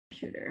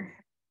troubleshooter.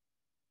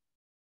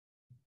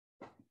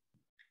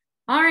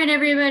 All right,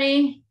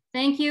 everybody.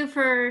 Thank you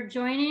for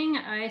joining.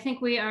 I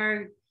think we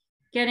are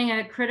getting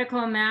a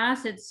critical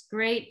mass. It's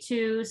great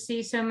to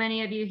see so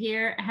many of you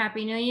here.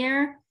 Happy New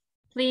Year.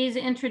 Please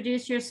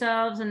introduce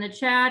yourselves in the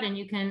chat, and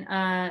you can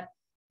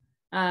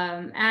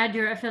add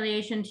your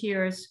affiliation to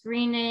your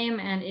screen name.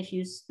 And if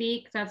you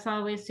speak, that's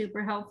always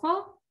super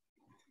helpful.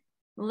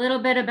 A little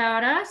bit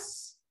about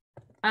us.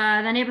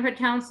 The Neighborhood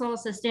Council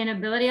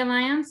Sustainability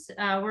Alliance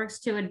works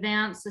to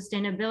advance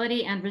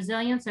sustainability and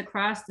resilience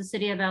across the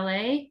city of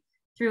LA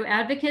through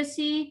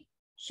advocacy,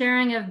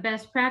 sharing of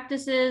best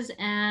practices,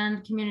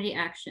 and community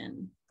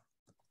action.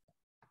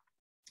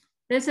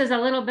 This is a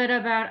little bit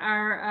about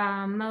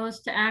our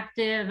most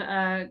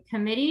active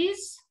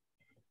committees.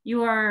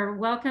 You are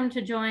welcome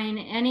to join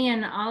any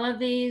and all of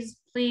these.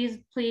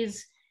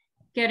 Please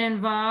get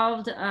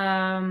involved.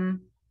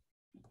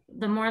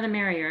 The more the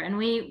merrier. And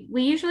we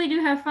usually do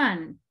have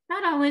fun.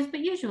 Not always, but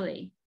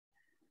usually.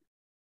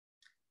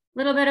 A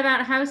little bit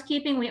about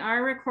housekeeping. We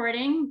are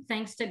recording,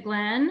 thanks to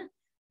Glenn.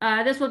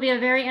 This will be a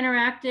very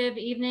interactive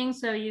evening,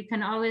 so you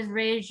can always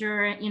raise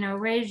your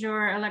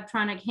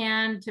electronic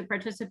hand to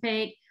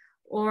participate,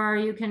 or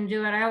you can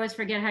do it. I always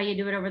forget how you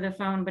do it over the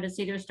phone, but it's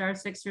either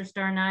 *6 or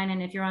 *9.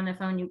 And if you're on the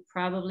phone, you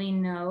probably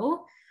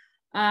know.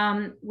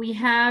 We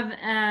have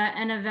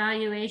an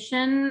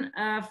evaluation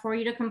for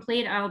you to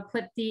complete. I'll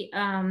put the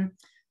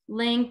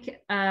link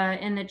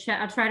in the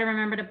chat. I'll try to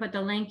remember to put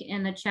the link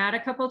in the chat a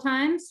couple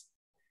times.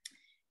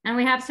 And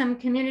we have some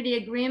community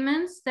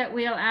agreements that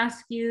we'll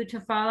ask you to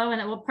follow, and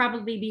that will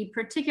probably be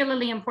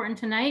particularly important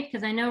tonight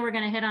because I know we're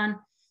going to hit on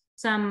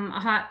some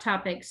hot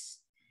topics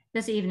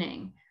this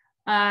evening.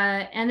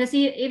 And this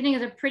evening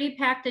is a pretty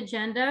packed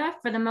agenda.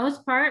 For the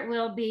most part,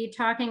 we'll be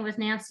talking with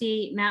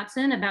Nancy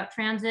Matson about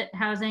transit,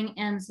 housing,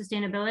 and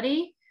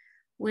sustainability.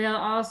 We'll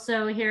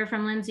also hear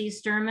from Lindsay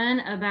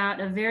Sturman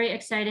about a very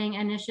exciting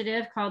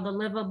initiative called the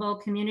Livable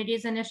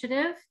Communities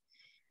Initiative.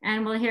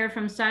 And we'll hear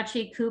from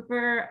Sachi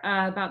Cooper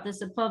about the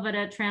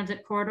Sepulveda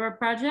Transit Corridor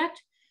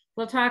Project.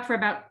 We'll talk for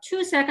about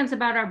 2 seconds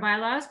about our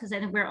bylaws, because I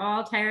think we're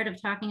all tired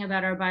of talking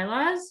about our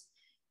bylaws.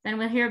 Then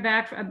we'll hear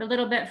back a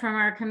little bit from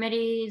our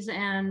committees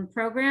and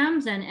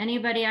programs, and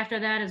anybody after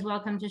that is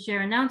welcome to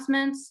share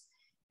announcements.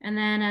 And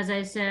then, as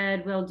I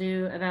said, we'll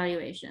do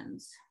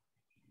evaluations.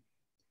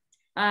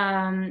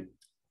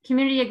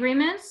 Community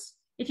agreements.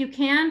 If you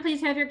can,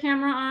 please have your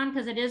camera on,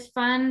 because it is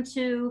fun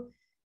to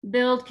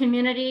build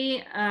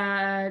community,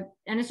 and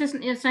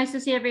it's nice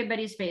to see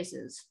everybody's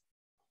faces.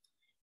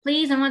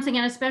 Please, and once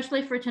again,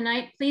 especially for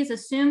tonight, please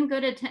assume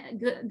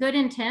good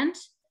intent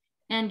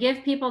and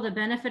give people the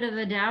benefit of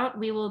the doubt.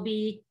 We will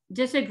be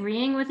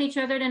disagreeing with each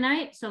other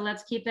tonight, so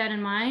let's keep that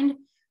in mind.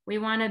 We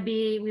want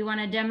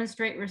to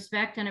demonstrate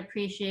respect and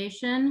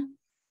appreciation.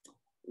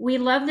 We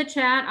love the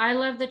chat. I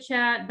love the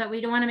chat, but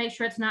we want to make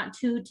sure it's not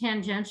too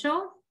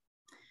tangential.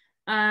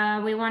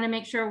 We want to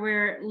make sure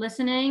we're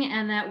listening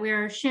and that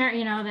we're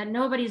sharing, that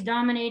nobody's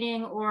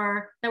dominating,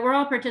 or that we're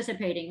all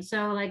participating.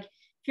 So like,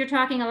 if you're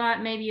talking a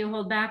lot, maybe you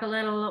hold back a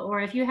little,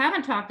 or if you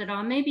haven't talked at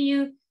all, maybe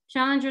you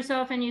challenge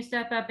yourself and you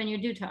step up and you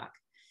do talk.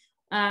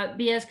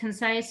 Be as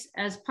concise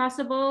as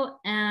possible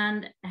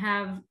and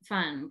have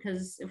fun,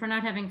 because if we're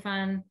not having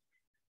fun,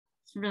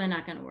 it's really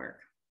not going to work.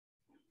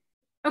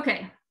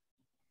 Okay.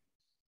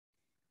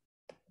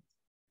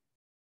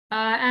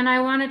 And I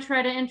want to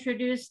try to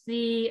introduce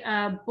the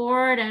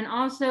board, and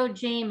also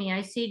Jamie.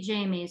 I see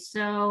Jamie.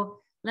 So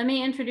let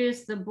me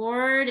introduce the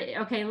board.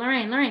 Okay,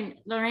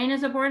 Lorraine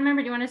is a board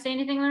member. Do you want to say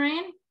anything,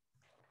 Lorraine?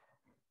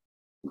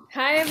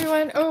 Hi,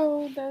 everyone.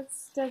 Oh,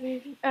 that's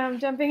Debbie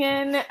jumping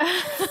in.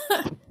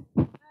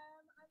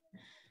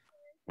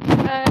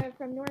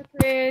 From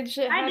Northridge.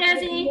 Hi,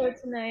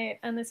 Desi. Tonight,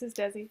 and this is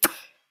Desi.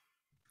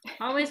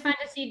 Always fun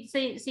to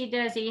see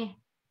Desi.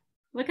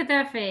 Look at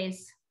that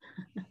face.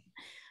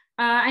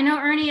 I know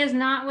Ernie is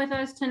not with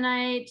us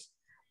tonight.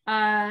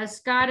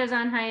 Scott is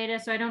on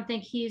hiatus, so I don't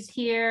think he's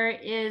here.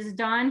 Is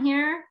Don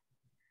here?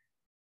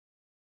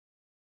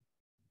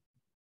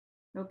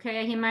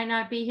 Okay, he might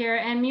not be here.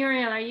 And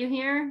Muriel, are you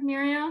here,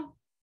 Muriel?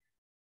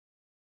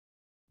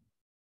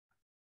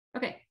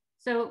 Okay,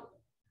 so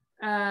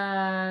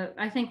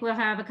I think we'll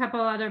have a couple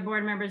other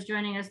board members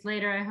joining us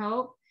later, I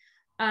hope.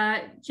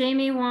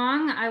 Jamie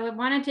Wong, I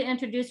wanted to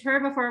introduce her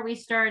before we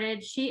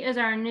started. She is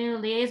our new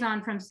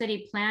liaison from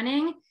City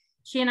Planning.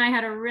 She and I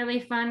had a really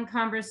fun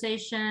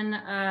conversation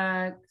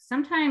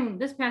sometime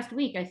this past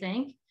week, I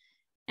think.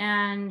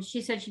 And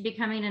she said she'd be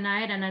coming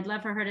tonight, and I'd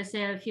love for her to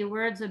say a few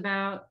words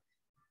about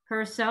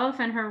herself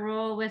and her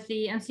role with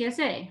the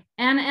NCSA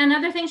and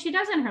other things she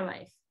does in her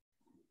life.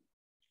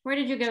 Where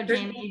did you go,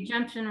 Jamie? You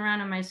jumped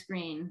around on my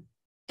screen.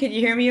 Can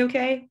you hear me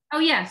okay? Oh,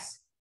 yes.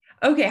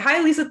 Okay.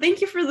 Hi, Lisa.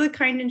 Thank you for the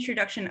kind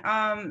introduction.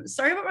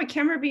 Sorry about my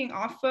camera being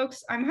off,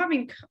 folks. I'm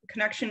having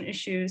connection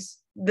issues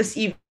this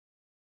evening,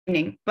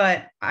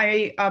 but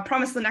I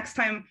promise the next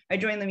time I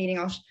join the meeting,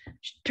 I'll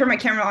turn my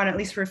camera on at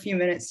least for a few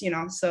minutes,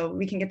 so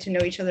we can get to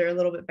know each other a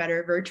little bit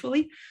better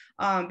virtually.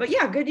 But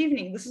yeah, good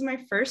evening. This is my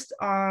first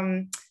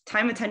time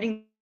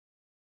attending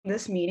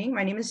this meeting.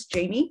 My name is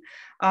Jamie.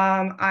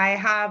 I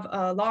have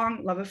a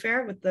long love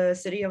affair with the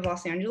city of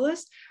Los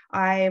Angeles.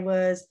 I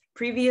was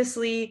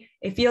previously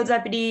a field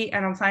deputy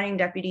and a planning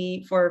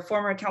deputy for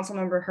former council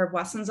member Herb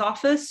Wesson's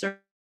office,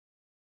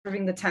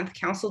 serving the 10th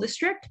council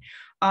district.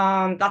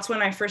 That's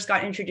when I first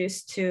got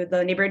introduced to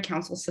the neighborhood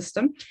council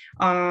system.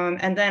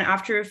 And then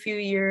after a few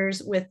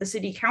years with the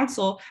city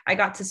council, I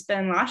got to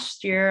spend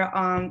last year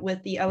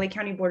with the LA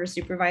County Board of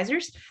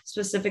Supervisors,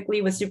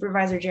 specifically with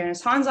Supervisor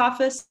Janice Hahn's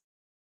office,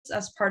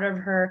 as part of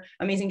her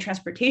amazing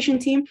transportation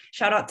team.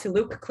 Shout out to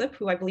Luke Klipp,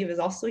 who I believe is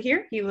also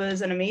here. He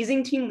was an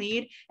amazing team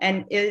lead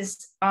and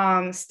is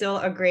still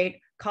a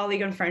great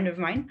colleague and friend of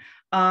mine.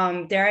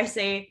 Dare I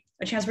say,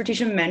 a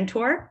transportation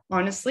mentor,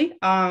 honestly.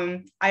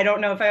 I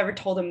don't know if I ever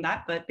told him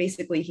that, but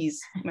basically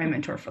he's my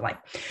mentor for life.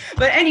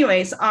 But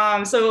anyways,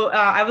 so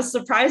I was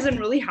surprised and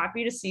really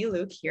happy to see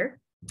Luke here.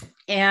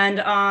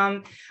 And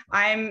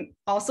I'm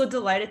also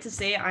delighted to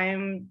say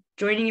I'm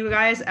joining you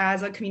guys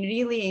as a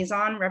community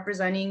liaison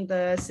representing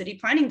the city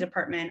planning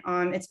department.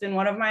 It's been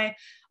one of my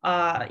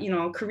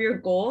career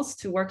goals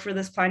to work for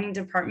this planning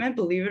department,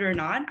 believe it or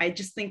not. I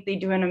just think they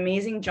do an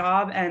amazing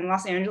job, and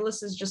Los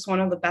Angeles is just one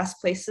of the best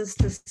places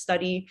to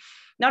study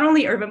not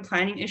only urban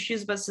planning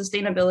issues, but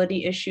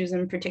sustainability issues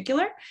in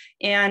particular.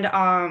 And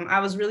I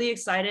was really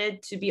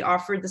excited to be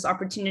offered this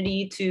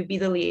opportunity to be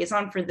the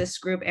liaison for this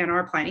group and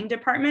our planning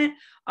department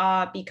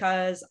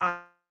because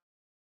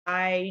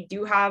I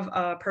do have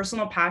a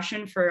personal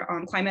passion for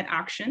climate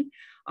action.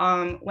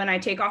 When I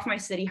take off my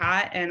city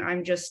hat and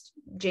I'm just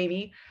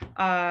Jamie,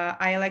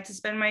 I like to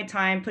spend my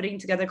time putting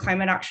together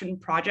climate action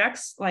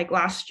projects. Like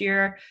last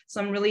year,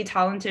 some really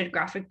talented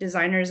graphic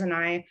designers and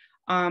I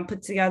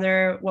put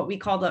together what we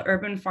call the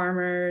Urban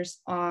Farmers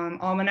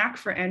Almanac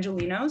for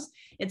Angelinos.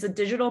 It's a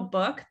digital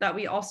book that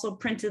we also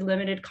printed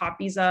limited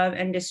copies of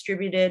and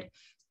distributed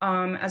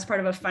as part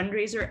of a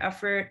fundraiser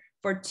effort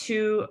for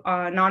two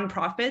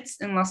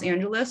nonprofits in Los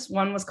Angeles.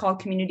 One was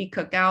called Community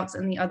Cookouts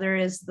and the other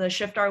is the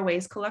Shift Our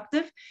Ways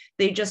Collective.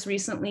 They just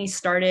recently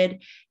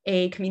started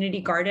a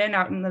community garden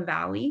out in the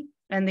Valley.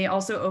 And they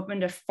also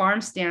opened a farm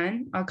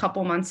stand a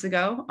couple months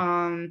ago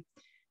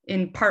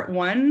in part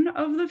 1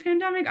 of the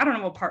pandemic. I don't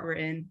know what part we're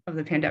in of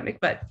the pandemic,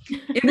 but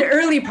in the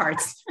early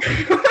parts.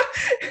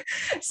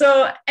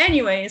 So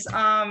anyways,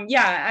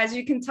 yeah, as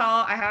you can tell,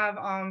 I have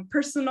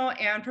personal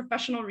and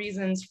professional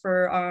reasons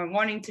for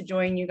wanting to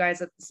join you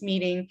guys at this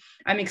meeting.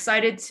 I'm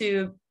excited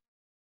to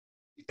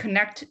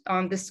connect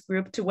this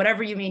group to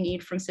whatever you may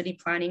need from city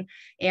planning.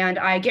 And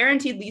I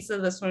guaranteed Lisa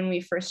this when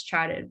we first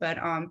chatted, but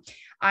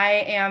I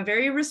am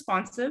very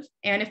responsive.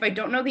 And if I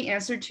don't know the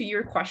answer to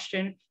your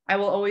question, I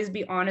will always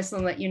be honest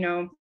and let you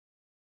know,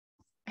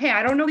 hey,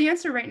 I don't know the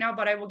answer right now,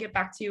 but I will get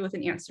back to you with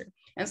an answer.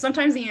 And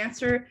sometimes the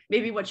answer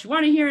may be what you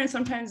want to hear, and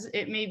sometimes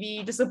it may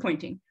be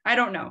disappointing. I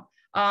don't know.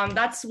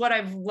 That's what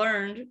I've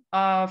learned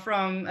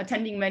from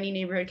attending many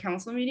neighborhood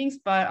council meetings,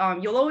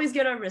 but you'll always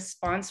get a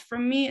response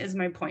from me is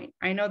my point.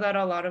 I know that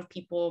a lot of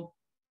people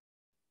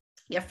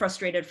get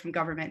frustrated from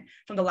government,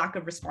 from the lack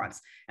of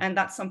response. And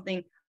that's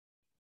something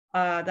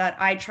that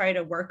I try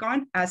to work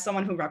on as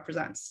someone who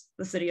represents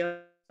the city of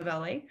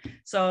LA.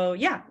 So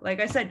yeah, like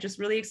I said, just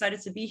really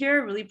excited to be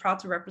here, really proud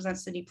to represent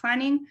city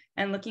planning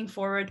and looking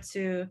forward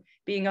to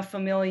being a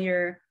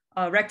familiar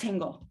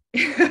rectangle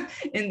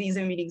in these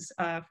meetings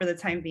for the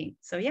time being.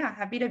 So yeah,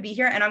 happy to be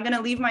here. And I'm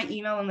gonna leave my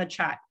email in the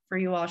chat for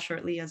you all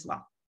shortly as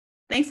well.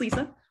 Thanks,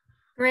 Lisa.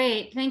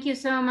 Great, thank you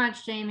so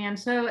much, Jamie. I'm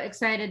so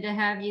excited to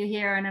have you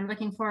here and I'm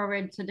looking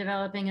forward to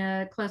developing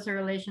a closer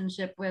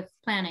relationship with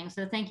planning.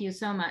 So thank you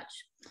so much.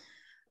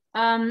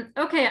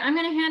 Okay, I'm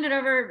going to hand it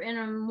over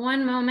in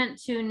one moment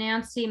to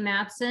Nancy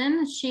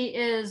Matson. She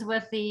is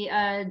with the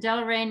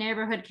Delray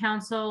Neighborhood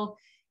Council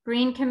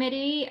Green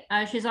Committee.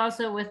 She's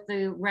also with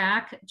the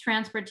RAC,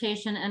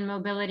 Transportation and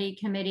Mobility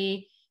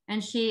Committee,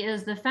 and she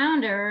is the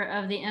founder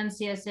of the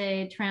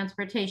NCSA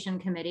Transportation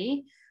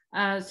Committee.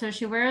 So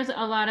she wears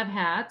a lot of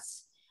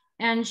hats.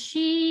 And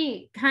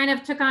she kind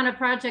of took on a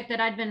project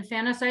that I'd been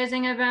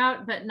fantasizing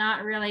about, but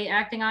not really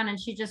acting on, and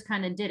she just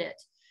kind of did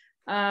it.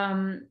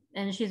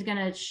 And she's going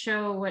to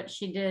show what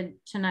she did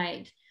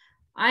tonight.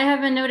 I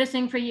have been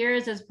noticing for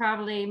years, as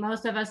probably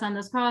most of us on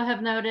this call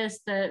have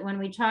noticed, that when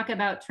we talk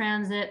about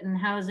transit and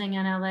housing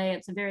in LA,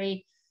 it's a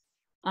very,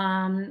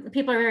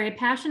 people are very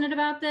passionate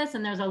about this,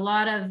 and there's a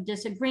lot of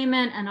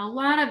disagreement and a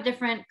lot of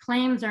different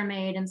claims are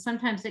made. And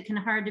sometimes it can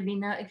be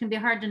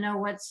hard to know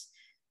what's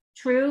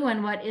true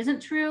and what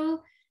isn't true.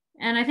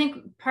 And I think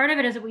part of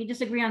it is that we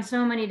disagree on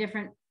so many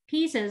different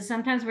pieces.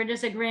 Sometimes we're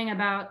disagreeing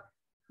about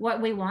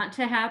what we want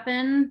to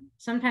happen.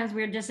 Sometimes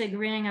we're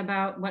disagreeing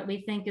about what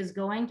we think is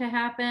going to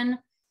happen.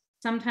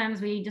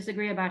 Sometimes we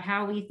disagree about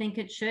how we think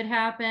it should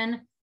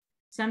happen.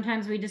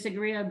 Sometimes we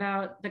disagree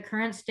about the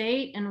current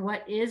state and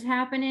what is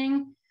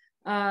happening.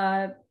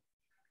 And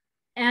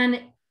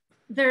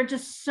there are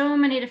just so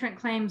many different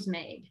claims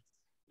made,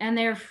 and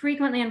they're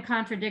frequently in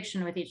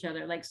contradiction with each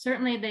other. Like,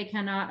 certainly they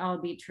cannot all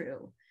be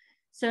true.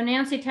 So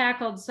Nancy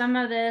tackled some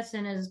of this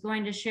and is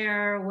going to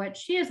share what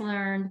she has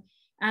learned.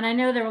 And I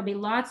know there will be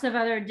lots of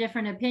other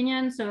different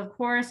opinions. So of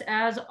course,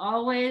 as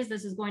always,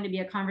 this is going to be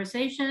a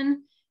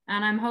conversation.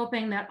 And I'm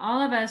hoping that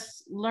all of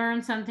us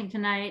learn something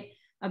tonight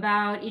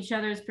about each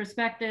other's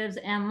perspectives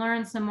and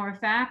learn some more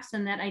facts,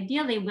 and that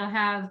ideally we'll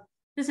have,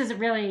 this is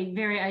really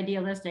very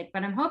idealistic,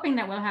 but I'm hoping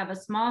that we'll have a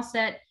small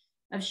set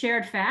of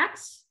shared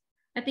facts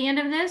at the end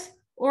of this,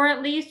 or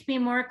at least be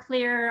more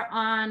clear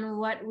on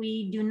what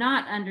we do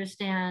not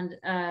understand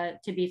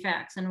to be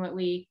facts and what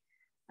we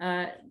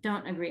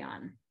don't agree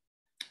on.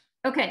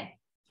 Okay,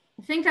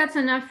 I think that's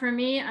enough for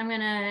me. I'm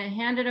gonna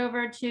hand it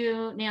over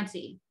to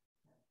Nancy.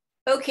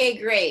 Okay,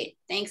 great.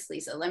 Thanks,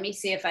 Lisa. Let me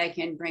see if I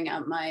can bring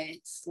up my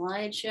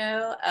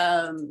slideshow.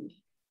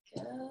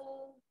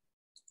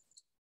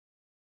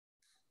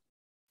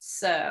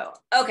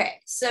 Okay,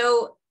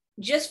 so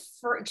just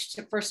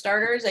for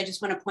starters, I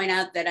just want to point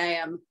out that I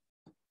am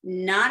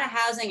not a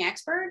housing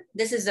expert.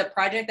 This is a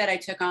project that I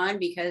took on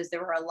because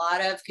there were a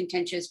lot of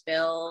contentious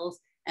bills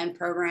and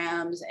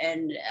programs,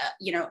 and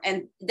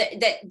and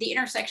the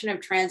intersection of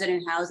transit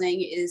and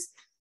housing is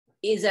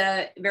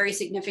a very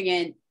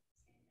significant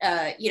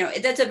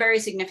that's a very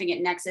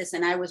significant nexus.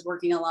 And I was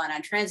working a lot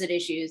on transit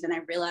issues, and I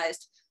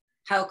realized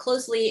how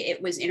closely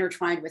it was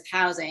intertwined with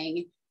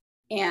housing,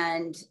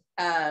 and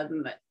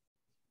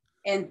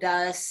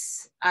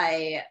thus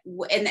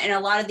and a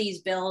lot of these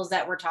bills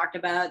that were talked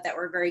about that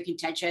were very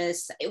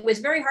contentious, it was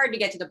very hard to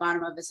get to the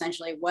bottom of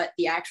essentially what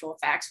the actual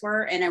facts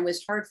were. And it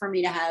was hard for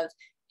me to have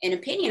an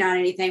opinion on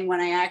anything when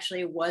I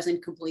actually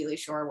wasn't completely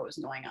sure what was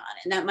going on.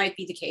 And that might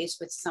be the case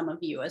with some of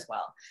you as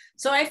well.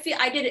 So I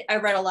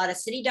read a lot of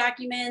city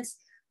documents.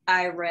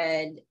 I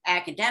read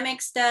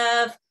academic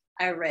stuff.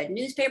 I read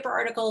newspaper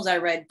articles. I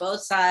read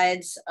both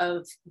sides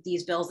of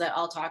these bills that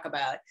I'll talk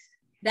about.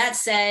 That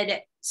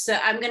said, so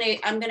I'm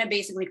gonna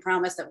basically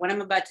promise that what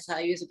I'm about to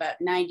tell you is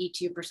about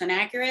 92%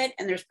 accurate,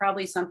 and there's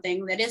probably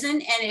something that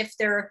isn't. And if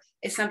there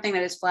is something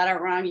that is flat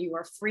out wrong, you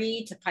are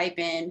free to pipe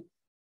in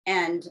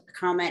and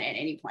comment at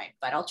any point,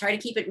 but I'll try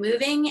to keep it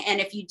moving.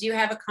 And if you do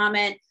have a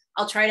comment,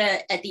 I'll try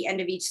to, at the end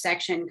of each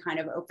section, kind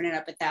of open it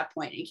up at that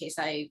point in case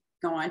I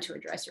go on to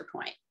address your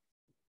point.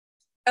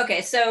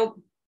 Okay, so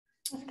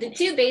the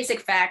two basic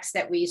facts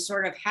that we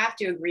sort of have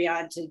to agree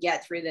on to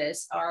get through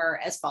this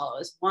are as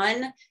follows.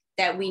 One,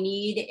 that we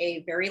need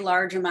a very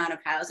large amount of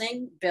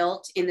housing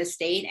built in the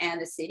state and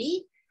the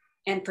city,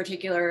 in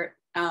particular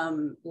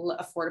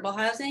affordable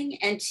housing.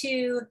 And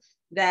two,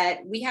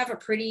 that we have a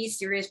pretty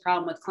serious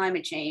problem with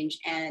climate change,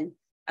 and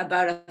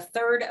about a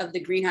third of the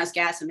greenhouse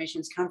gas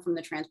emissions come from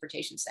the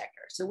transportation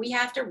sector. So we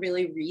have to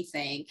really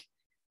rethink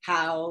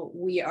how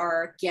we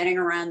are getting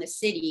around the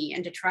city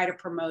and to try to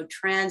promote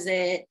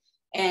transit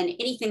and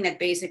anything that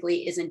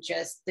basically isn't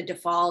just the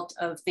default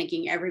of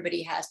thinking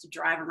everybody has to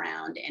drive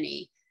around in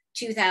a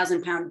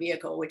 2,000-pound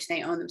vehicle, which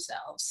they own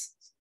themselves.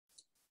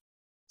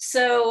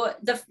 So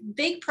the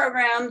big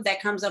program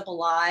that comes up a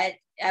lot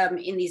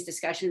in these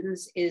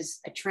discussions is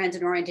a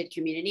transit-oriented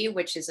community,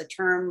 which is a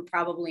term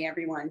probably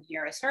everyone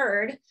here has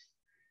heard.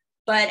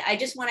 But I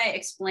just want to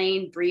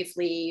explain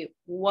briefly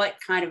what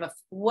the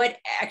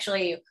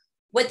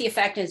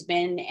effect has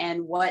been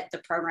and what the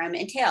program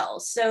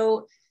entails.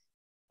 So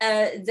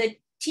the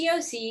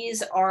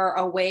TOCs are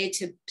a way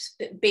to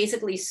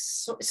basically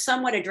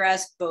somewhat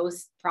address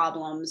both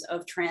problems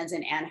of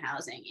transit and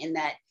housing, in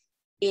that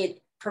it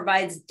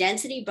provides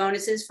density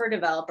bonuses for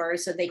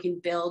developers so they can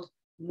build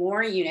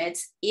more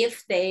units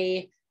if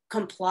they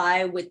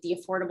comply with the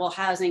affordable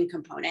housing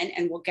component,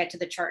 and we'll get to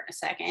the chart in a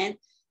second.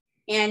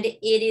 And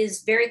it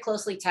is very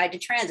closely tied to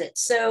transit.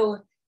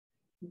 So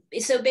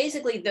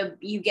basically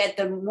you get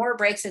the more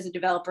breaks as a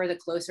developer, the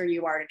closer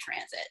you are to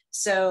transit.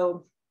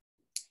 So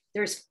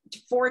there's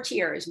 4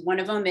 tiers. One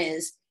of them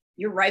is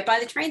you're right by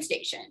the train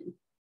station.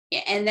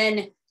 And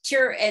then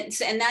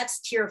and that's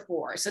tier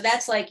 4. So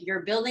that's like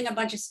you're building a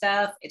bunch of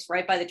stuff. It's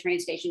right by the train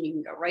station. You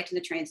can go right to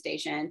the train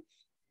station.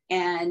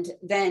 And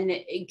then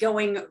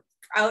going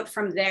out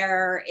from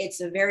there,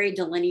 it's a very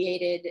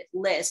delineated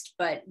list,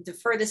 but the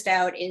furthest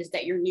out is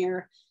that you're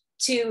near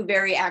 2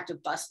 very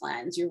active bus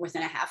lanes. You're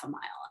within a half a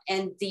mile.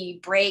 And the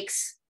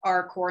breaks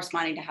are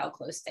corresponding to how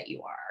close that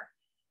you are.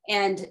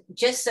 And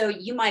just so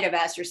you might have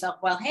asked yourself,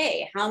 well,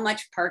 hey, how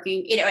much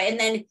parking, and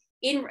then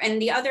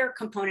and the other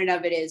component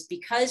of it is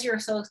because you're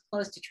so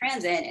close to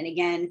transit, and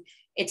again,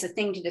 it's a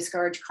thing to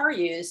discourage car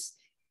use,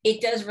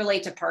 it does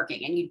relate to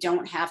parking, and you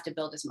don't have to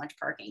build as much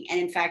parking. And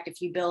in fact,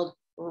 if you build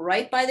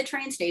right by the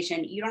train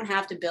station, you don't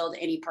have to build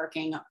any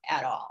parking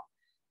at all.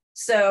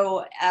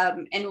 So,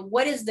 and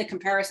what is the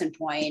comparison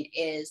point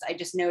is, I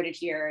just noted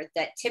here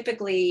that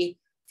typically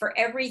for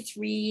every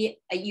 3,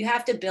 you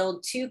have to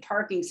build 2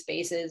 parking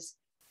spaces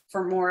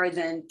for more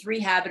than 3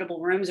 habitable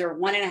rooms, or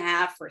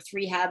 1.5 for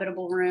 3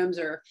 habitable rooms,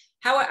 or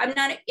how. I'm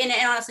not, and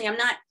honestly, I'm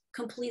not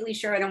completely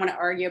sure. I don't want to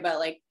argue about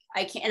like,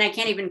 I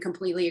can't even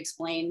completely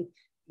explain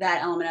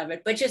that element of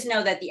it, but just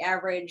know that the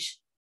average,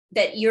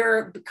 that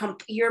you're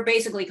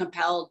basically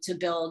compelled to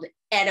build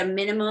at a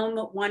minimum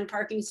 1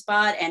 parking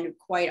spot, and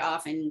quite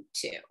often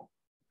 2.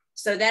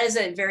 So that is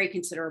a very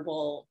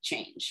considerable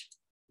change.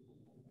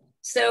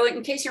 So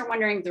in case you're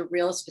wondering the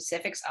real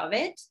specifics of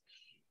it,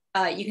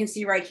 you can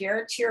see right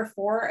here, tier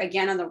 4,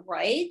 again on the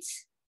right,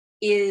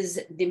 is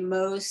the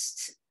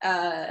most,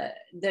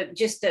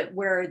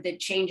 where the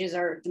changes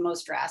are the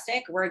most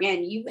drastic, where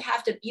again, you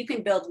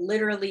can build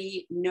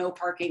literally no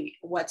parking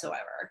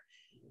whatsoever.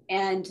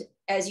 And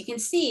as you can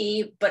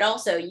see, but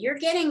also you're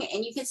getting,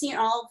 and you can see in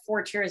all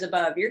 4 tiers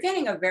above, you're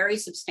getting a very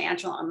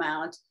substantial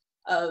amount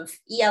of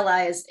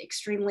ELI is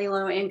extremely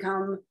low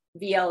income,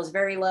 VL is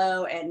very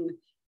low, and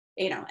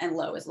and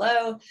low is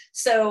low.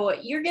 So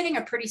you're getting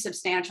a pretty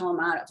substantial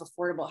amount of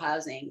affordable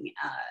housing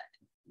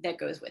that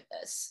goes with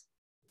this.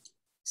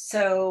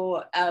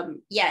 So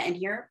yeah, and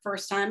here,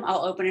 first time,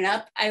 I'll open it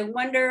up. I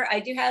wonder,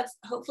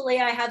 hopefully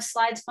I have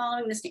slides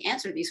following this to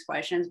answer these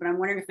questions, but I'm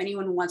wondering if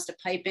anyone wants to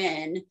pipe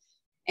in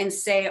and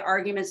say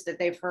arguments that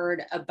they've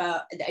heard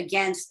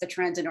against the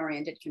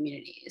transit-oriented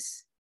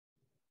communities.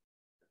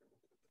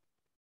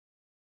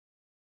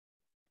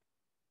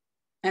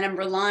 And I'm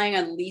relying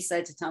on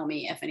Lisa to tell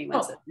me if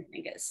anyone says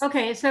anything is.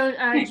 Okay, so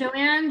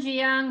Joanne,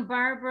 Jiyoung,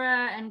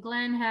 Barbara, and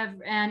Glenn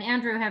and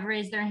Andrew have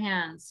raised their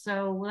hands.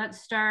 So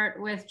let's start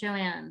with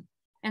Joanne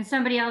and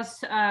somebody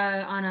else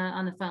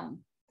on the phone.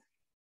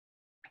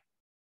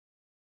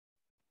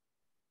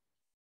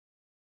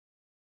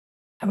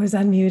 I was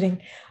unmuting.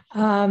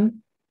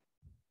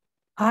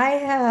 I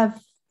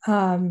have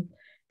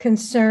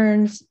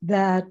concerns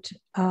that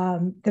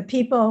the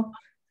people,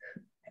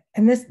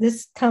 and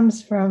this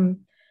comes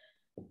from,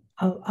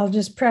 I'll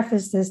just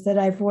preface this, that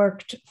I've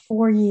worked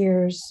 4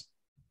 years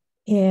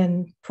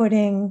in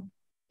putting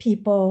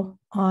people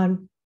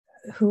on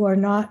who are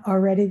not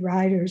already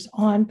riders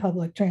on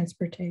public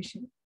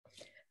transportation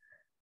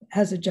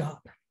as a job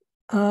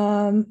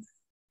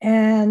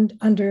and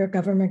under a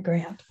government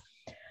grant.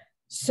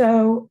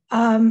 So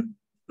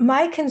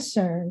my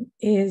concern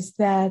is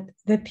that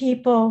the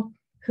people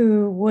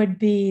who would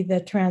be the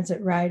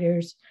transit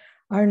riders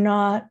are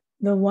not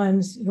the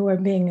ones who are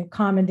being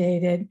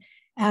accommodated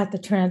at the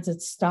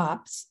transit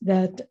stops,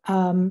 that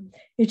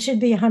it should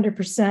be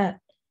 100%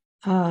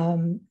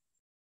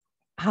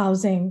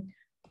 housing,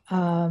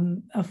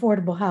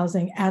 affordable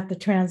housing at the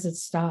transit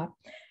stop.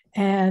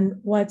 And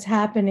what's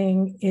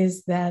happening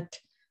is that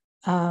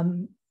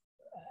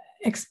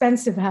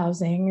expensive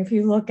housing, if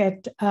you look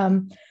at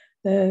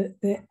the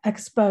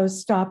Expo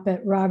stop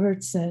at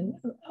Robertson,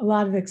 a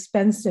lot of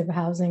expensive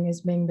housing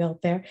is being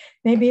built there.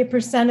 Maybe a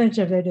percentage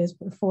of it is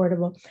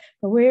affordable,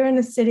 but we're in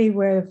a city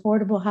where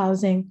affordable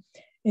housing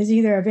is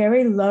either a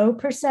very low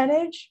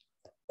percentage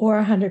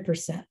or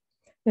 100%.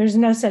 There's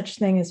no such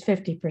thing as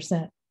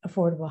 50%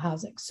 affordable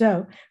housing.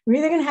 So we're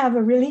either going to have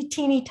a really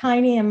teeny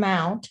tiny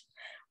amount,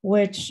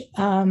 which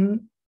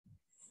doesn't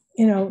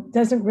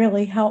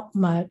really help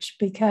much,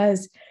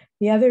 because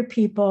the other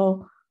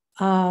people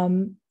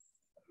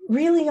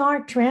really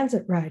aren't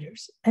transit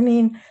riders. I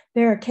mean,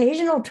 they're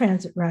occasional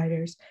transit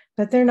riders,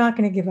 but they're not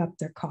going to give up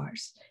their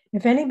cars.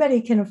 If anybody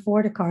can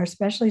afford a car,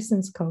 especially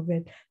since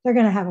COVID, they're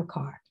going to have a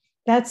car.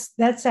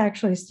 That's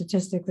actually a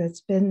statistic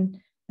that's been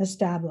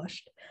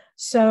established.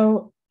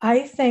 So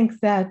I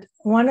think that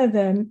one of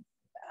the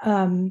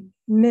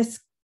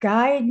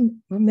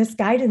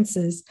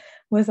misguidances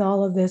with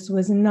all of this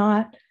was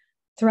not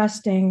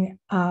thrusting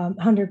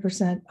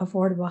 100%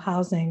 affordable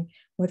housing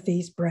with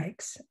these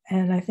breaks.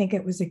 And I think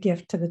it was a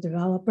gift to the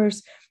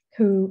developers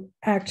who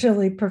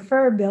actually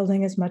prefer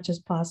building as much as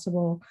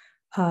possible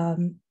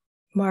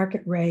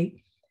market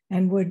rate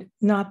and would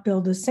not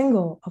build a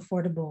single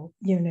affordable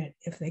unit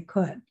if they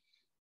could.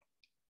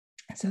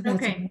 So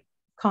that's a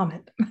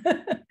comment.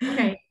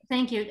 Okay,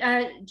 thank you.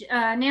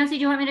 Nancy,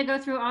 do you want me to go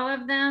through all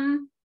of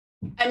them?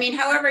 I mean,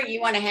 however you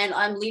want to handle,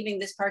 I'm leaving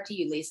this part to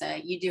you, Lisa.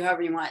 You do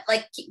however you want.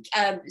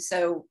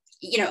 So,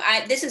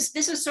 this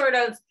is sort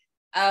of,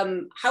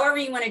 however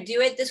you want to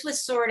do it. This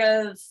was sort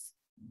of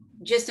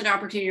just an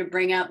opportunity to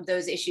bring up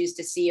those issues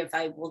to see if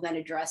I will then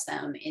address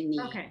them in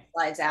the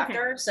slides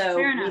after. So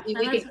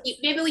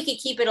maybe we could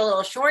keep it a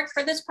little short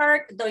for this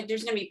part, though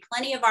there's going to be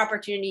plenty of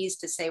opportunities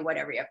to say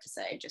whatever you have to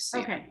say, just so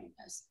okay.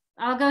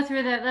 I'll go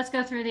through let's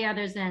go through the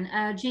others then.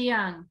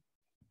 Jiyoung.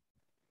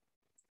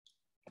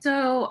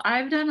 So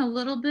I've done a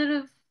little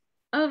bit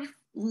of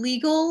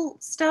legal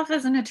stuff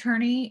as an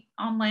attorney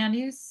on land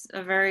use,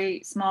 a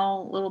very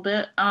small little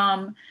bit.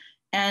 And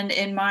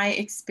in my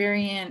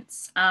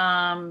experience,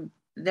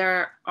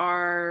 there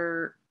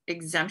are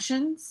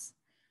exemptions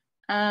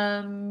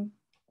to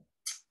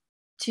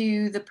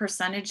the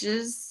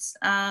percentages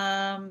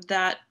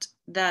that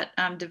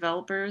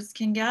developers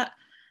can get.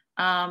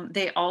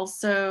 They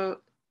also,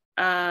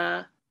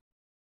 in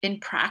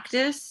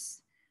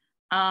practice,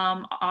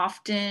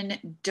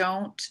 often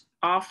don't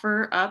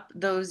offer up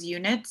those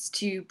units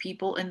to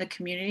people in the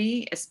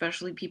community,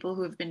 especially people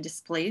who have been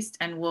displaced,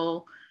 and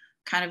will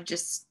kind of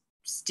just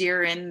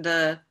steer in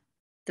the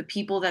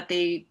people that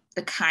the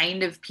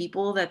kind of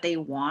people that they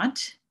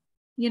want,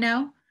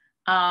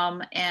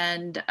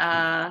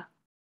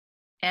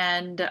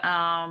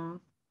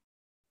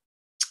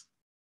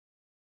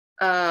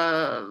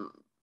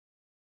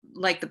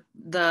 like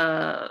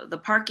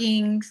the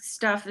parking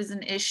stuff is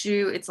an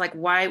issue. It's like,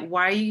 why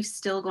are you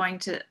still going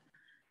to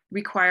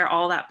require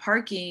all that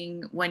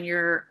parking when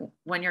you're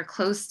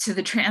close to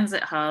the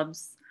transit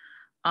hubs?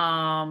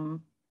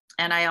 And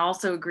I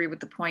also agree with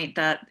the point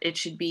that it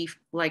should be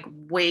like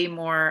way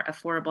more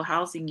affordable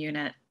housing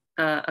units.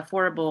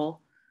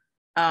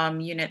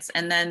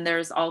 And then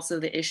there's also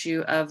the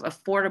issue of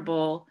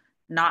affordable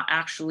not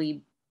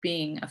actually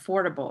being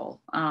affordable.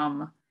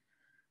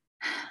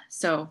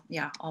 So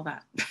yeah, all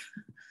that.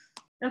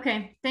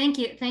 Okay, thank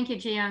you,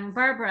 Ji-young.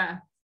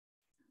 Barbara.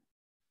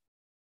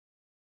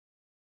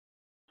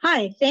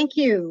 Hi, thank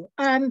you.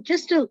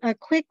 Just a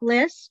quick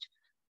list.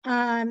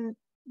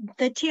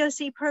 The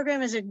TOC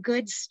program is a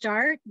good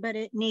start, but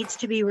it needs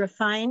to be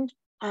refined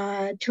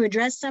to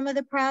address some of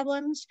the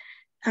problems.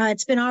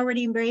 It's been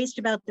already raised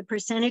about the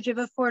percentage of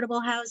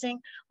affordable housing.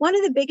 One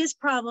of the biggest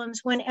problems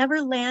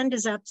whenever land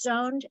is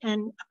upzoned,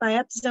 and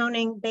by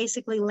upzoning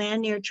basically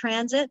land near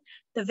transit,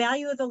 the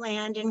value of the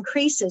land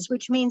increases,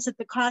 which means that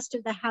the cost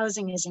of the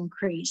housing is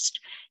increased.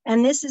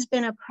 And this has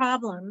been a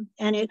problem,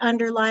 and it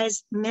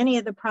underlies many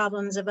of the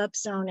problems of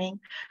upzoning.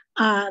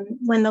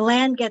 When the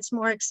land gets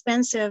more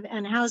expensive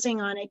and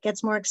housing on it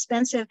gets more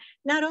expensive,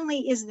 not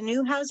only is the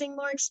new housing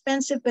more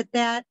expensive, but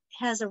that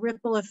has a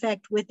ripple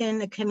effect within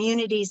the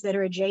communities that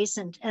are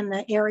adjacent and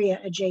the area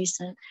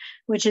adjacent,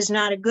 which is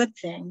not a good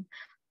thing.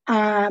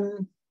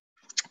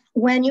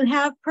 When you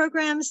have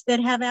programs that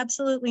have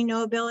absolutely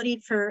no ability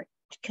for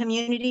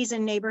communities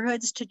and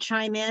neighborhoods to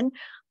chime in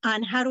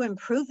on how to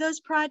improve those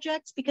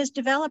projects, because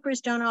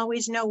developers don't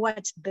always know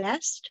what's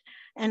best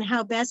and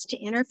how best to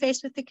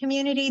interface with the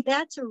community,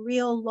 that's a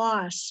real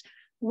loss.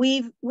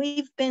 We've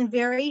been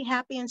very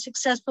happy and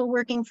successful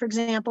working, for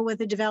example,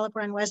 with a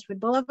developer on Westwood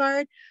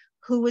Boulevard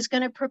who was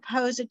going to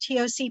propose a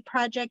TOC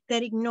project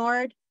that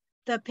ignored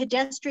the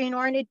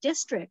pedestrian-oriented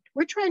district.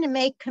 We're trying to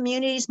make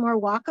communities more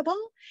walkable,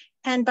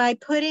 and by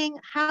putting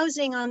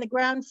housing on the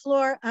ground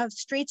floor of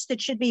streets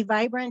that should be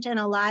vibrant and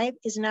alive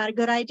is not a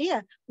good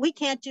idea. We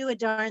can't do a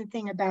darn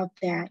thing about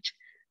that.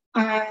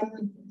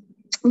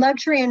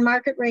 Luxury and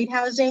market rate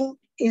housing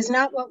is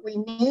not what we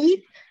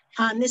need.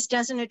 This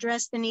doesn't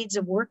address the needs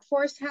of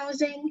workforce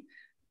housing.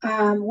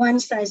 One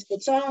size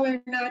fits all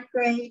are not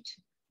great.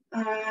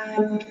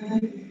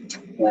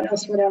 What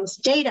else?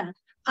 Data.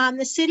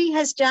 The city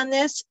has done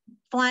this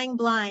flying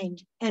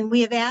blind, and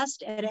we have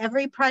asked at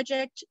every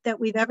project that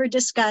we've ever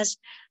discussed,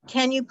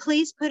 can you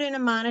please put in a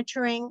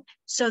monitoring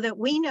so that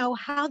we know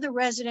how the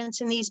residents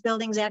in these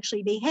buildings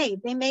actually behave?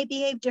 They may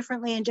behave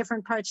differently in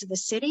different parts of the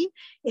city.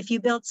 If you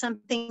built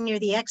something near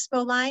the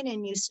expo line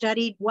and you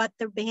studied what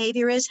the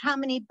behavior is, how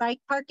many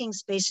bike parking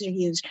spaces are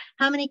used,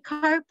 how many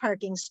car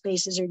parking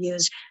spaces are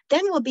used,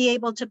 then we'll be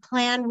able to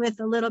plan with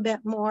a little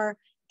bit more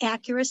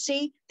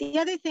accuracy. The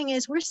other thing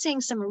is we're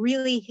seeing some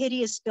really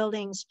hideous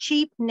buildings,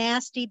 cheap,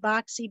 nasty,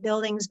 boxy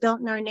buildings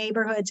built in our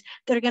neighborhoods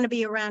that are going to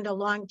be around a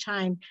long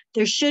time.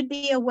 There should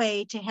be a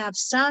way to have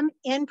some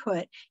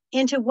input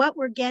into what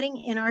we're getting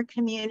in our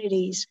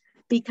communities,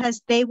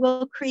 because they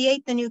will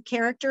create the new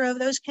character of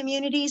those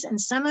communities, and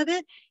some of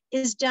it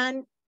is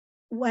done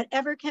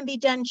whatever can be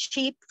done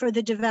cheap for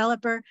the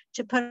developer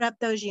to put up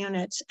those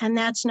units, and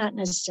that's not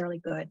necessarily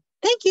good.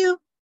 Thank you.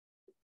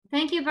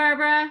 Thank you,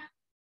 Barbara.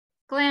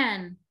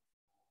 Glenn.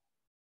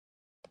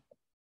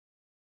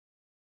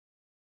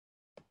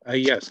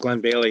 Yes,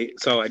 Glenn Bailey.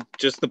 So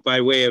just by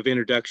way of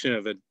introduction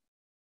of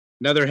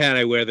another hat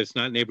I wear that's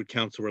not neighborhood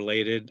council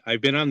related.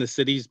 I've been on the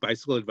city's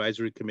bicycle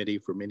advisory committee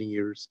for many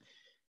years.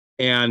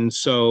 And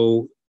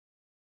so,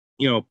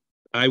 you know,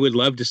 I would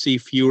love to see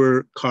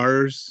fewer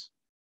cars,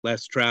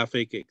 less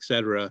traffic, et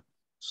cetera,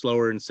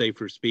 slower and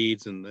safer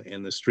speeds, and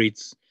the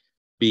streets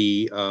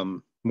be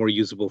more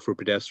usable for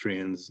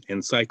pedestrians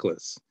and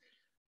cyclists.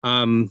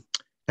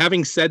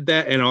 Having said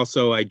that, and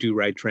also I do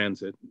ride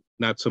transit,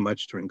 not so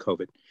much during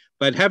COVID.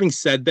 But having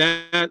said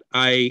that,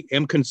 I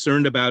am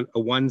concerned about a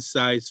one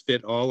size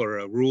fit all, or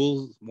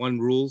one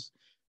rules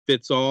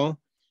fits all.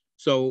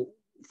 So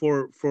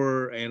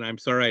and I'm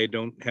sorry I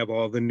don't have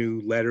all the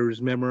new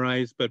letters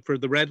memorized, but for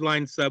the red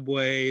line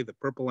subway, the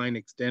purple line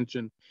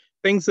extension,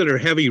 things that are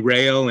heavy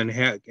rail and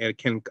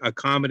can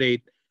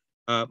accommodate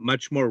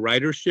much more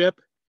ridership,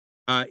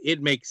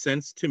 it makes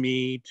sense to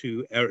me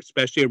to,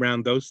 especially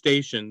around those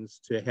stations,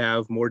 to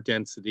have more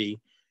density.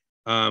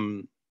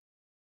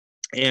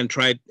 And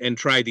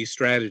try these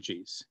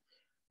strategies.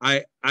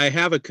 I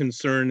have a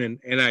concern,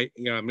 and I'm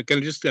going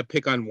to just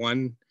pick on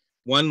one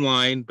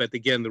line, but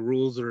again, the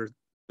rules are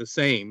the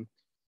same.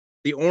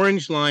 The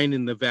orange line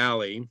in the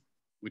valley,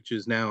 which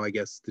is now I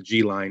guess the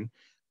G line,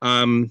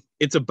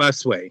 it's a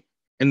busway,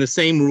 and the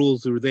same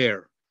rules are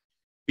there.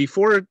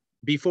 Before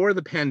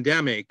the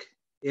pandemic,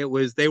 it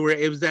was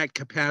at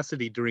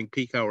capacity during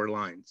peak hour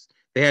lines.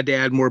 They had to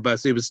add more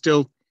buses. It was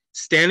still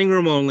standing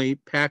room only,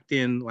 packed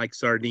in like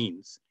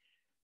sardines.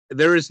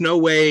 There is no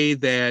way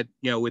that,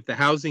 with the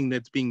housing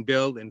that's being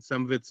built, and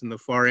some of it's in the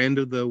far end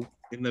of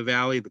in the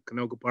valley, the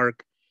Canoga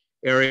Park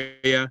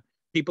area,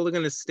 people are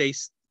going to stay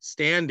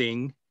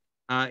standing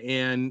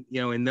And, you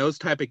know, in those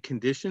type of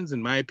conditions,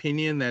 in my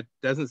opinion, that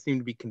doesn't seem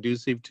to be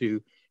conducive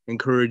to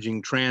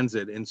encouraging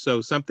transit. And so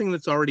something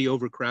that's already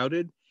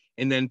overcrowded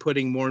and then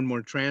putting more and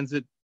more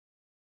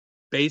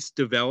transit-based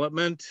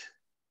development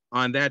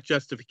on that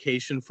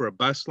justification for a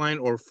bus line,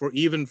 or for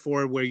even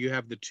for where you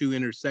have the two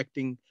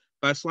intersecting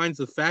bus lines.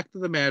 The fact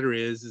of the matter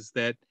is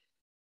that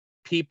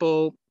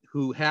people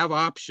who have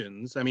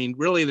options, I mean,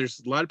 really,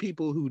 there's a lot of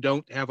people who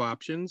don't have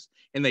options,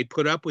 and they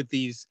put up with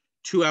these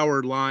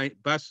 2-hour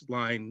bus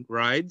line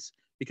rides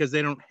because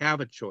they don't have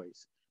a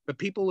choice. But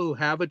people who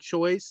have a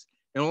choice,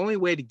 the only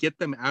way to get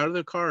them out of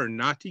the car, or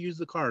not to use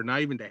the car, or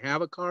not even to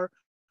have a car,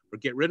 or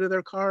get rid of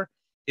their car,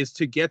 is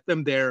to get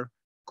them there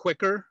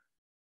quicker,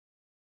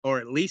 or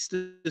at least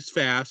as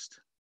fast,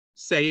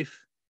 safe,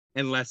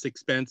 and less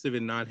expensive,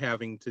 and not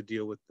having to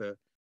deal with the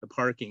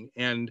parking.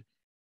 And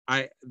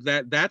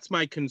that's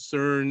my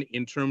concern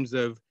in terms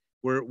of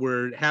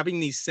we're having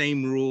these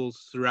same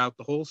rules throughout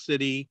the whole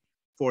city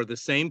for the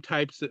same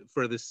types of,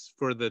 for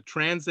the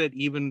transit,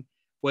 even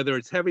whether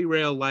it's heavy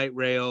rail, light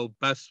rail,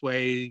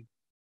 busway,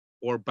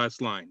 or bus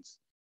lines.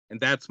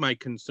 And that's my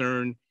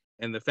concern.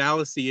 And the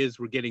fallacy is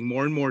we're getting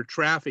more and more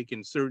traffic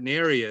in certain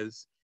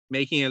areas,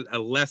 making it a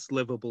less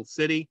livable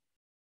city,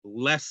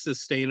 less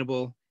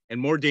sustainable, and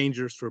more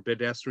dangerous for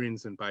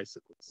pedestrians and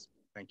bicyclists.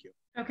 Thank you.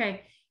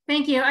 Okay,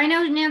 thank you. I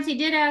know Nancy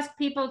did ask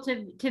people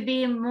to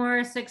be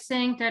more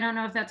succinct. I don't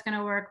know if that's going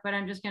to work, but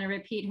I'm just going to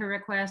repeat her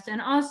request. And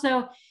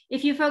also,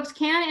 if you folks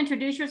can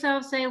introduce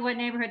yourselves, say what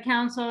neighborhood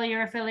council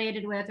you're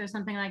affiliated with or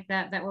something like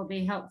that, that will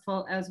be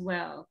helpful as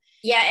well.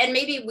 Yeah, and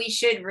maybe we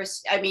should,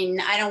 I mean,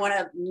 I don't want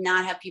to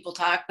not have people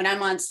talk, but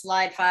I'm on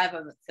slide 5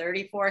 of a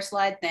 34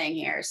 slide thing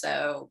here.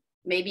 So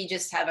maybe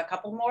just have a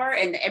couple more.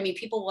 And I mean,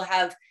 people will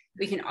have,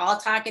 we can all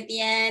talk at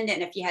the end.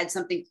 And if you had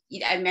something,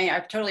 I mean, I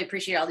totally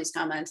appreciate all these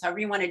comments, however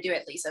you want to do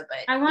it, Lisa, but.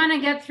 I want to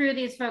get through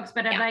these folks,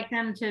 but I'd like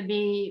them to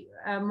be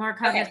more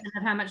cognizant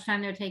of how much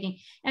time they're taking.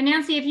 And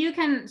Nancy, if you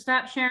can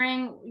stop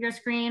sharing your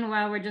screen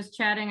while we're just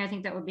chatting, I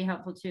think that would be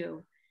helpful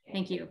too.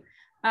 Thank you.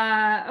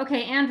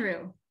 Okay,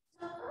 Andrew.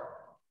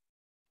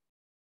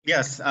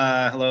 Yes,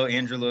 hello,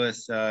 Andrew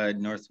Lewis,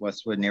 North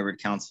Westwood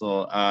Neighborhood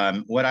Council.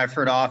 What I've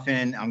heard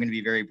often, I'm going to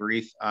be very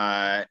brief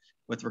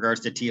with regards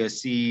to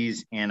TOCs,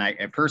 and I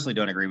personally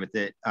don't agree with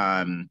it,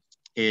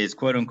 is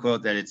quote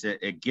unquote that it's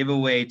a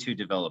giveaway to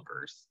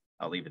developers.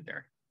 I'll leave it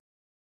there.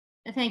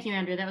 Thank you,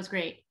 Andrew. That was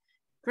great.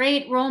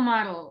 Great role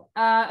model.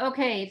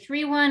 Okay,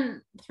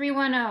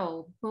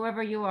 31310,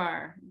 whoever you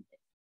are.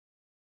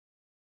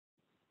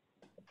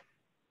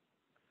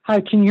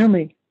 Hi, can you hear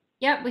me?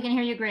 Yep, we can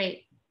hear you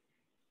great.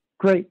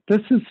 Great. This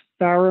is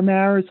Farrah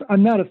Maris.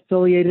 I'm not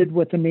affiliated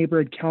with a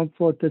neighborhood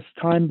council at this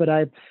time, but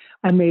I'm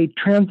a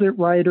transit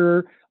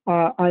rider.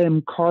 I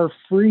am car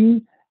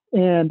free,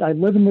 and I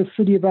live in the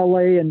city of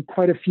LA, and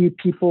quite a few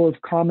people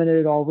have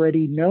commented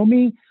already know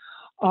me.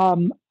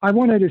 I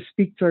wanted to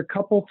speak to a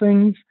couple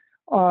things,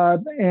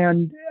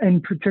 and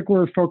in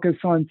particular focus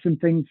on some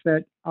things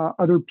that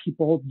other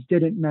people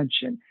didn't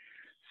mention.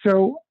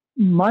 So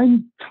my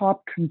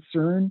top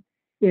concern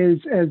is,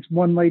 as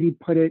one lady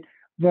put it,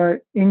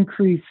 the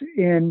increase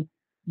in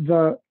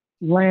the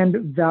land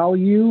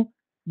value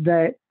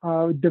that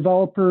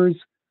developers,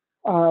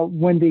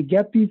 when they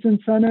get these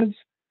incentives,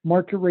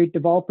 market rate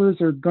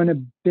developers are going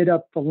to bid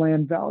up the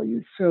land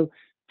value. So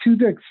to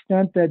the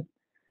extent that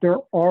there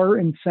are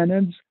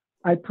incentives,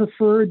 I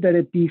prefer that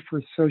it be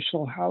for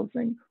social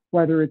housing,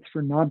 whether it's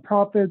for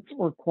nonprofits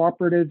or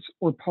cooperatives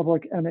or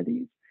public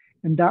entities.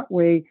 And that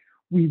way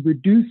we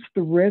reduce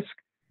the risk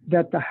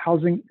that the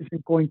housing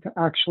isn't going to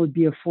actually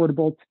be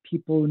affordable to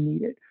people who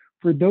need it.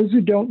 For those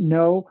who don't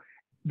know,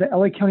 the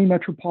LA County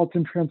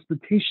Metropolitan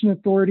Transportation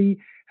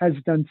Authority has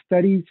done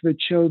studies that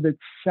show that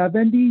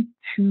 72%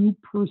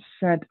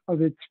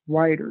 of its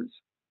riders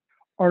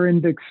are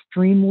in the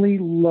extremely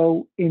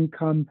low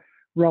income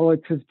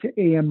relative to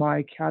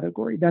AMI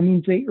category. That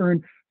means they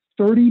earn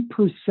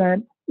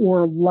 30%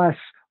 or less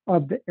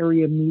of the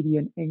area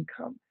median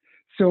income.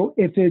 So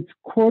if it's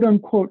quote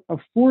unquote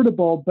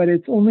affordable, but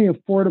it's only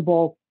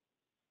affordable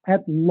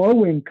at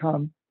low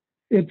income,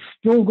 it's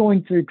still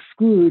going to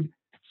exclude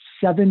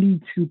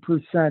 72%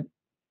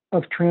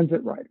 of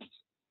transit riders.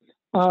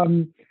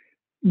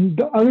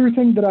 The other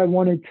thing that I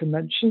wanted to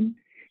mention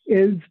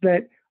is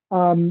that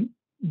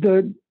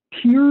the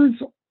tiers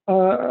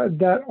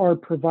that are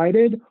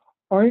provided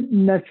aren't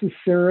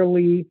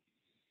necessarily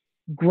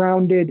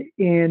grounded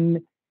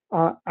in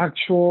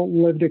actual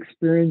lived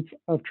experience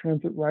of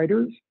transit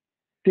riders.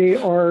 They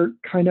are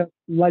kind of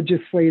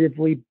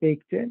legislatively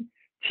baked in.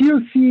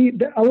 TOC,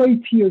 the LA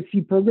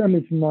TOC program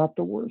is not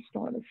the worst,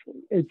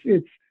 honestly.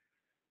 It's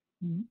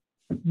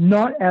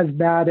not as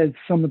bad as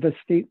some of the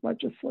state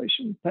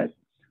legislation. But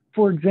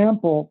for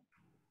example,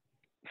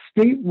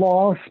 state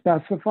law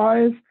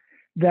specifies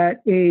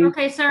that a—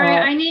 Okay, sorry,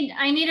 I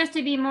need us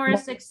to be more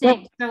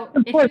succinct. So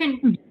if you can—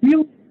 This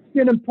is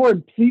really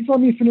important. Please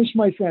let me finish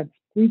my sentence.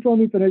 Please let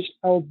me finish.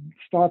 I'll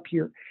stop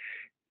here.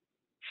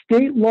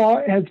 State law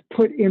has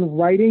put in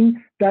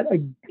writing that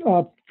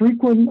a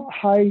frequent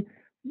high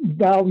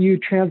value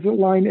transit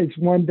line is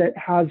one that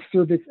has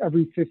service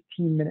every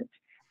 15 minutes.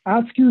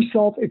 Ask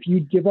yourself if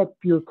you'd give up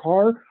your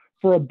car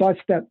for a bus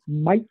that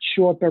might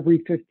show up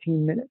every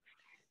 15 minutes.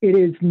 It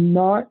is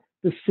not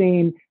the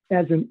same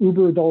as an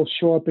Uber that'll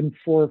show up in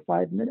 4 or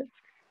 5 minutes.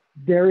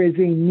 There is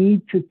a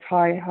need to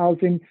tie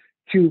housing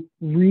to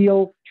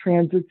real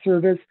transit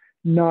service,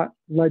 not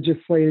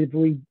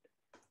legislatively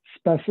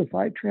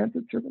specified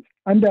transit service.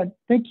 I'm done.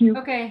 Thank you.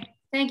 Okay,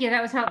 thank you.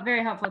 That was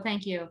very helpful.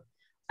 Thank you.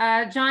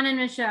 John and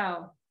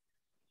Michelle.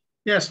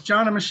 Yes,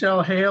 John and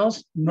Michelle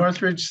Hales,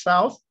 Northridge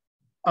South.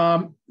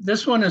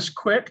 This one is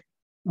quick.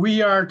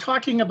 We are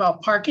talking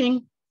about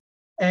parking,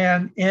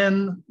 and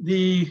in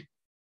the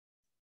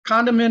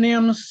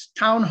condominiums,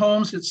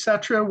 townhomes, et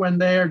cetera, when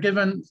they are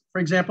given, for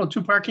example,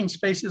 2 parking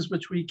spaces,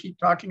 which we keep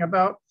talking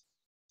about.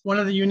 One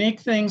of the unique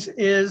things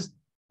is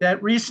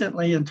that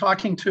recently, in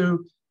talking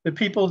to the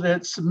people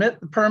that submit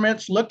the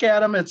permits, look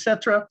at them, et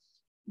cetera,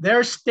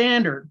 their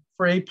standard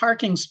for a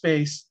parking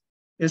space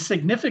is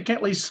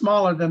significantly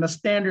smaller than a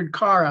standard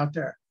car out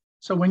there.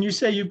 So when you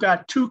say you've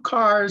got 2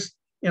 cars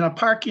in a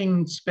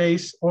parking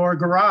space or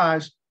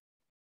garage,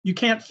 you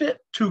can't fit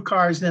 2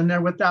 cars in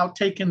there without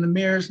taking the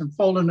mirrors and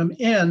folding them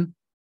in,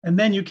 and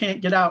then you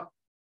can't get out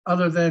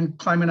other than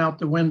climbing out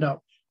the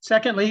window.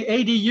 Secondly,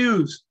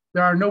 ADUs,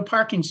 there are no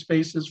parking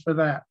spaces for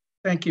that.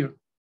 Thank you.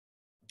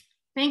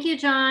 Thank you,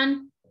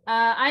 John.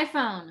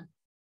 iPhone.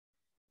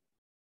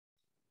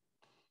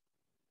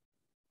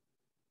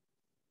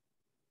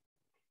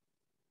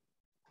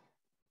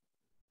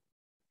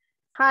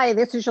 Hi,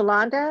 this is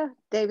Yolanda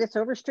Davis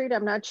Overstreet.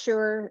 I'm not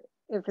sure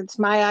if it's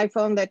my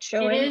iPhone that's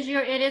showing.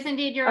 It is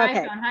indeed your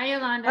Okay. iPhone. Hi,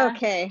 Yolanda.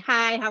 Okay.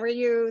 Hi, how are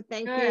you?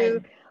 Thank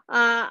Good. you.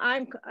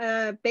 I'm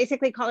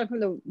basically calling from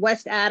the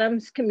West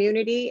Adams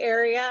community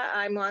area.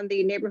 I'm on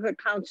the neighborhood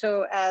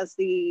council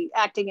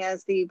acting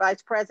as the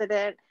vice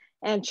president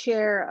and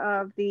chair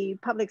of the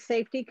public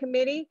safety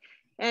committee.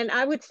 And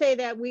I would say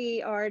that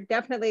we are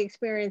definitely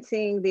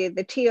experiencing the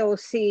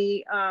TOC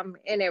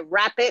in a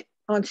rapid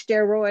on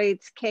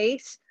steroids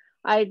case.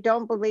 I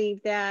don't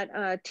believe that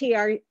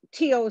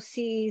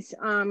TOCs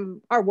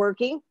are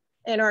working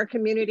in our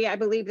community. I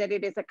believe that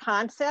it is a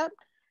concept,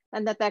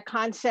 and that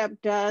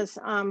concept does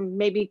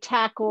maybe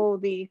tackle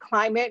the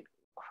climate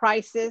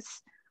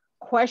crisis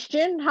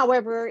question.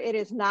 However, it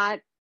is not,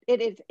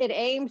 it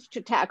aims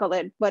to tackle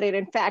it, but it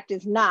in fact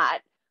is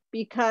not,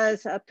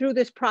 because through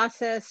this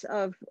process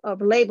of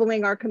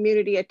labeling our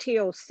community a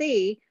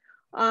TOC,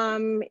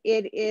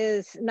 it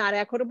is not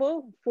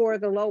equitable for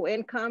the low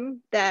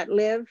income that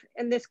live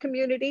in this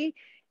community.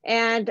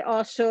 And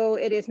also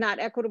it is not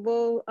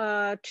equitable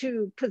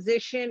to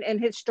position in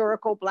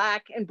historical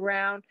Black and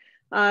Brown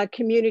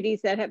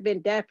communities that have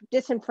been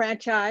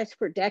disenfranchised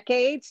for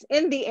decades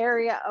in the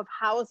area of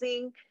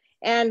housing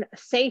and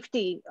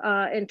safety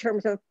in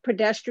terms of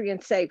pedestrian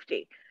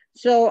safety.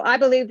 So I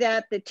believe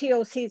that the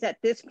TOCs at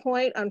this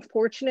point,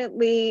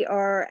 unfortunately,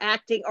 are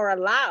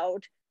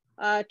allowed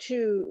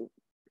to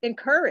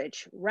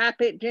encourage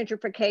rapid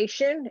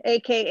gentrification,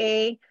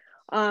 AKA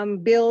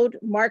build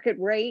market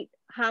rate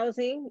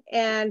housing,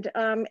 and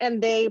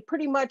they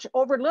pretty much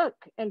overlook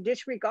and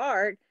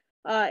disregard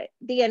the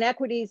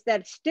inequities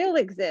that still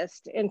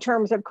exist in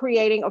terms of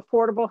creating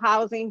affordable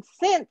housing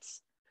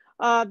since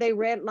they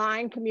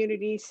redline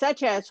communities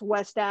such as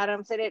West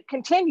Adams, and it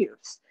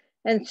continues.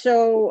 And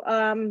so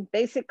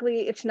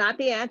basically it's not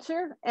the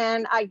answer.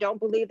 And I don't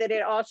believe that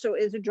it also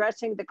is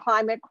addressing the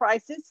climate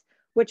crisis,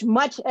 which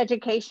much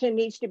education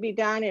needs to be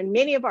done in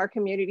many of our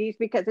communities,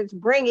 because it's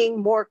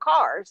bringing more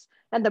cars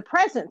and the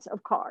presence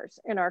of cars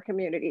in our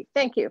community.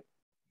 Thank you.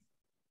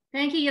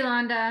 Thank you,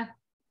 Yolanda.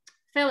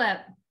 Philip.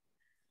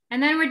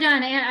 And then we're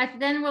done. And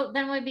then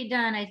we'll be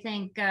done, I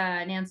think,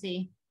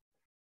 Nancy.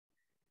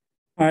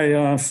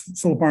 Hi,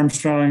 Philip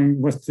Armstrong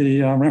with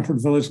the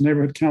Rampart Village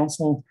Neighborhood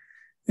Council.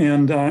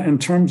 And in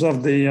terms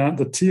of the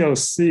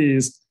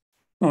TOCs,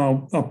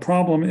 a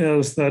problem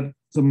is that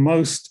the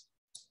most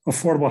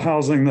affordable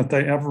housing that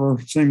they ever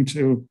seem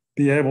to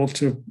be able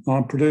to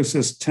produce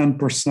is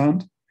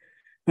 10%.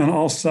 And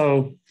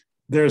also,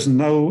 there's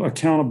no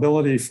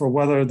accountability for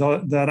whether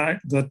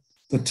the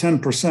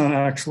 10%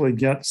 actually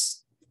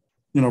gets,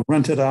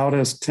 rented out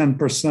as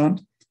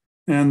 10%.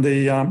 And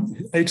the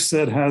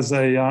HCID has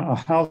a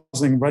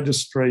housing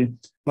registry,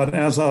 but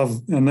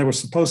and they were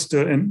supposed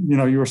to, and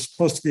you were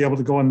supposed to be able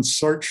to go and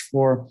search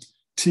for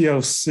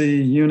TOC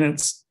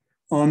units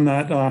on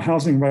that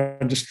housing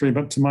registry,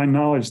 but to my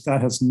knowledge,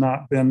 that has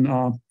not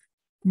been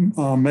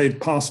made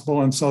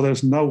possible. And so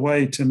there's no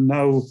way to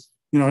know,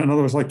 in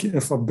other words, like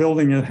if a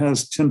building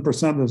has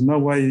 10%, there's no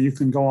way you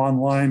can go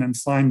online and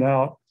find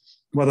out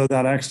whether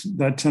that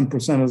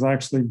 10% is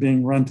actually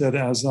being rented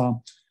as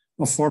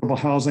affordable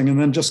housing. And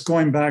then just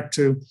going back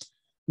to,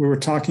 we were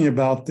talking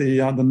about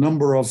the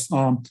number of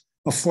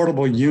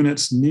affordable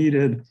units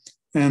needed,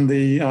 and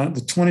the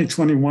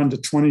 2021 to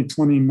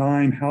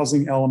 2029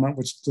 housing element,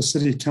 which the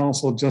City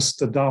Council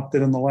just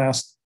adopted in the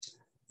last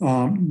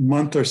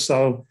month or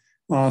so,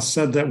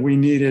 said that we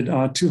needed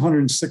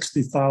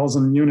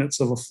 260,000 units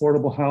of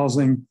affordable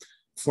housing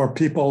for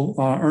people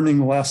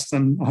earning less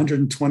than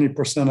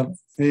 120% of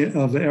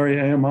the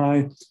area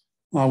AMI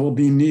will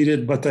be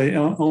needed, but they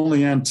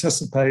only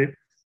anticipate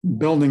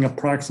building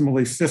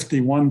approximately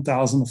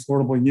 51,000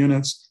 affordable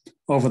units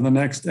over the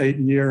next 8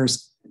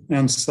 years.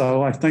 And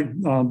so I think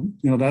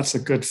that's a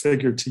good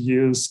figure to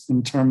use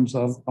in terms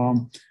of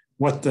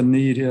what the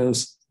need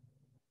is.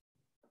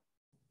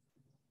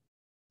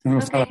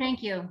 Okay,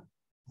 thank you.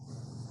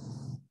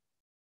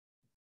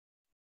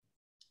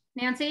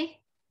 Nancy?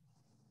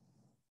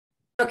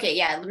 Okay,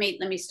 yeah, let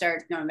me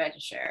start going back to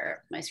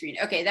share my screen.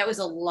 Okay, that was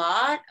a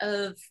lot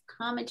of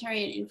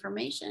commentary and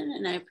information,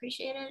 and I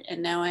appreciate it.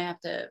 And now I have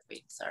to,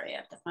 sorry, I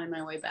have to find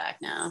my way back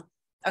now.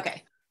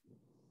 Okay.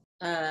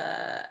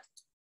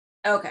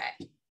 Okay.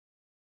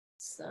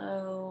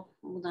 So,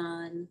 hold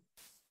on.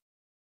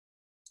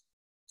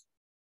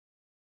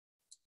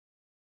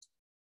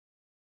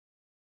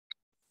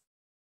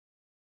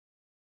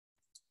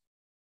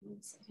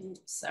 One second.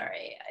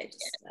 Sorry, I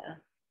just...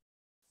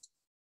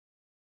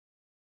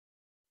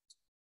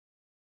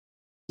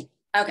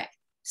 Okay,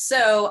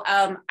 so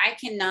I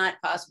cannot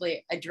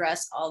possibly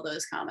address all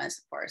those comments,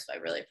 of course, so I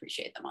really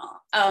appreciate them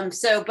all.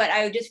 But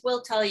I just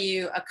will tell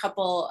you a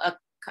couple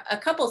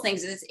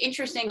things. It's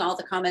interesting, all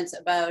the comments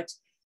about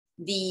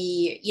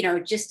the,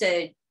 just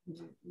to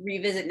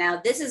revisit now,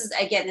 this is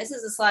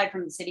a slide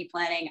from the city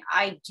planning.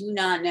 I do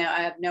not know,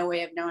 I have no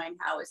way of knowing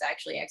how it's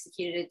actually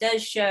executed. It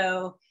does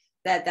show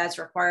that that's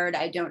required.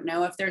 I don't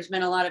know if there's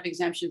been a lot of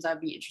exemptions. I'd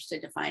be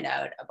interested to find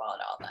out about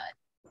all that.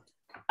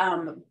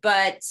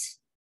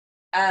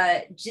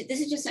 This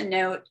is just a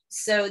note.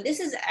 So this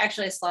is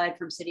actually a slide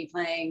from city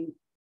planning,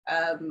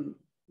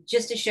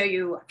 just to show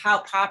you how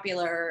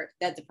popular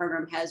that the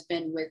program has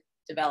been with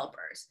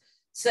developers.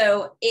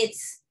 So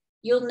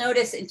you'll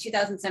notice in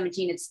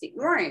 2017, it's the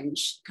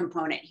orange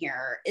component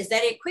here, is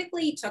that it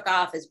quickly took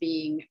off as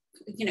being,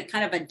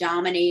 kind of a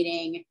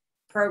dominating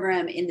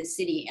program in the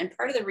city. And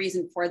part of the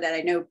reason for that,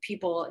 I know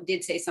people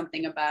did say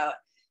something about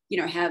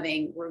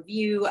having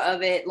review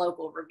of it,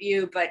 local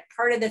review, but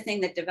part of the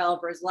thing that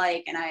developers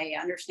like, and I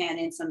understand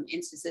in some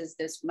instances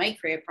this might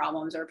create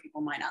problems or people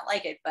might not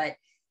like it, but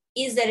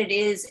is that it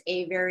is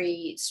a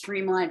very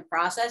streamlined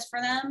process for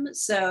them.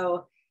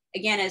 So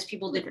again, as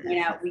people did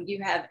point out, we do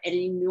have an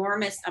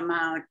enormous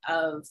amount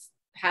of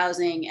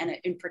housing, and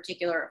in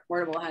particular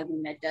affordable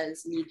housing, that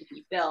does need to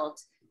be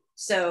built.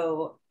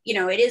 So,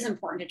 it is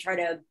important to try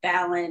to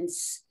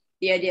balance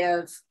the idea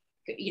of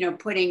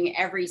putting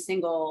every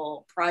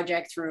single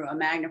project through a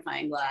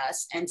magnifying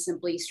glass and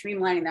simply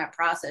streamlining that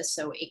process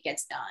so it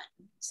gets done.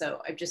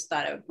 So I just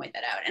thought I would point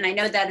that out. And I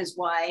know that is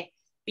why,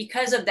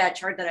 because of that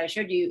chart that I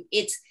showed you,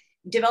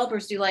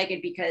 developers do like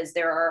it because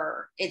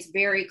it's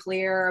very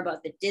clear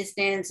about the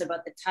distance,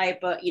 about the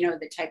type of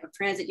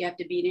transit you have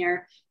to be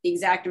near, the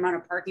exact amount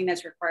of parking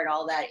that's required,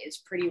 all that is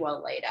pretty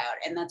well laid out.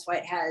 And that's why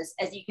it has,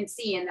 as you can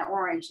see in the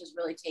orange, has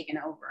really taken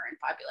over in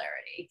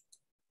popularity.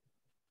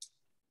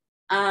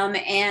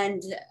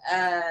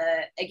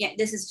 Again,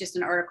 this is just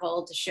an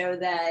article to show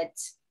that,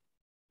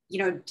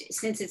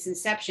 since its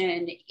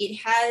inception,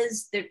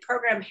 the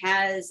program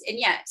has, and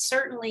yeah,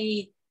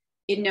 certainly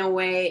in no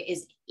way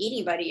is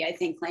anybody, I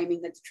think,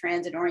 claiming that the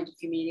transit-oriented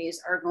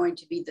communities are going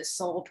to be the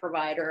sole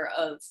provider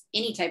of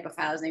any type of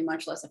housing,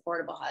 much less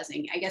affordable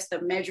housing. I guess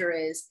the measure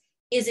is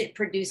it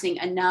producing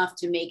enough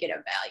to make it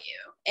of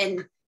value?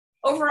 And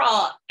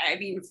overall, I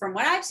mean, from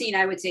what I've seen,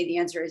 I would say the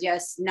answer is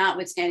yes,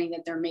 notwithstanding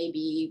that there may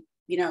be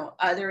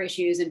other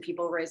issues, and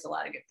people raised a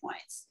lot of good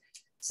points.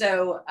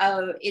 So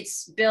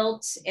it's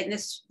built, and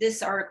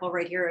this article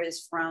right here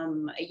is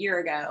from a year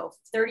ago,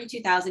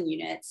 32,000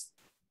 units,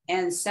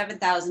 and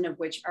 7,000 of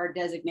which are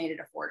designated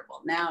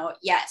affordable. Now,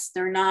 yes,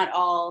 they're not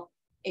all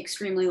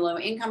extremely low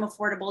income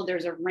affordable.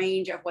 There's a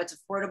range of what's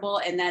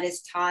affordable, and that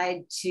is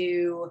tied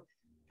to,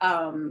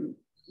 I'm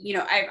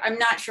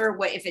not sure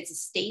if it's a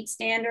state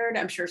standard.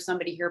 I'm sure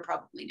somebody here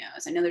probably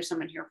knows. I know there's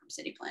someone here from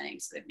city planning,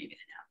 so maybe they know.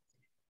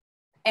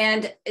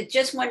 And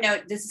just one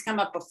note, this has come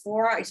up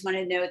before. I just want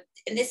to note,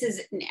 and this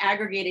is an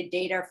aggregated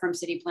data from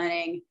city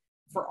planning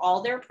for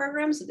all their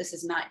programs. So this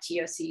is not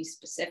TOC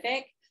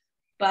specific,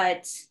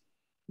 but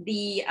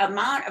the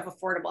amount of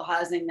affordable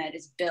housing that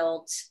is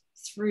built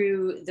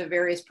through the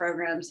various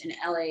programs in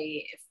LA,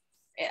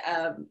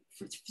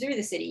 through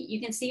the city, you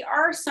can see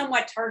are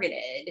somewhat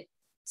targeted.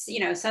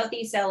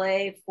 Southeast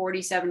LA,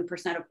 47%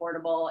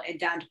 affordable, and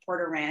down to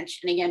Porter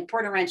Ranch. And again,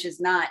 Porter Ranch has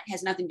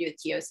nothing to do with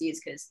TOCs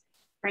because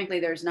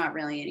frankly, there's not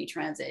really any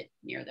transit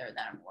near there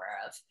that I'm aware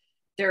of.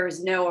 There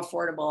is no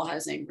affordable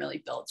housing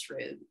really built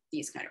through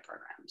these kind of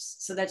programs.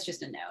 So that's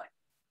just a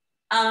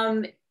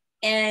note.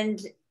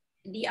 And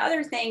the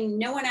other thing,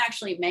 no one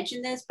actually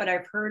mentioned this, but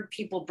I've heard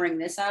people bring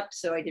this up,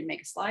 so I did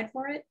make a slide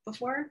for it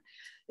before,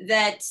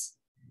 that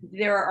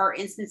there are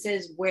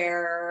instances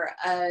where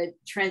a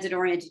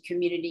transit-oriented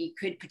community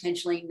could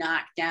potentially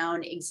knock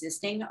down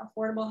existing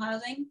affordable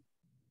housing.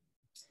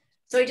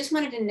 So I just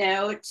wanted to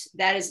note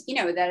that is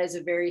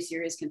a very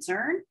serious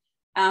concern,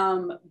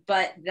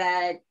 but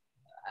that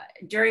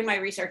during my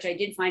research, I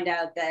did find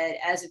out that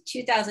as of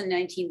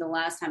 2019, the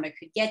last time I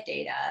could get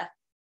data,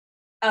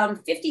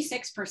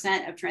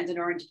 56% of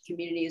transit-oriented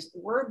communities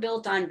were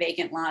built on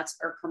vacant lots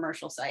or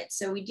commercial sites.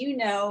 So we do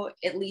know,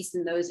 at least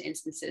in those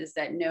instances,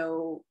 that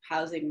no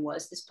housing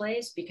was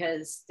displaced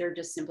because there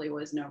just simply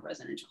was no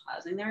residential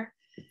housing there.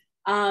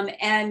 And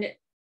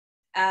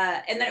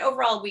then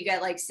overall, we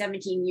got like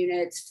 17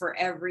 units for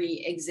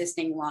every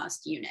existing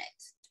lost unit.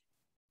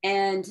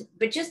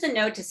 But just a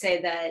note to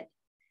say that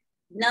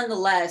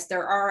nonetheless,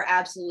 there are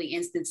absolutely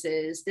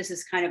instances, this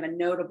is kind of a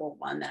notable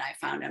one that I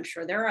found, I'm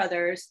sure there are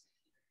others,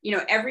 you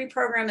know, every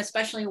program,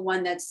 especially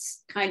one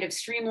that's kind of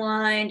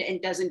streamlined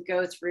and doesn't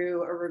go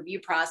through a review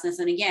process.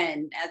 And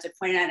again, as I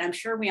pointed out, I'm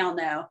sure we all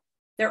know,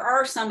 there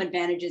are some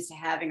advantages to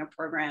having a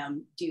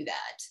program do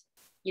that,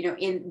 you know,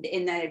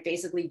 in that it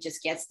basically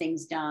just gets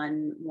things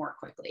done more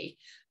quickly.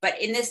 But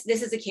in this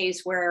is a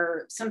case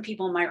where some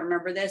people might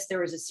remember this.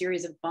 There was a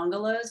series of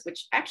bungalows,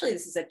 which actually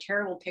this is a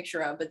terrible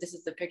picture of, but this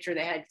is the picture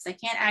they had because I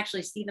can't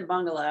actually see the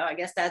bungalow. I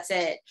guess that's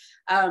it.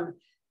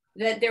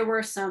 That there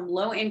were some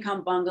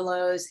low-income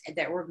bungalows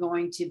that were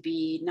going to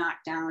be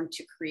knocked down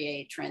to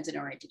create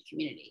transit-oriented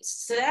communities.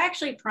 So that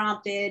actually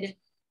prompted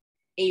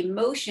a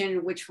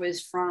motion, which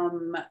was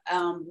from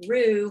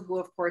Rue, who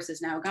of course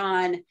is now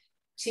gone,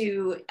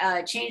 to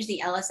change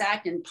the Ellis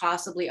Act and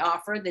possibly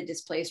offer the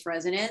displaced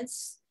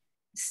residents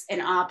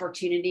an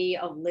opportunity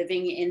of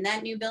living in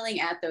that new building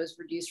at those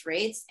reduced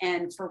rates.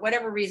 And for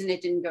whatever reason,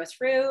 it didn't go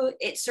through.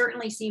 It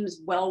certainly seems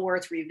well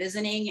worth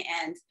revisiting.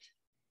 And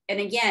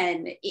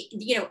again,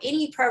 you know,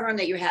 any program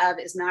that you have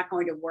is not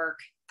going to work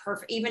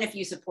perfect. Even if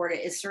you support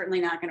it, it's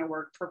certainly not going to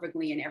work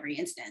perfectly in every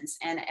instance.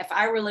 And if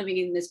I were living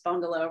in this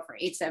bungalow for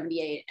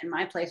 $878 and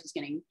my place was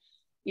getting,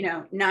 you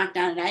know, knocked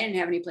down and I didn't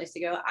have any place to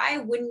go, I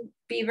wouldn't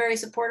be very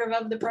supportive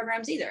of the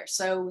programs either.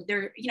 So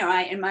there, you know,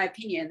 in my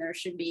opinion, there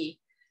should be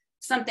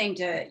something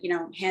to, you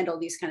know, handle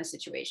these kind of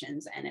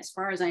situations. And as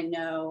far as I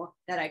know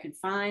that I could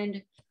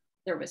find,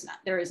 there is not.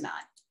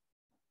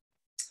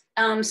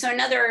 So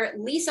another,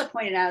 Lisa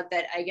pointed out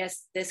that I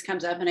guess this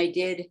comes up, and I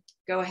did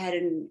go ahead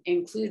and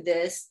include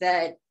this,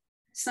 that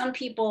some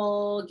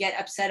people get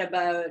upset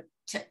about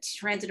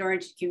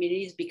transit-oriented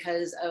communities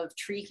because of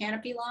tree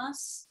canopy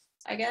loss,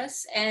 I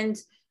guess, and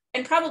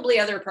probably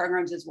other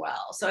programs as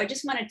well. So I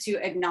just wanted to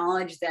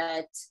acknowledge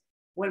that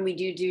when we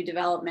do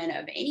development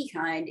of any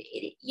kind,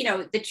 you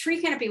know, the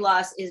tree canopy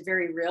loss is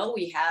very real.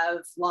 We have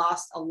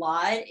lost a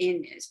lot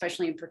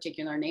especially in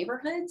particular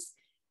neighborhoods.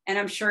 And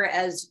I'm sure,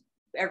 as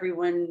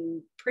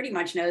everyone pretty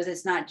much knows,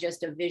 it's not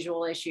just a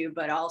visual issue,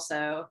 but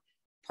also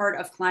part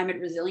of climate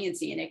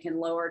resiliency, and it can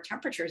lower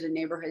temperatures in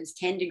neighborhoods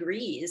 10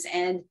 degrees.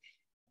 And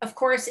of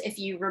course, if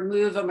you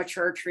remove a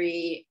mature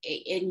tree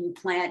and you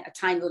plant a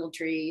tiny little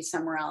tree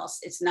somewhere else,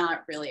 it's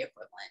not really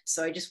equivalent.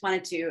 So I just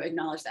wanted to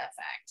acknowledge that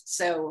fact.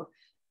 So,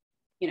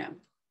 you know,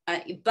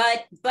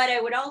 but I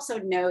would also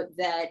note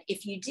that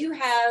if you do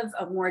have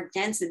a more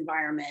dense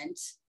environment,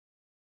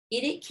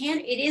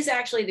 it is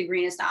actually the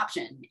greenest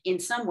option in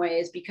some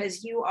ways,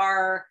 because you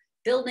are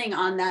building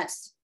on that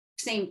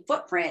same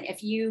footprint.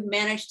 If you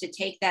manage to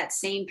take that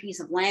same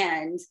piece of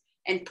land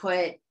and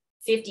put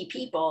 50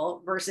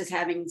 people versus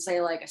having,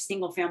 say, like a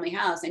single family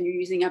house, and you're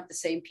using up the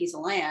same piece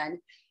of land,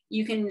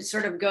 you can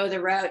sort of go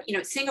the route, you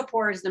know,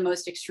 Singapore is the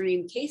most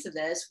extreme case of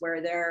this,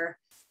 where they're,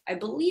 I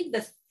believe,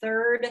 the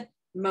third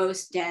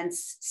most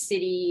dense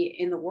city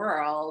in the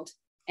world.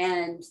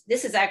 And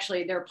this is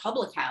actually their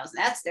public house.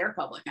 That's their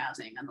public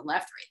housing on the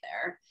left right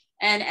there.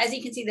 And as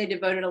you can see, they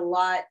devoted a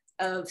lot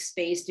of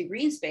space to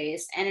green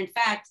space. And in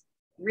fact,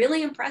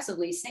 really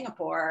impressively,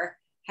 Singapore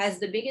has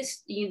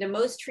the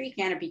most tree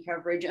canopy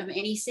coverage of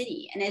any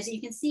city. And as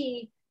you can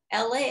see,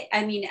 LA,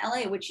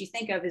 which you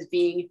think of as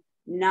being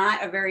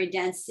not a very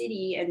dense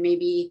city, and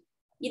maybe,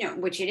 you know,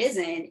 which it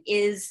isn't,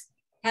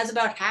 has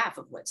about half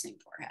of what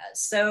Singapore has.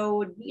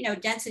 So, you know,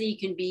 density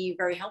can be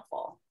very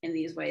helpful in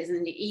these ways.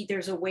 And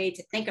there's a way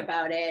to think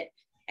about it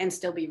and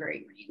still be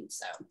very green.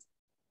 So,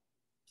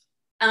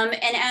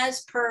 and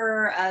as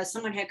per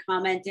someone had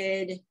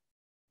commented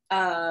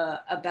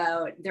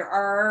about,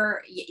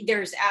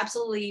 there's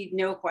absolutely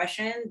no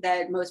question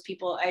that most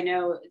people I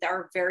know that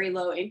are very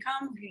low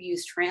income who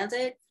use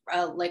transit,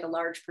 like a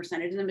large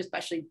percentage of them,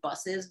 especially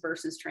buses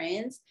versus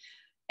trains.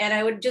 And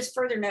I would just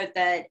further note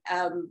that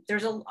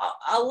there's a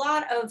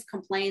lot of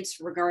complaints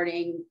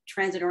regarding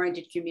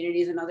transit-oriented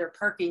communities and other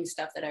parking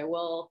stuff that I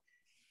will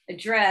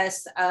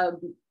address.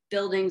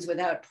 Buildings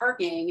without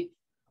parking,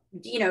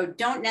 you know,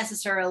 don't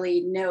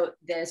necessarily note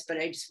this, but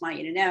I just want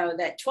you to know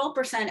that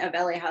 12% of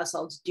LA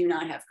households do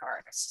not have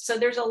cars. So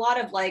there's a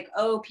lot of like,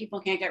 oh, people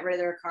can't get rid of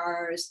their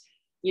cars.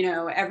 You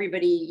know,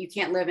 you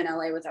can't live in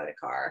LA without a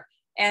car.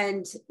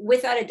 And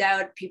without a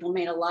doubt, people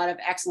made a lot of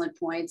excellent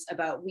points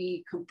about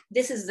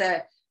this is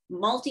a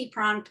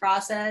multi-pronged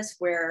process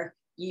where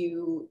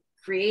you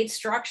create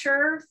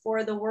structure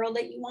for the world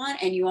that you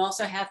want, and you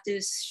also have to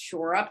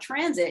shore up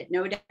transit,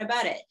 no doubt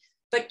about it.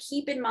 But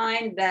keep in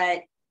mind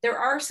that there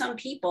are some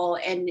people,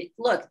 and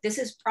look, this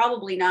is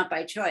probably not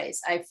by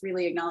choice, I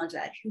freely acknowledge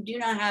that, who do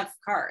not have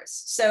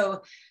cars.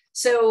 So,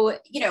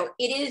 you know,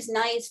 it is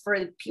nice for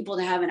people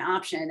to have an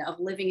option of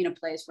living in a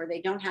place where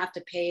they don't have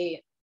to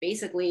pay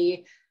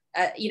basically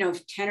you know,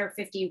 10 or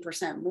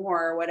 15%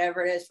 more, or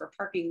whatever it is for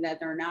parking that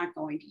they're not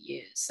going to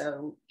use.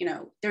 So, you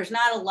know, there's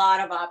not a lot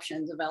of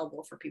options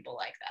available for people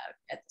like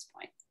that at this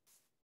point.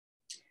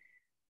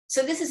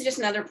 So this is just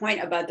another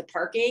point about the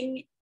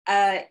parking,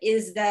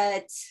 is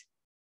that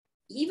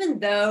even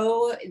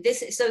though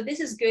this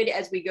is good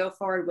as we go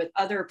forward with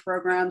other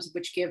programs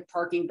which give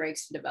parking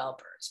breaks to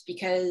developers,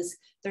 because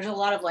there's a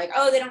lot of like,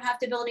 oh, they don't have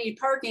to build any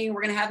parking,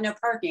 we're going to have no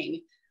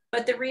parking.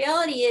 But the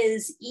reality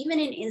is, even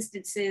in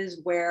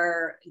instances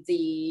where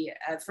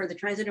for the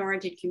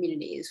transit-oriented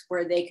communities,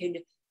 where they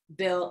could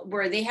build,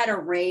 where they had a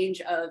range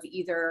of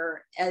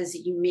either, as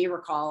you may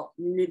recall,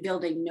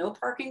 building no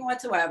parking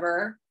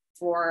whatsoever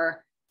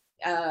for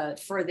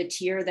the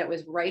tier that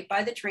was right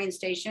by the train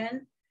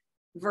station,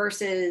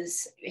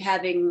 versus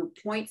having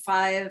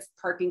 0.5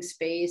 parking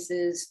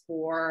spaces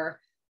for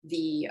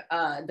the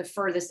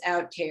furthest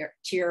out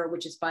tier,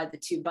 which is by the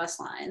 2 bus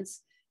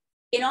lines.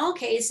 In all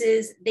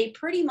cases, they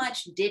pretty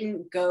much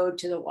didn't go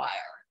to the wire.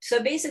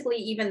 So basically,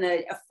 even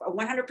the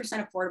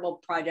 100%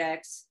 affordable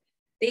projects,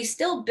 they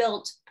still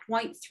built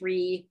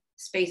 0.3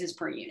 spaces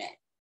per unit.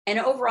 And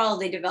overall,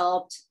 they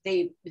built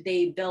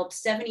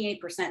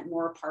 78%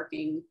 more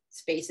parking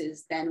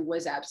spaces than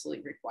was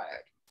absolutely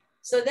required.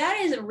 So that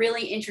is a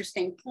really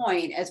interesting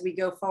point as we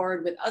go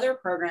forward with other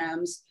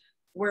programs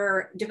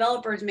where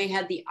developers may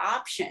have the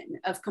option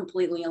of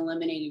completely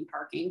eliminating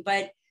parking,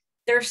 but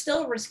they're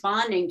still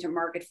responding to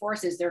market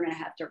forces. They're going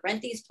to have to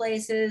rent these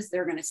places.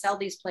 They're going to sell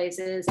these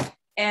places.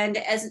 And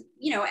as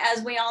you know,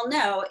 as we all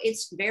know,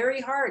 it's very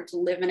hard to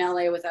live in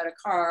LA without a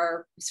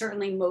car.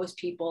 Certainly most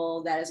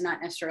people, that is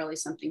not necessarily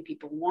something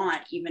people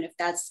want, even if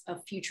that's a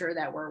future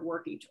that we're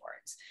working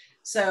towards.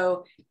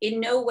 So in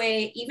no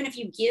way, even if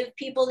you give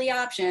people the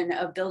option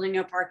of building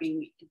no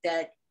parking,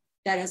 that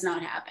has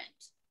not happened.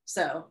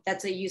 So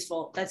that's a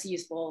useful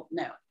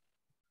note.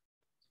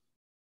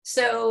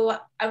 So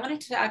I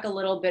wanted to talk a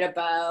little bit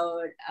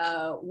about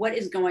what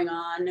is going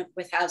on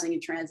with housing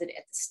and transit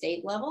at the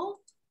state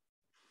level.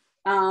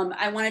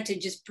 I wanted to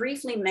just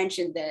briefly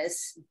mention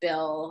this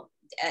bill,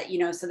 you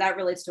know, so that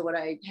relates to what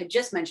I had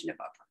just mentioned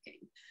about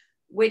parking,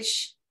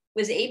 which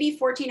was AB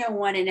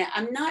 1401. And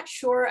I'm not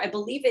sure, I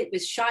believe it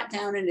was shot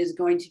down and is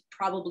going to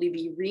probably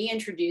be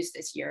reintroduced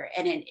this year.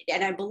 And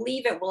I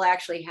believe it will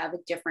actually have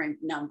a different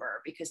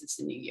number because it's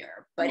the new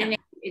year. But yeah.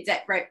 Is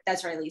that right?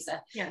 That's right,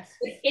 Lisa. Yes.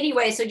 But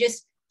anyway, so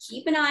just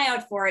keep an eye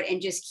out for it,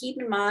 and just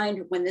keep in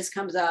mind when this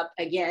comes up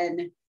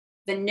again,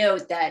 the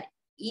note that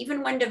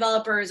even when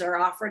developers are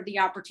offered the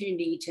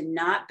opportunity to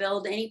not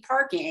build any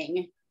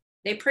parking,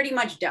 they pretty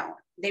much don't.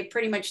 They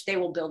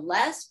will build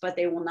less, but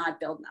they will not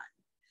build none.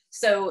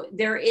 So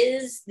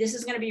this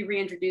is going to be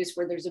reintroduced,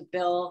 where there's a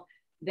bill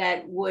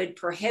that would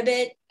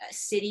prohibit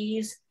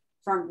cities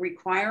from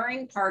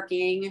requiring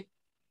parking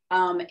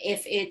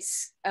if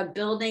it's a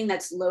building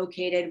that's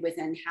located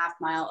within half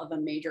mile of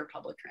a major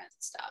public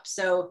transit stop.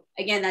 So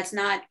again, that's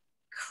not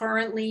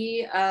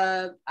currently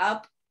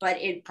up, but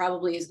it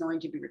probably is going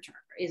to be returned,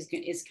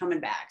 is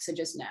coming back. So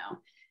just know.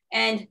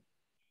 And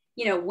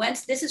you know,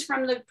 once this is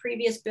from the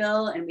previous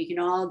bill, and we can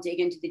all dig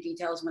into the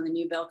details when the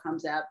new bill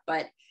comes up,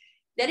 but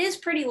that is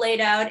pretty laid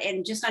out.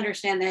 And just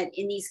understand that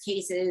in these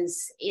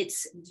cases,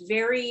 it's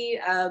very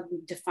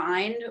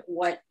defined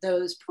what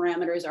those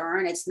parameters are.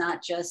 And it's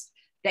not just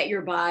that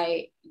you're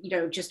by, you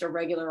know, just a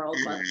regular old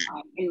bus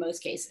line in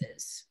most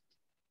cases.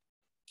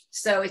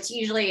 So it's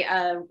usually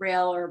a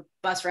rail or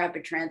bus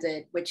rapid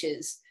transit, which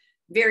is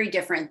very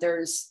different.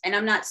 And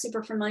I'm not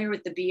super familiar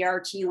with the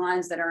BRT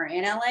lines that are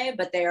in LA,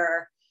 but they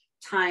are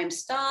time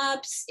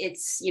stops.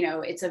 It's, you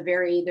know, there's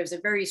a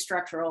very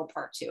structural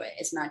part to it.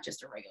 It's not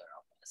just a regular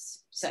old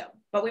bus. So,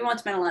 but we won't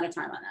spend a lot of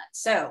time on that.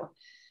 So,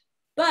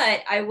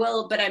 but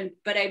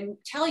I'm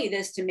telling you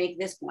this to make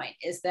this point,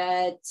 is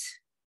that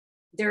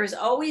there's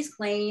always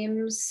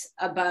claims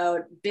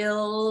about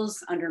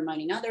bills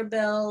undermining other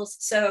bills.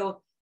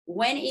 So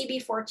when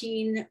AB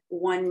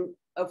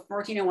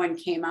 1401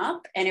 came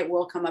up, and it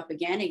will come up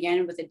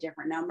again with a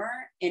different number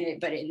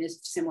but in a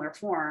similar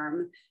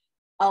form,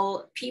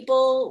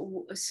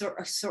 people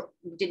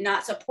did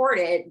not support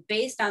it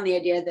based on the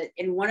idea that,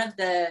 in one of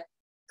the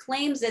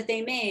claims that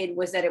they made,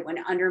 was that it would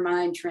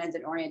undermine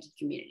transit-oriented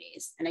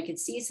communities. And I could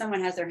see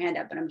someone has their hand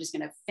up, but I'm just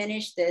going to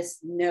finish this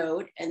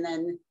note and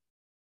then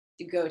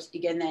go to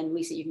again, then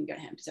Lisa, you can go to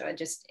him. So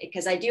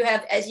because I do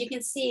have, as you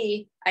can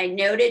see, I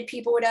noted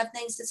people would have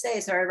things to say.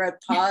 So I wrote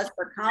pause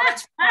for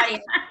comments from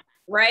audience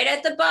right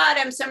at the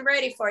bottom. So I'm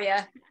ready for you.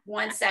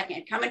 1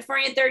 second, coming for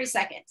you in 30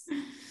 seconds.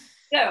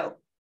 So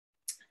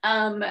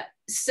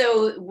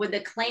what the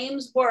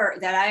claims were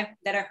that I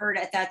heard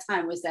at that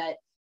time was that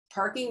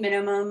parking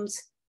minimum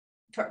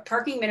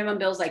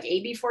bills like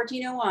AB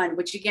 1401,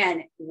 which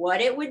again, what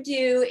it would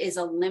do is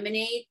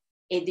eliminate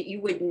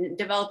that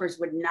developers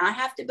would not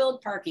have to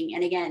build parking.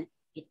 And again,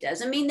 it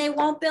doesn't mean they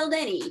won't build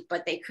any,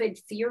 but they could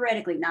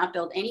theoretically not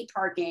build any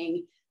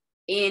parking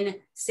in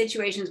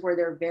situations where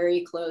they're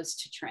very close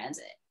to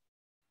transit.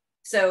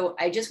 So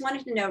I just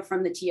wanted to note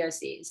from the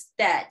TOCs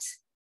that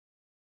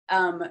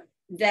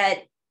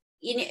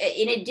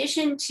in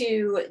addition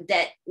to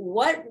that,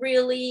 what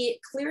really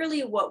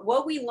clearly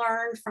what we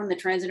learned from the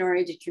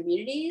transit-oriented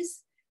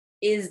communities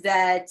is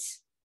that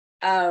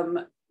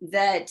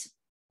that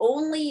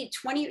only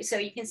 20, so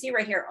you can see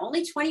right here,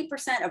 only 20%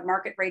 of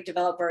market rate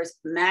developers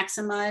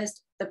maximized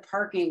the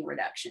parking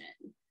reduction,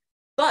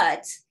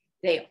 but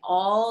they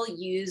all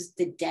used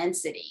the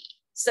density.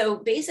 So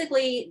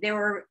basically they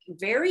were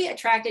very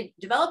attracted.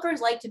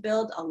 Developers like to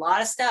build a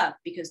lot of stuff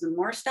because the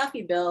more stuff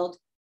you build,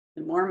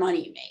 the more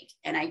money you make.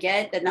 And I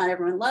get that not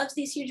everyone loves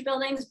these huge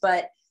buildings,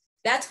 but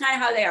that's kind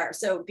of how they are.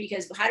 So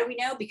because how do we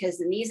know? Because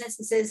in these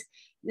instances,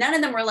 none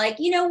of them were like,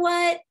 you know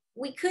what?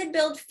 We could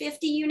build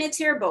 50 units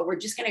here, but we're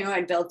just going to go ahead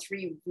and build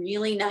 3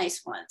 really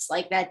nice ones.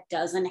 Like that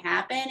doesn't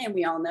happen. And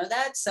we all know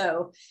that.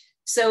 So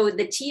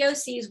the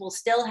TOCs will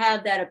still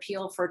have that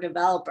appeal for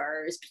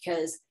developers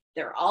because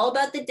they're all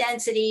about the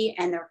density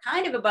and they're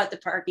kind of about the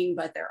parking,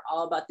 but they're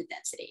all about the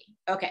density.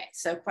 Okay,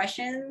 so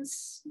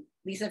questions?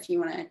 Lisa, if you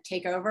want to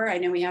take over. I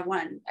know we have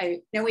one.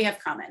 I know we have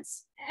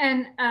comments.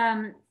 And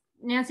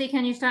Nancy,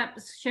 can you stop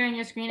sharing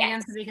your screen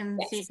again so we can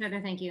see each other?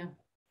 Thank you.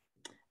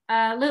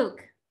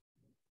 Luke.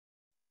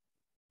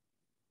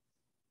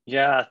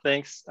 Yeah,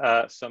 thanks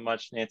so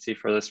much, Nancy,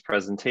 for this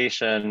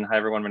presentation. Hi,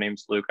 everyone. My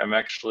name's Luke. I'm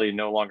actually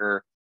no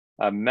longer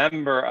a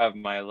member of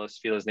my Los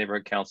Feliz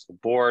Neighborhood Council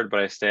board,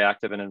 but I stay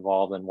active and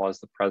involved and was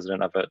the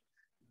president of it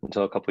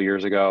until a couple of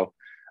years ago.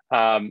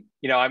 You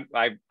know,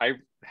 I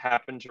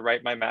happened to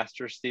write my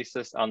master's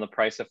thesis on the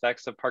price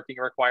effects of parking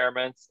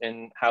requirements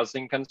in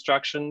housing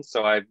construction.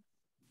 So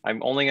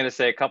I'm only going to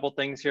say a couple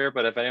things here,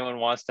 but if anyone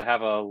wants to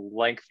have a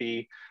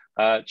lengthy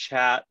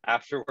chat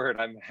afterward,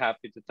 I'm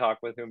happy to talk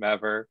with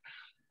whomever.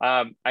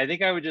 I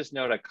think I would just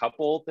note a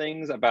couple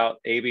things about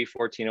AB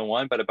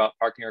 1401, but about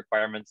parking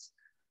requirements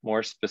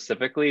more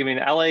specifically. I mean,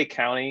 LA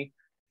County,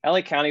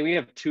 we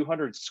have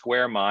 200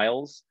 square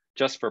miles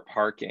just for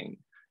parking.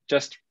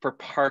 Just for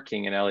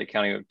parking in LA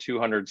County, we have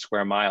 200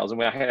 square miles. And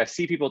when I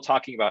see people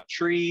talking about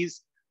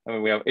trees, I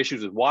mean, we have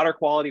issues with water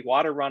quality,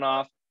 water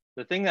runoff.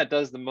 The thing that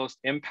does the most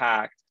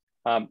impact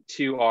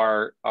to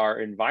our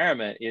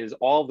environment is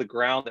all the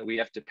ground that we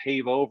have to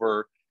pave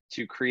over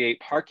to create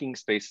parking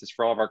spaces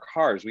for all of our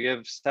cars. We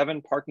have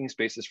 7 parking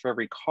spaces for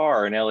every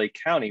car in LA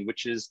County,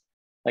 which is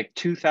like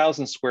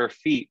 2,000 square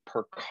feet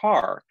per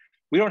car.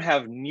 We don't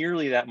have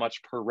nearly that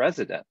much per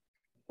resident,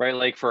 right?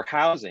 Like for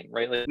housing,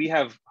 right? Like we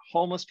have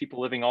homeless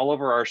people living all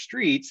over our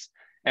streets,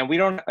 and we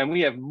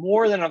have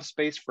more than enough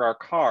space for our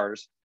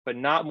cars, but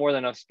not more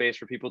than enough space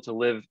for people to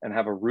live and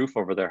have a roof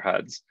over their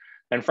heads.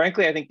 And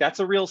frankly, I think that's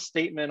a real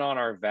statement on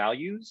our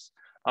values.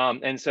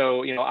 And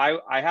so, you know,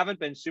 I haven't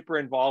been super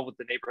involved with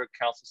the Neighborhood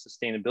Council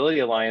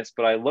Sustainability Alliance,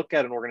 but I look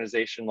at an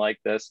organization like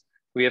this,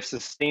 we have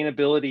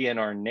sustainability in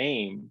our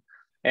name.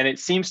 And it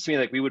seems to me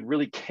like we would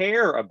really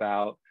care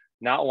about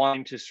not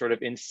wanting to sort of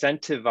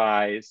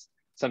incentivize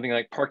something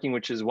like parking,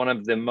 which is one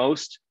of the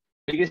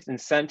biggest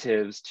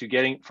incentives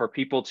to for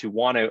people to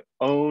want to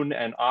own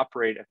and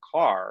operate a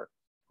car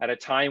at a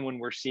time when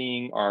we're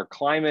seeing our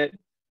climate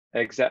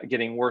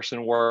getting worse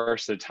and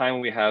worse, at a time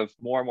when we have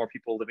more and more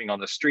people living on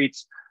the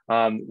streets,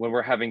 when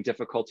we're having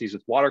difficulties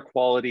with water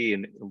quality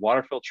and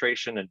water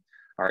filtration and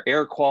our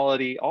air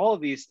quality, all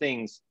of these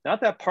things.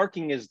 Not that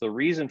parking is the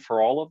reason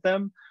for all of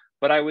them,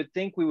 but I would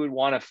think we would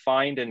want to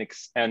find and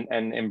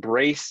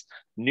embrace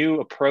new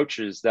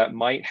approaches that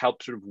might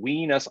help sort of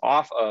wean us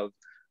off of,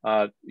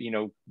 you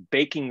know,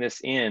 baking this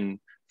in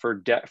for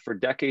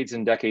decades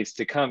and decades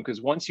to come.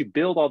 Because once you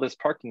build all this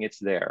parking, it's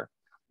there.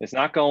 It's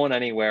not going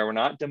anywhere. We're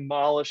not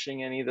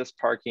demolishing any of this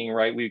parking,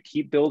 right? We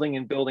keep building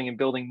and building and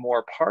building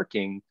more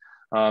parking,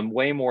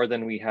 way more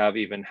than we have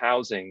even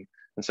housing.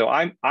 And so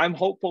I'm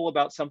hopeful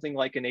about something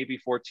like an AB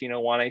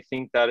 1401. I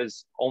think that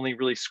is only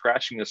really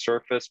scratching the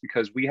surface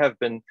because we have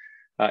been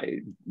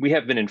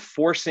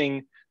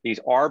enforcing these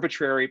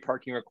arbitrary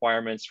parking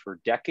requirements for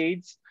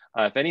decades.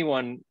 If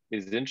anyone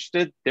is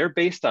interested, they're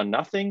based on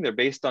nothing. They're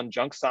based on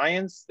junk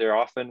science. They're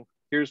often,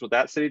 here's what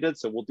that city did,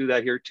 so we'll do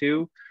that here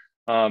too.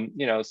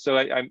 You know, so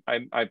I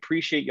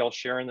appreciate y'all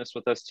sharing this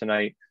with us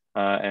tonight,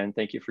 and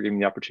thank you for giving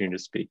me the opportunity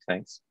to speak.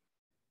 Thanks.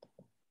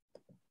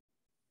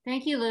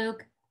 Thank you,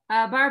 Luke.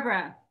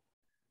 Barbara.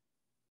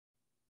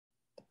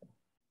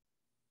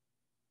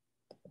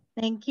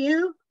 Thank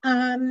you.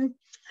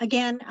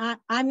 Again,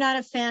 I'm not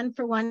a fan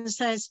for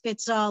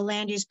one-size-fits-all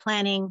land use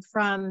planning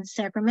from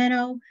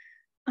Sacramento.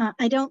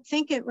 I don't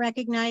think it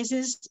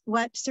recognizes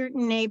what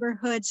certain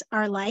neighborhoods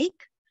are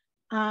like.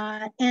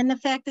 And the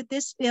fact that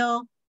this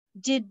bill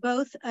did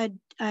both a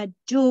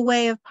dual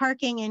way of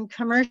parking in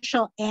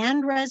commercial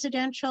and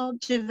residential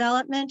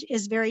development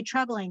is very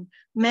troubling.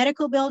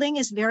 Medical building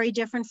is very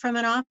different from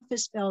an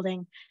office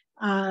building.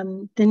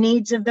 The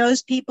needs of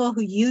those people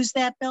who use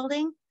that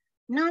building,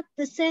 not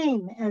the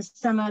same as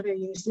some other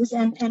uses.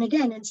 And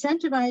again,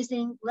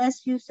 incentivizing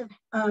less use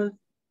of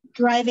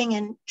driving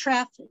and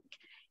traffic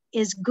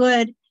is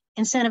good.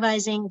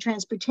 Incentivizing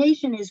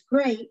transportation is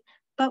great.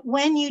 But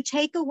when you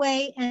take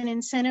away an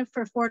incentive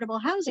for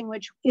affordable housing,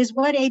 which is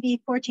what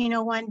AB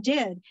 1401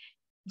 did,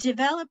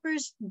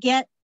 developers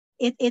get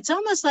it's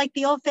almost like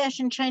the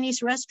old-fashioned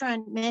Chinese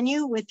restaurant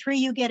menu with 3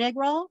 you get egg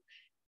roll.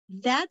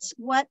 That's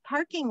what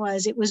parking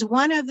was. It was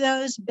one of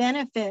those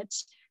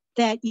benefits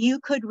that you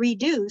could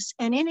reduce,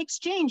 and in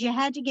exchange you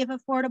had to give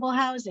affordable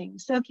housing.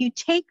 So if you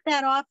take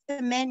that off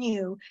the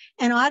menu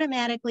and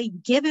automatically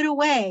give it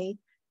away,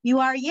 you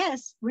are,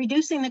 yes,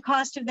 reducing the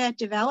cost of that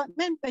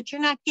development, but you're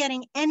not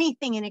getting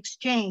anything in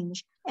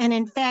exchange, and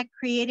in fact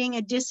creating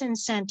a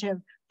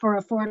disincentive for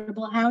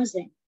affordable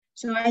housing.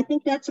 So I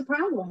think that's a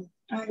problem.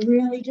 I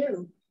really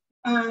do.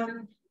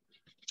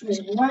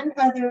 There's one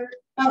other,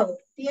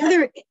 the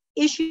other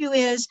issue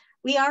is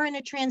we are in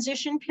a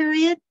transition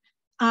period.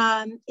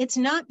 It's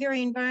not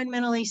very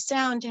environmentally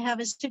sound to have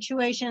a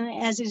situation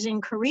as is in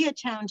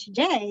Koreatown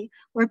today,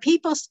 where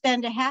people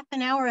spend a half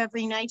an hour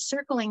every night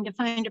circling to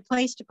find a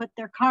place to put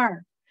their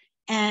car,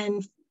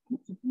 and,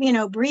 you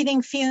know,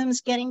 breathing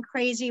fumes, getting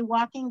crazy,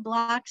 walking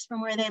blocks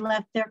from where they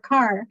left their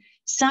car.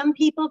 Some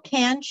people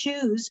can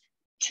choose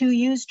to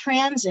use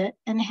transit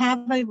and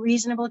have a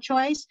reasonable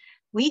choice.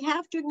 We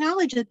have to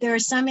acknowledge that there are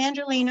some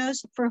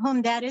Angelenos for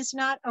whom that is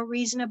not a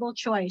reasonable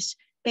choice,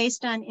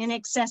 based on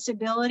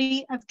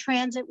inaccessibility of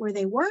transit where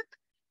they work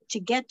to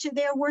get to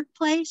their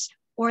workplace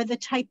or the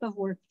type of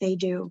work they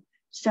do.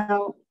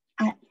 So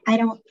I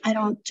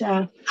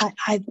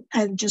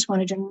just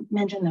wanted to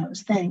mention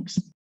those. Thanks.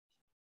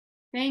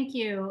 Thank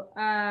you.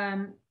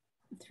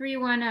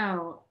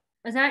 310.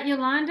 Is that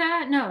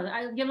Yolanda?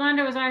 No,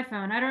 Yolanda was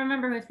iPhone. I don't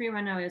remember who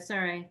 310 is.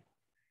 Sorry.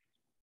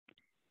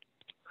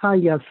 Hi,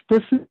 yes,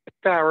 this is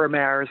Farrah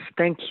Maris.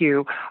 Thank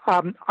you.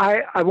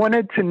 I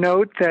wanted to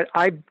note that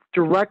I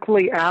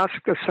directly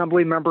asked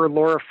Assemblymember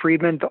Laura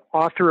Friedman, the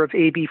author of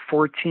AB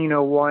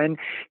 1401,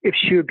 if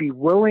she would be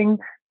willing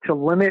to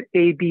limit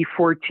AB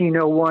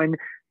 1401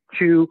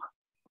 to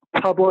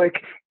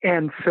public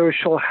and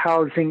social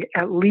housing,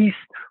 at least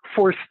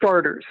for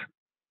starters,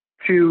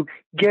 to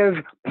give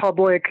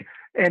public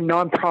and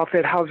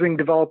nonprofit housing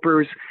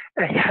developers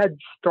a head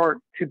start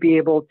to be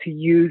able to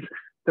use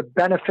the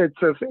benefits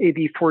of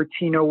AB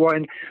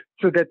 1401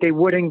 so that they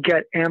wouldn't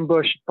get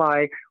ambushed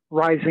by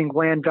rising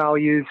land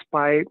values,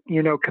 by,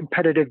 you know,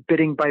 competitive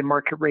bidding by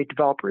market rate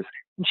developers.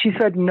 And she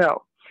said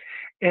no.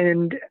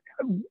 And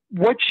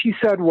what she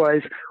said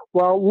was,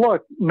 well,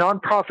 look,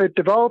 nonprofit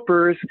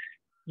developers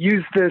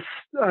use this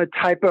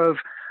type of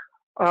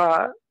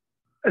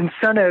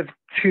incentive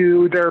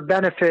to their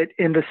benefit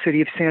in the city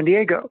of San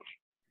Diego.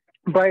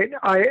 But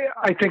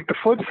I think the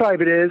flip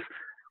side of it is,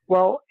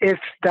 well, if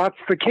that's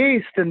the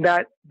case, then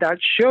that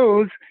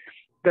shows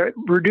that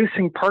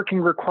reducing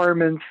parking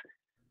requirements,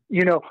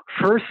 you know,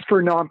 first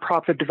for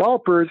nonprofit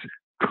developers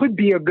could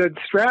be a good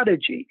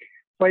strategy.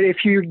 But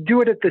if you do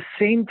it at the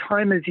same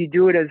time as you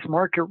do it as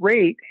market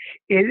rate,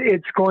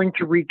 it's going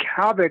to wreak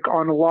havoc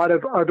on a lot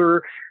of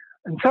other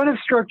incentive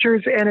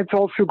structures, and it's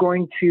also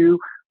going to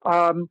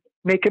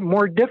make it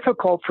more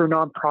difficult for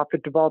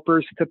nonprofit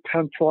developers to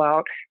pencil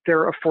out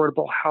their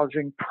affordable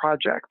housing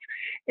projects.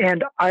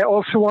 And I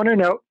also want to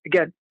note,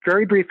 again,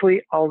 very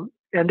briefly, I'll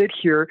end it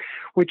here,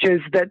 which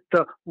is that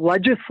the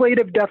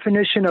legislative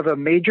definition of a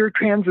major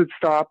transit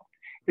stop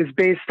is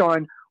based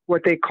on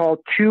what they call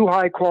 2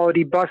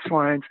 high-quality bus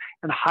lines,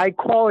 and high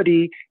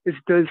quality is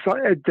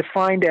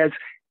defined as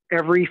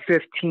every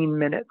 15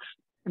 minutes.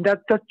 And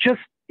that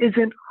just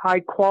isn't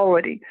high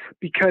quality,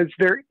 because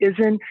there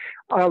isn't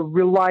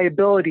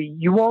reliability.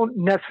 You won't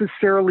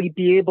necessarily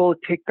be able to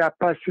take that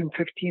bus in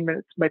 15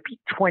 minutes, it might be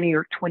 20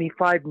 or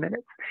 25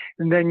 minutes.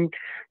 And then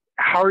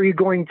how are you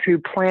going to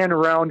plan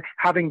around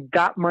having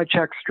that much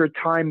extra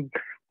time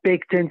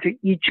baked into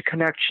each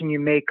connection you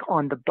make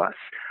on the bus?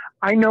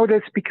 I know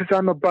this because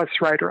I'm a bus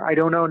rider. I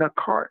don't own a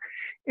car.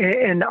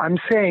 And I'm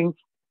saying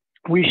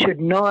we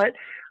should not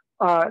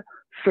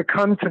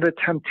succumb to the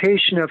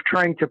temptation of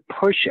trying to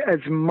push as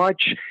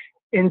much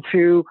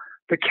into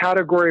the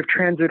category of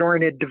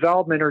transit-oriented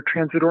development or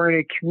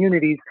transit-oriented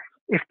communities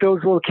if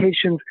those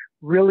locations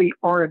really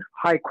aren't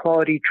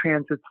high-quality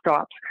transit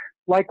stops.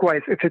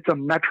 Likewise, if it's a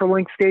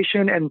Metrolink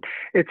station and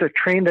it's a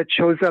train that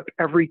shows up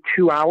every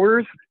 2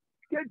 hours,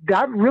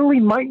 that really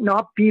might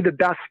not be the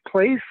best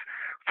place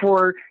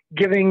for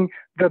giving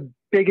the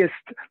biggest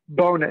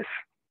bonus.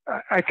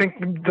 I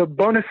think the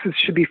bonuses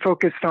should be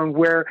focused on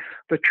where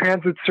the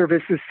transit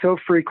service is so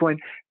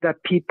frequent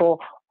that people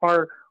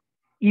are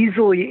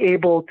easily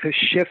able to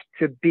shift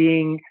to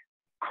being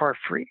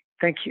car-free.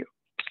 Thank you.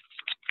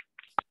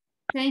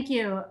 Thank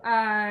you.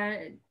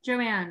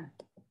 Joanne.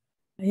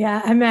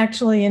 Yeah, I'm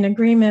actually in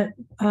agreement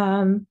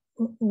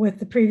with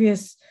the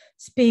previous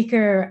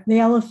speaker. The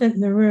elephant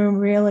in the room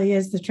really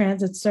is the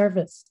transit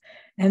service.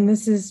 And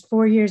this is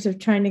 4 years of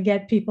trying to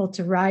get people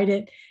to ride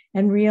it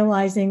and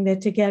realizing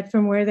that to get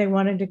from where they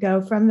wanted to go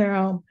from their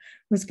home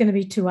was going to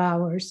be 2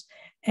 hours.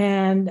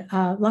 And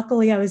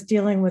luckily I was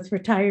dealing with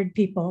retired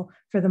people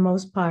for the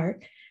most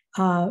part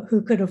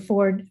who could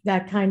afford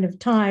that kind of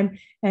time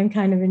and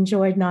kind of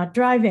enjoyed not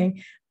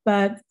driving.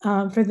 But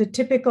for the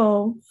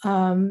typical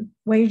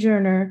wage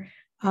earner,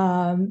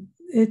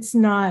 it's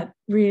not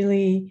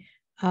really,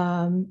 there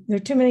are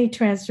too many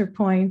transfer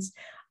points.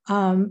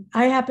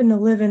 I happen to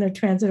live in a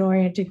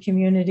transit-oriented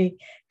community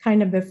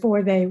kind of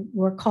before they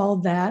were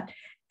called that.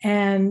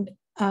 And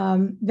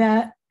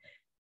that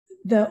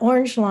the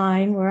Orange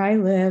Line where I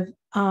live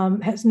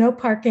has no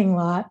parking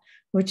lot,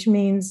 which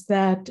means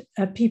that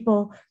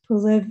people who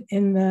live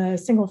in the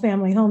single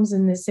family homes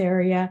in this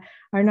area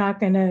are not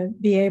going to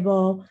be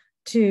able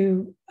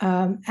to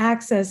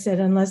access it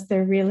unless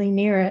they're really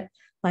near it,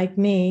 like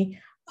me,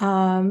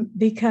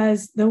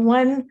 because the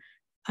one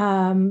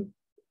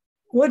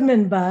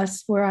Woodman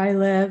bus where I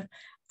live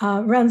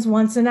runs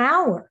once an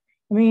hour.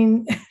 I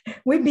mean,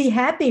 we'd be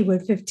happy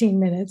with 15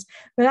 minutes,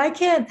 but I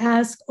can't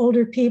ask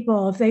older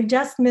people if they've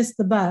just missed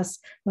the bus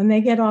when they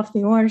get off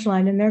the Orange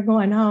Line and they're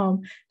going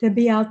home to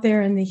be out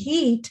there in the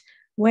heat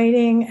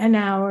waiting an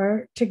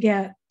hour to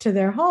get to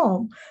their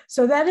home.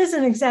 So that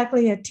isn't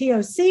exactly a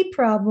TOC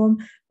problem,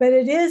 but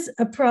it is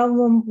a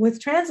problem with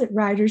transit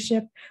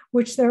ridership,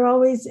 which they're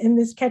always in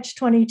this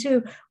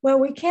catch-22. Well,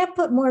 we can't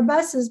put more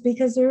buses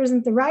because there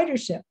isn't the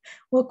ridership.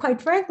 Well,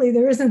 quite frankly,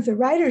 there isn't the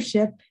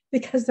ridership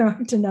because there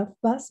aren't enough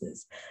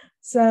buses.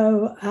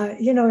 So,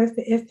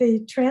 if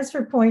the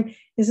transfer point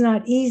is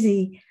not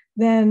easy,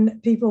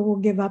 then people will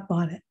give up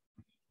on it.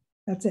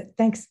 That's it.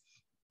 Thanks.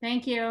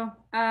 Thank you.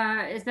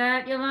 Is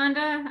that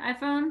Yolanda,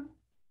 iPhone?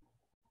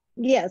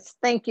 Yes,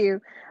 thank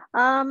you.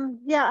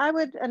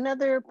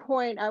 Another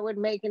point I would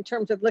make in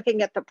terms of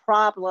looking at the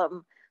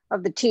problem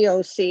of the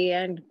TOC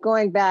and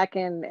going back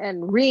and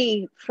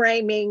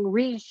reframing,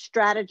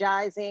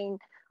 re-strategizing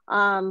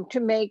to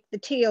make the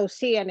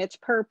TOC and its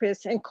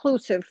purpose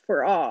inclusive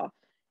for all.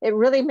 It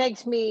really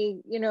makes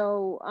me,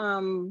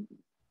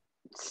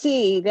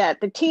 see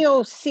that the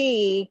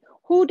TOC,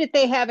 who did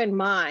they have in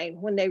mind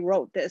when they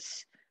wrote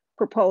this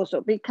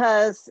proposal?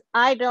 Because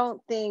I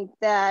don't think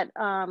that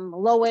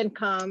low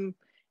income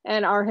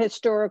and our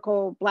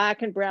historical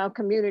Black and Brown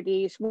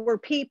communities were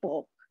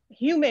people,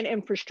 human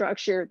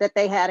infrastructure that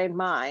they had in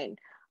mind.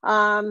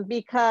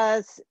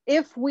 Because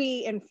if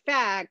we, in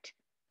fact,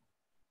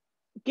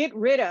 get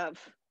rid of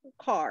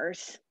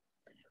cars,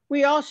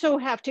 we also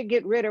have to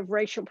get rid of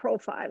racial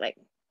profiling.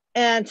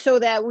 And so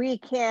that we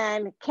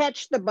can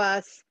catch the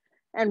bus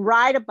and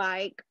ride a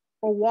bike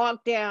or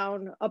walk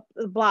down up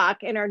the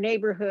block in our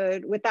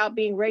neighborhood without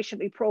being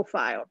racially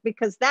profiled,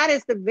 because that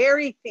is the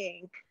very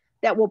thing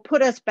that will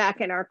put us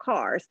back in our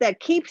cars, that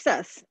keeps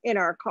us in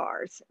our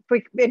cars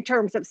in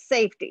terms of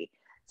safety.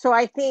 So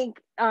I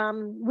think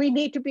we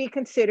need to be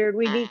considered,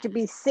 we need to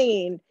be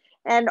seen,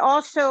 and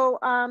also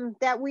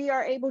that we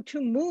are able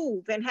to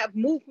move and have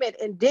movement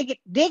and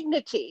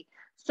dignity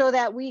so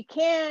that we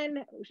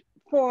can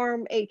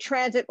form a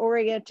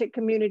transit-oriented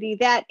community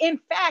that in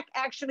fact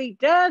actually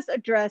does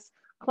address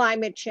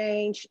climate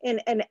change in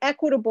an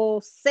equitable,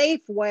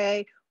 safe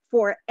way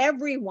for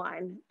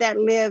everyone that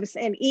lives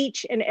in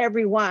each and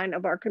every one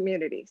of our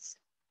communities.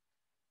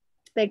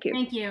 Thank you.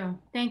 Thank you.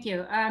 Thank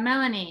you.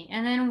 Melanie,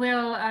 and then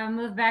we'll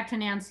move back to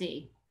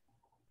Nancy.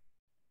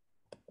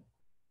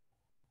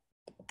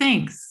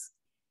 Thanks.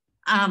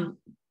 I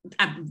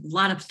have a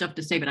lot of stuff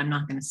to say, but I'm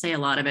not going to say a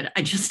lot of it.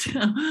 I just,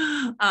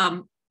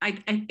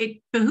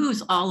 it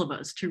behooves all of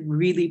us to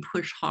really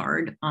push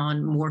hard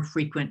on more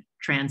frequent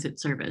transit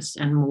service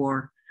and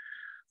more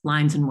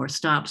lines and more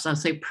stops. I'll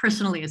say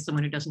personally, as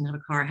someone who doesn't have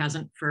a car,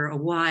 hasn't for a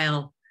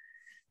while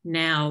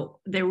now,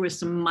 there were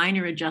some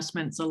minor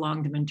adjustments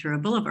along the Ventura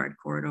Boulevard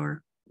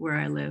corridor where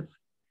I live.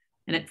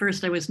 And at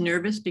first I was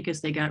nervous because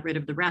they got rid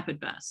of the rapid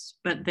bus,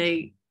 but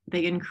they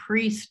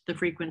increased the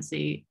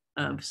frequency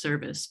of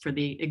service for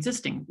the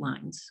existing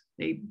lines.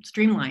 They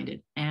streamlined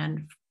it.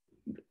 And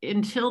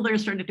until there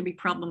started to be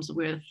problems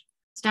with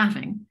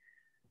staffing,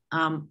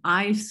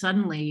 I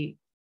suddenly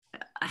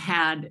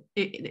had,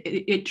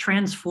 it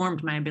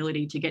transformed my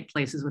ability to get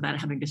places without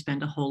having to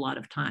spend a whole lot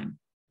of time.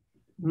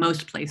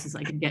 Most places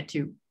I could get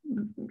to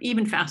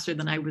even faster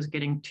than I was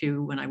getting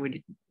to when I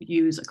would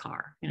use a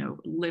car,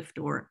 Lyft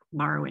or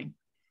borrowing.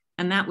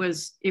 And it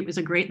was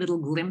a great little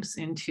glimpse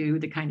into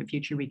the kind of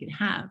future we could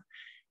have.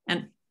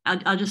 And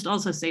I'll just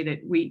also say that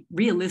we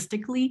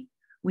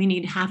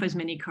need half as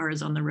many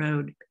cars on the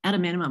road at a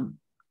minimum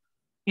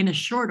in a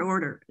short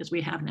order as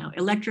we have now,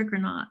 electric or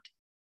not.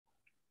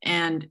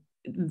 And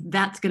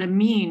that's going to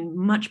mean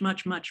much,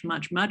 much, much,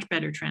 much, much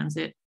better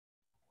transit.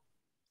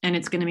 And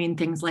it's going to mean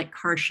things like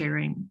car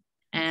sharing.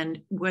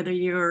 And whether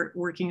you're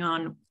working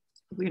on,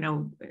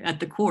 at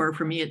the core,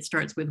 for me, it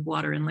starts with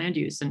water and land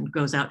use and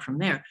goes out from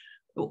there.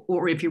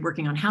 Or if you're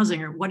working on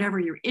housing or whatever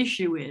your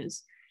issue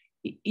is,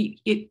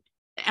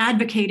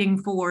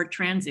 advocating for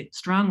transit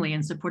strongly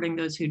and supporting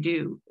those who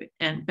do,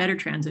 and better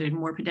transit and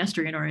more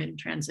pedestrian-oriented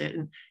transit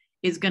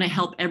is going to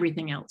help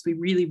everything else. We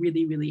really,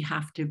 really, really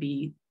have to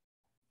be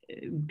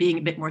being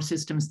a bit more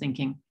systems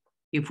thinking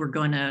if we're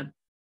going to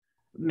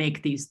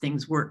make these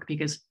things work,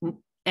 because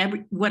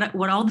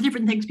what all the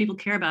different things people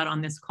care about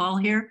on this call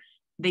here,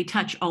 they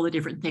touch all the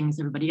different things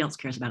everybody else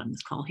cares about on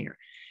this call here.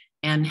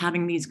 And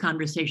having these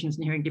conversations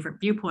and hearing different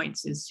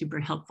viewpoints is super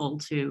helpful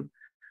to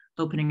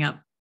opening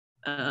up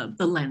the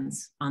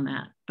lens on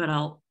that. But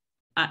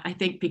I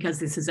think because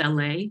this is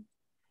LA,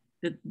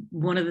 that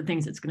one of the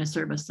things that's going to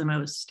serve us the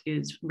most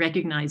is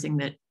recognizing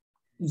that,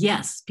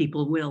 yes,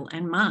 people will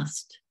and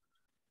must.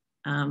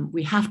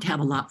 We have to have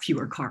a lot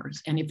fewer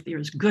cars. And if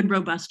there's good,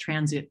 robust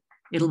transit,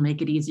 it'll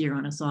make it easier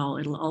on us all.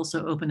 It'll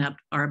also open up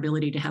our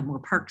ability to have more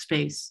park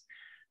space,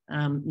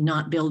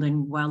 not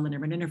building wildland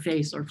urban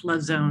interface or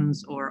flood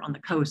zones or on the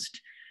coast,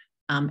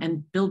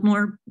 and build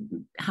more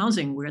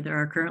housing where there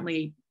are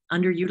currently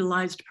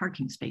underutilized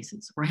parking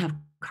spaces, or have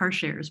car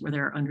shares where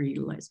there are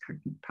underutilized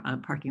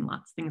parking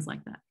lots, things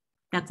like that.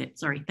 That's it.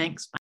 Sorry.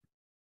 Thanks. Bye.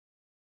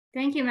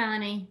 Thank you,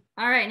 Melanie.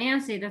 All right,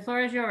 Nancy, the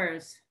floor is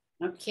yours.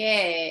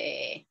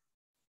 Okay.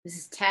 This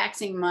is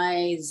taxing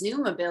my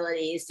Zoom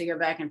abilities to go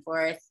back and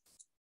forth,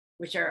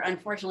 which are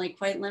unfortunately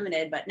quite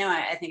limited, but no,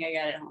 I think I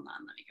got it. Hold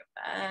on, let me go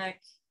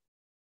back.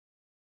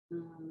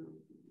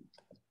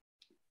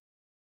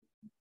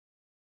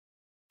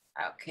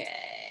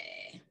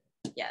 Okay.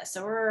 Yeah,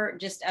 so we're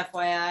just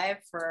FYI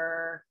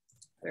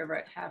we're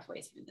about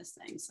halfway through this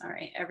thing.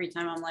 Sorry, every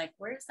time I'm like,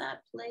 where's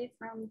that play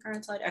from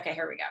current slide? Okay,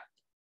 here we go.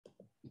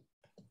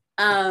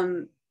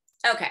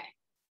 Okay,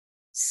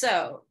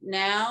 so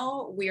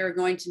now we are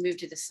going to move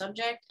to the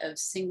subject of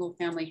single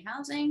family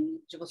housing.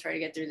 We'll try to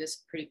get through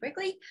this pretty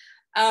quickly.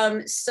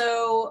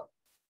 So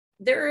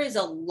there is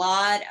a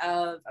lot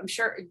of, I'm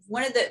sure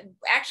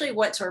actually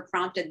what sort of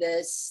prompted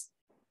this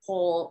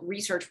whole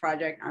research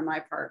project on my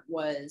part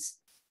was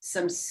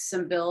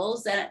some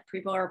bills that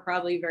people are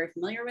probably very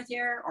familiar with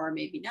here, or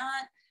maybe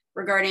not,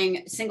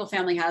 regarding single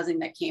family housing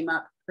that came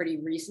up pretty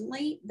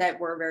recently that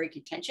were very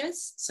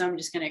contentious. So I'm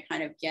just going to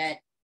kind of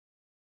get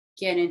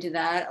into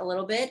that a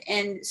little bit.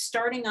 And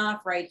starting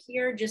off right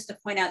here, just to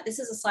point out, this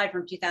is a slide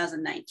from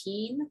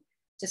 2019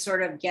 to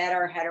sort of get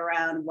our head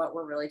around what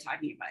we're really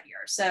talking about here.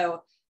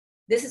 So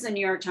this is a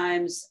New York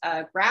Times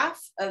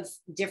graph of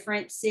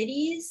different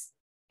cities.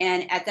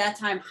 And at that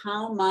time,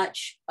 how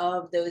much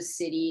of those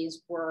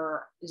cities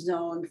were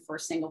zoned for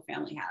single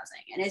family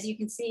housing. And as you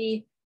can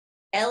see,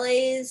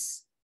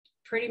 LA's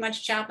pretty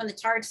much chopping the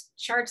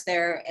charts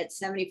there at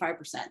 75%.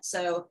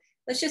 So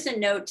that's just a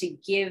note to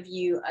give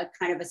you a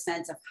kind of a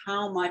sense of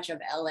how much of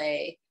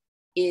LA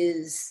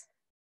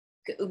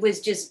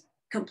was just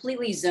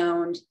completely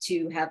zoned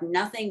to have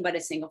nothing but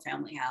a single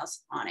family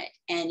house on it.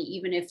 And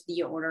even if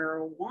the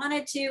owner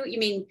wanted to,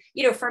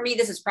 for me,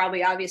 this is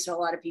probably obvious to a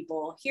lot of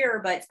people here,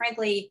 but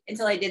frankly,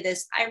 until I did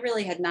this, I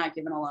really had not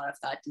given a lot of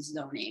thought to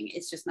zoning.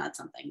 It's just not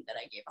something that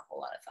I gave a whole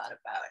lot of thought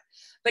about.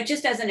 But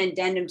just as an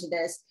addendum to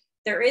this,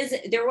 there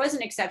was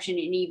an exception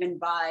even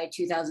by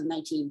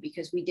 2019,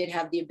 because we did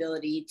have the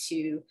ability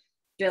to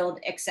build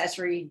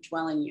accessory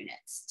dwelling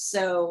units.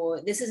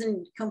 So this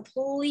isn't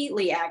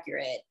completely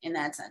accurate in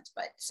that sense,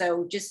 but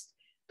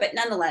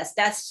nonetheless,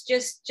 that's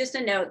just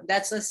a note.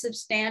 That's a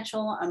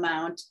substantial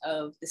amount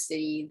of the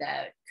city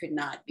that could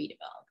not be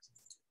developed.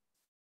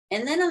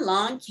 And then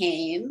along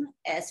came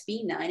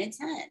SB 9 and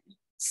 10.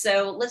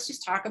 So let's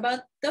just talk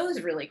about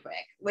those really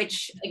quick,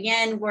 which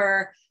again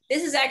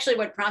this is actually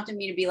what prompted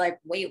me to be like,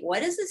 wait,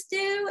 what does this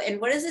do? And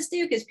what does this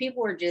do? Because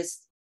people were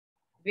just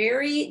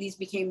these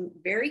became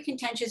very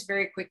contentious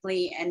very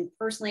quickly. And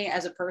personally,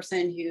 as a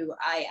person who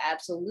I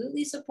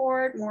absolutely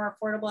support more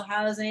affordable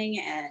housing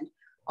and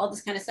all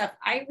this kind of stuff,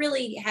 I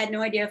really had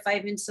no idea if I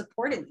even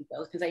supported these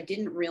bills because I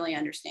didn't really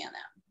understand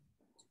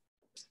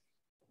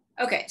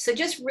them. Okay, so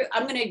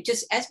I'm gonna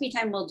SB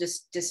 10 will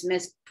just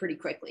dismiss pretty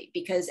quickly,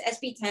 because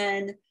SB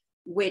 10,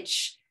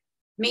 which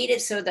made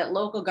it so that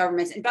local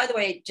governments, and by the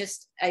way, I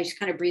just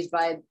kind of breezed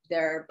by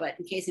there, but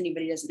in case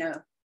anybody doesn't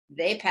know,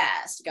 they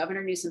passed.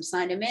 Governor Newsom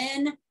signed them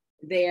in.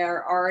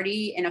 They're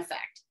already in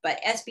effect. But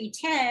SB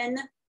 10,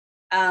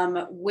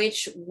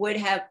 which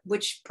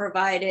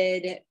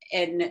provided,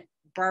 and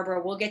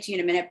Barbara, we'll get to you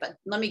in a minute, but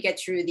let me get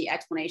through the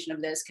explanation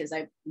of this because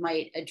I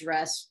might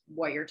address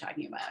what you're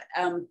talking about.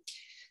 And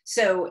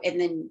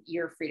then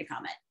you're free to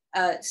comment.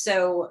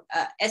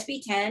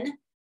 SB 10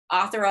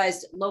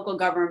 authorized local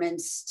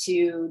governments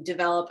to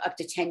develop up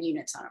to 10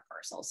 units on a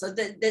parcel. So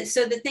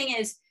the thing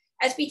is,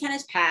 SB 10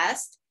 has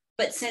passed.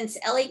 But since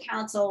LA City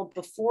Council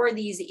before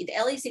these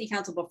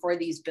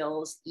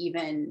bills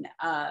even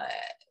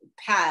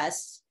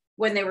passed,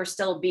 when they were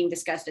still being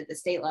discussed at the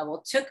state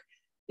level, took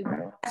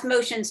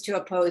motions to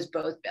oppose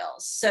both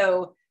bills.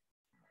 So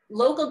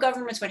local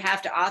governments would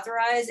have to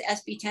authorize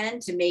SB 10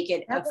 to make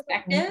it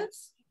effective.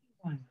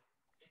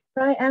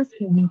 Try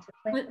asking me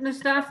to play.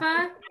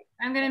 Mustafa,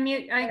 I gotta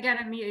mute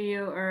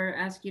you or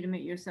ask you to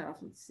mute yourself.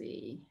 Let's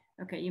see.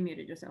 Okay, you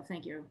muted yourself.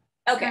 Thank you.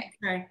 Okay.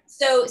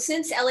 So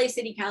since LA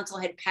City Council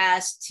had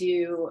passed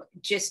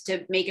just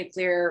to make it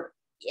clear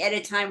at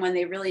a time when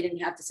they really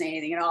didn't have to say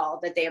anything at all,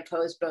 that they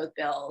opposed both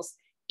bills,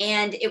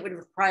 and it would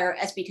require,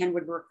 SB 10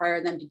 would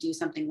require them to do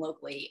something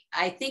locally,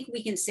 I think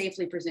we can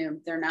safely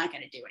presume they're not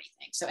going to do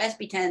anything. So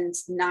SB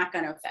 10's not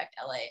going to affect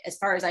LA as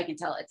far as I can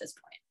tell at this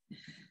point.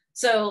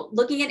 So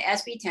looking at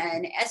SB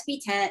 9,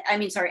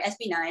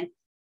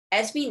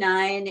 SB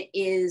 9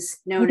 is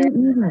known as,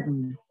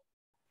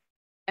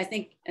 I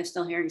think I'm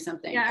still hearing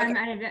something. Yeah,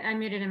 okay. I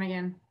muted him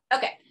again.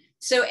 Okay,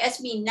 So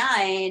SB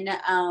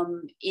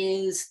 9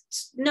 is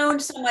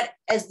known somewhat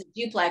as the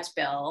duplex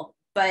bill,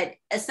 but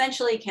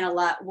essentially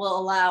will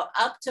allow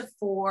up to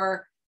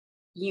 4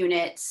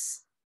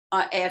 units.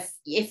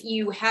 If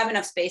you have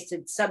enough space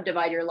to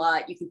subdivide your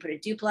lot, you can put a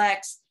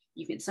duplex,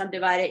 you can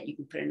subdivide it, you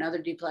can put another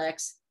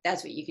duplex.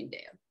 That's what you can do.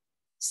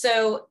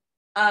 So,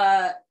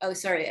 oh,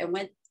 sorry,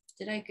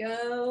 did I get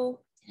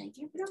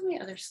rid of my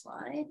other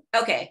slide?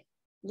 Okay,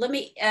 let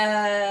me,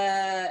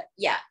 yeah.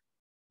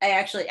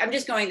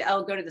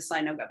 I'll go to the slide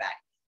and I'll go back.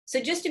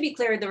 So just to be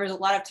clear, there was a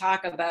lot of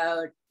talk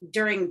about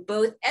during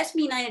both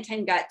SB 9 and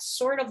 10 got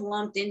sort of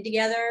lumped in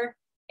together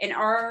and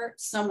are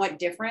somewhat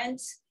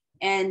different.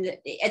 And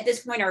at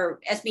this point,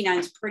 our SB 9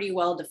 is pretty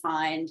well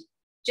defined.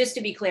 Just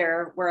to be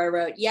clear, where I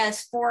wrote,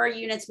 yes, 4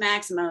 units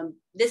maximum.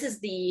 This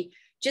is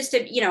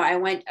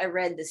I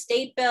read the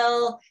state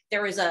bill.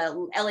 There was a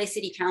LA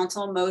City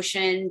Council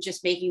motion,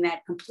 just making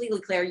that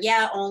completely clear.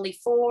 Yeah, only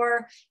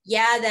 4.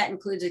 Yeah, that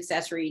includes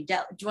accessory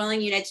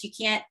dwelling units. You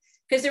can't,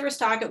 because there was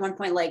talk at one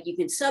point, like you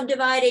can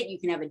subdivide it, you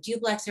can have a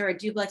duplex here,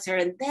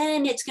 and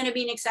then it's going to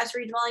be an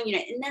accessory dwelling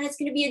unit, and then it's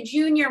going to be a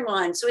junior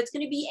one. So it's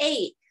going to be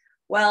 8.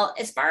 Well,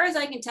 as far as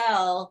I can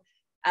tell,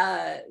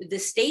 the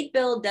state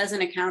bill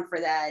doesn't account for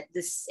that.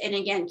 And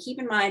again, keep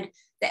in mind,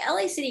 the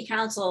LA City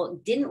Council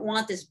didn't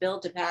want this bill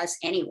to pass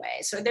anyway.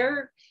 So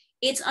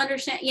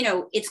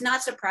it's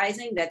not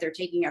surprising that they're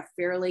taking a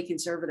fairly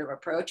conservative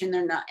approach, and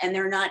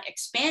they're not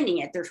expanding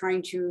it. They're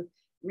trying to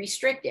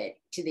restrict it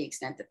to the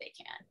extent that they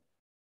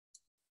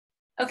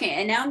can. Okay,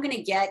 and now I'm going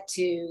to get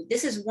to,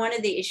 this is one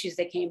of the issues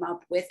that came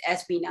up with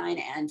SB 9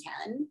 and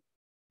 10,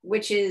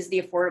 which is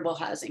the affordable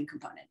housing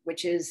component,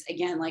 which is,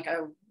 again, like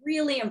a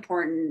really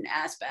important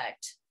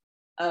aspect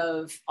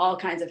of all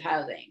kinds of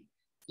housing.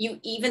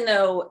 Even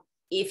though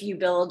if you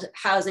build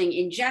housing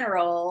in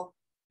general,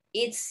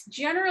 it's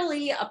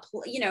generally,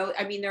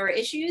 there are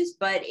issues,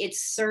 but it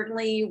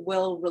certainly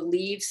will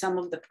relieve some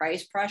of the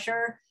price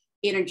pressure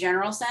in a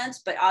general sense.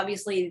 But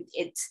obviously,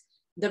 it's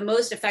the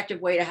most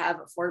effective way to have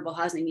affordable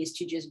housing is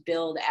to just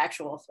build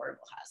actual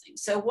affordable housing.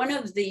 So one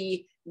of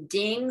the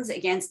dings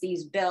against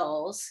these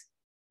bills,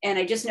 and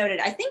I just noted,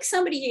 I think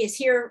somebody is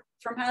here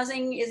from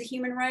Housing is a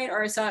Human Right,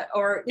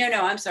 no,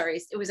 I'm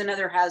sorry. It was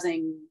another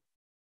housing,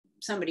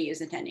 somebody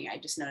is attending. I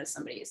just noticed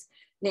somebody's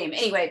name.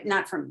 Anyway,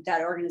 not from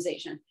that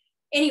organization.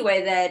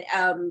 Anyway, that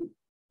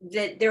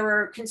there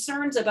were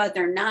concerns about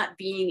there not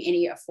being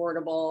any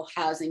affordable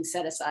housing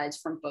set asides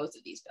from both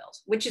of these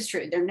bills, which is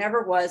true. There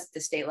never was at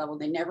the state level.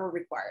 They never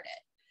required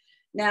it.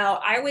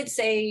 Now, I would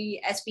say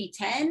SB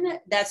 10,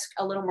 that's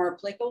a little more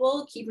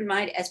applicable. Keep in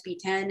mind, SB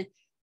 10,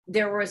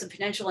 there was a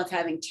potential of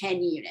having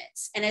 10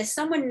 units. And as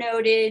someone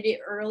noted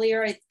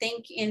earlier, I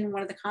think in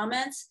one of the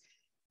comments,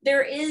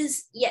 there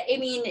is,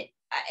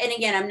 and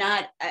again, I'm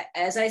not,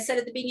 as I said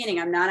at the beginning,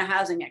 I'm not a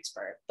housing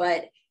expert,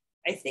 but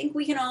I think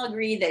we can all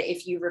agree that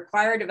if you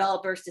require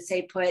developers to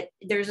say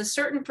there's a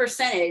certain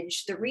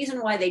percentage, the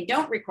reason why they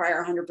don't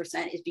require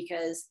 100% is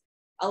because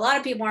a lot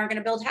of people aren't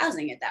going to build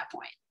housing at that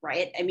point,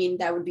 right? I mean,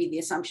 that would be the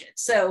assumption.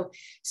 So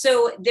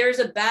there's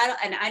a battle,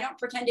 and I don't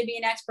pretend to be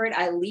an expert.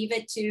 I leave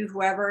it to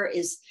whoever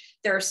is.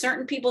 There are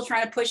certain people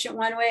trying to push it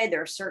one way.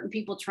 There are certain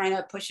people trying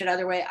to push it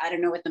other way. I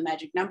don't know what the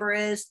magic number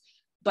is,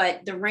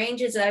 but the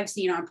ranges that I've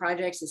seen on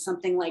projects is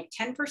something like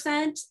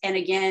 10%. And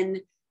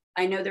again,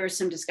 I know there was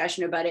some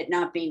discussion about it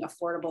not being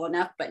affordable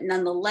enough, but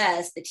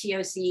nonetheless, the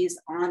TOCs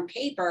on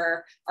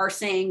paper are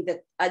saying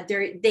that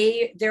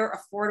they're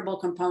affordable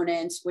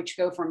components, which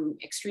go from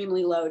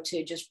extremely low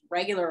to just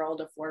regular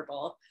old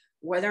affordable.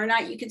 Whether or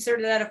not you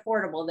consider that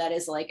affordable, that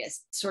is like a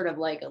sort of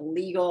like a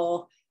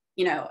legal,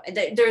 it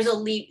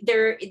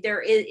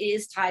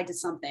is tied to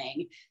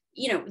something,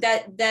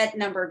 that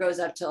number goes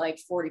up to like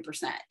 40%.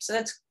 So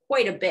that's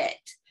quite a bit,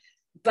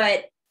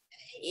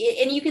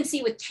 and you can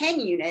see with 10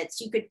 units,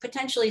 you could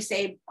potentially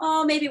say,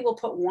 oh, maybe we'll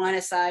put 1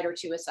 aside or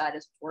 2 aside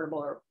as affordable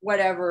or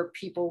whatever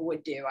people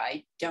would do.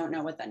 I don't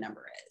know what that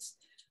number is.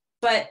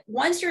 But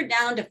once you're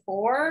down to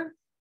 4,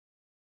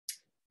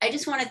 I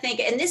just want to think,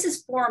 and this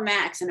is 4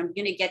 max, and I'm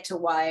going to get to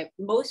why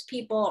most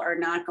people are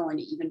not going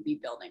to even be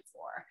building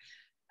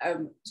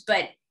 4.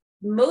 But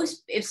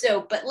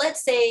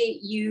let's say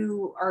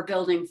you are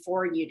building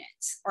 4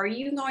 units. Are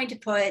you going to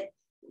put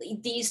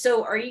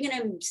are you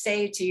going to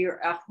say to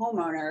a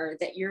homeowner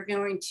that you're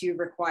going to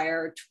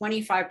require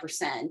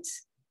 25%,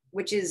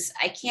 which is,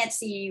 I can't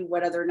see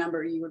what other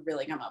number you would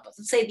really come up with.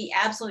 Let's say the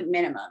absolute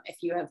minimum. If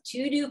you have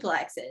 2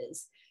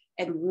 duplexes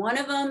and one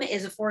of them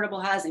is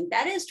affordable housing,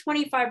 that is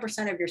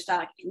 25% of your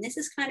stock. And this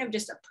is kind of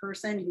just a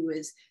person who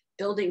is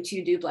building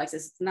 2 duplexes.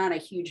 It's not a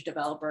huge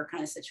developer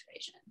kind of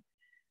situation.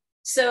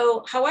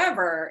 So,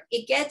 however,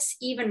 it gets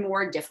even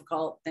more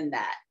difficult than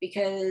that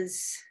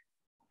because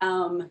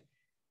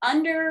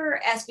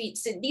under SB,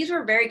 so these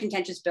were very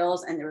contentious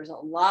bills, and there was a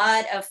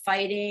lot of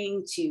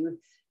fighting to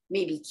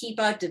maybe keep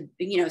out to,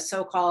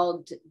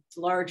 so-called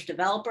large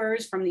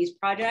developers from these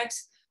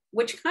projects,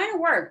 which kind of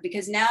worked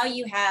because now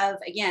you have,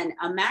 again,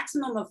 a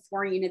maximum of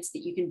 4 units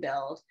that you can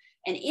build.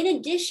 And in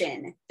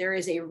addition, there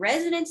is a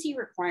residency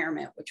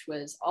requirement, which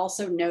was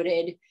also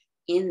noted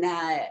in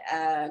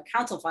that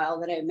council file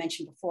that I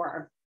mentioned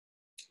before.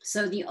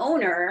 So the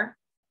owner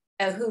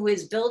who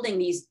is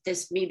building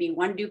this maybe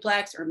one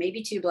duplex or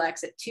maybe two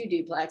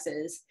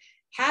duplexes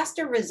has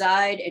to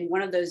reside in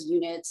one of those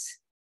units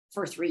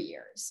for 3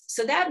 years.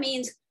 So that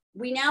means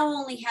we now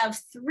only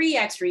have 3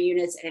 extra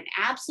units at an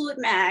absolute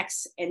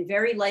max and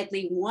very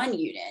likely 1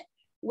 unit,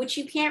 which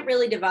you can't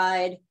really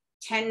divide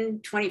 10,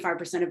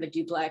 25% of a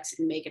duplex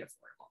and make it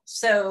affordable.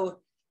 So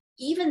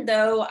even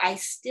though I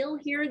still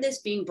hear this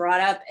being brought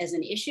up as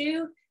an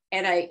issue,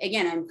 and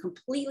I'm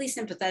completely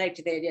sympathetic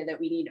to the idea that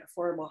we need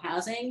affordable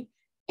housing,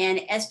 and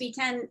SB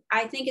 10,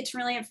 I think it's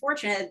really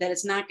unfortunate that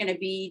it's not going to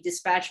be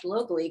dispatched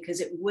locally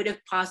because it would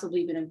have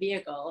possibly been a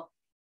vehicle.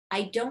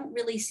 I don't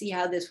really see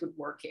how this would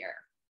work here.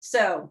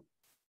 So,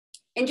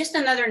 and just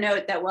another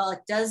note that while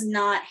it does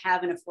not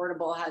have an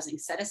affordable housing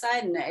set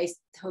aside, and I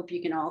hope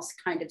you can all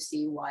kind of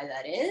see why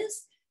that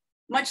is,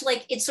 much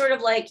like it's sort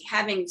of like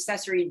having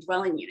accessory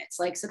dwelling units.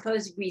 Like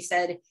suppose we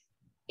said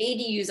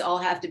ADUs all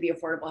have to be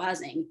affordable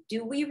housing.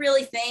 Do we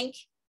really think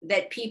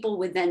that people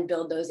would then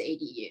build those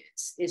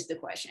ADUs is the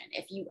question.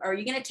 Are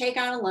you going to take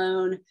on a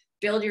loan,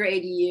 build your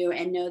ADU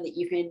and know that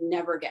you can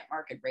never get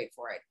market rate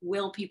for it?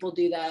 Will people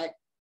do that?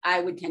 I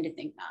would tend to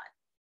think not.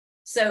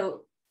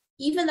 So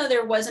even though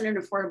there wasn't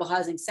an affordable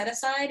housing set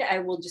aside, I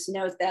will just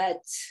note that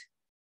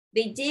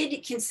they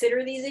did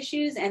consider these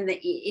issues, and that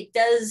it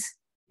does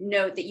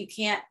note that you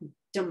can't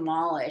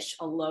demolish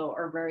a low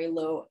or very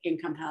low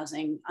income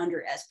housing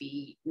under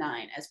SB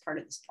 9 as part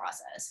of this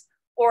process,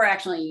 or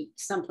actually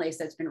someplace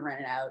that's been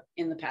rented out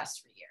in the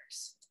past 3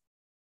 years.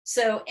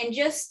 So, and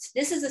just,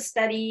 this is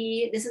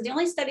the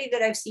only study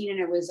that I've seen, and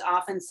it was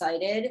often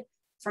cited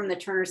from the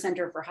Turner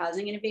Center for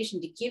Housing Innovation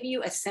to give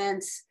you a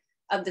sense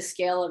of the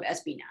scale of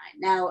SB 9.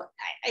 Now,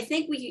 I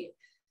think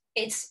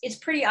it's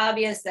pretty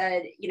obvious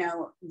that,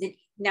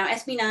 now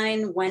SB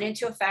 9 went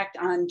into effect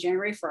on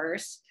January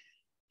 1st.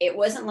 It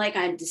wasn't like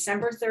on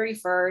December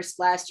 31st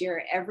last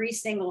year, every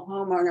single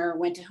homeowner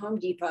went to Home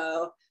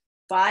Depot,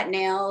 bought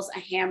nails, a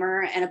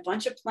hammer, and a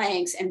bunch of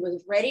planks, and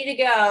was ready to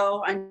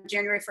go on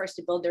January 1st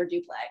to build their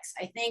duplex.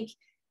 I think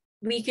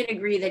we can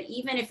agree that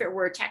even if it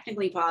were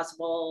technically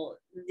possible,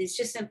 it's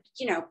just,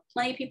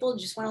 plenty of people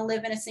just want to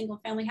live in a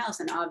single family house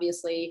and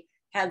obviously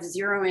have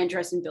zero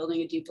interest in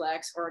building a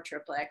duplex or a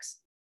triplex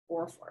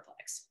or a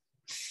fourplex.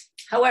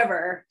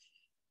 However,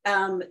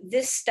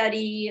 this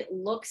study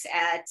looks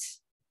at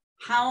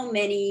how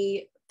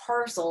many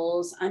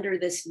parcels under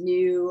this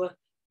new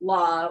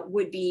law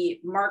would be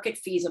market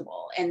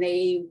feasible. And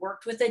they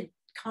worked with a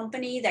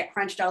company that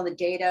crunched all the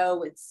data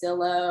with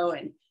Zillow,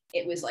 and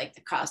it was like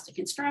the cost of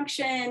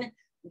construction,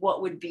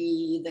 what would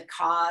be the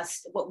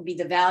cost, what would be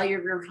the value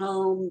of your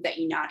home that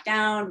you knock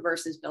down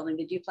versus building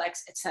a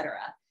duplex, et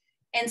cetera.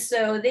 And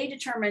so they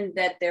determined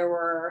that there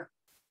were,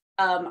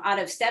 out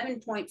of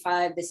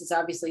 7.5, this is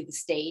obviously the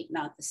state,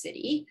 not the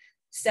city,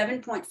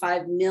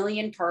 7.5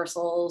 million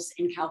parcels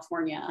in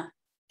California,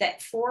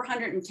 that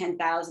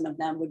 410,000 of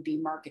them would be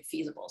market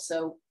feasible.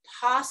 So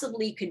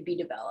possibly could be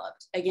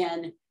developed,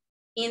 again,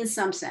 in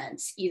some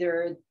sense,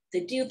 either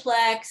the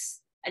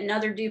duplex,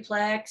 another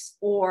duplex,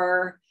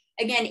 or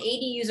again,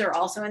 ADUs are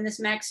also in this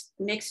mix,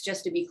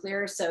 just to be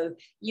clear. So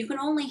you can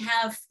only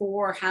have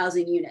 4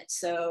 housing units.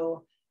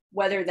 So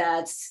whether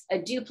that's a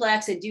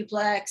duplex,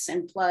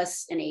 and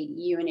plus an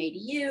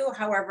ADU,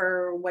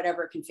 however,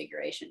 whatever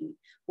configuration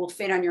will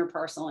fit on your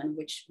parcel and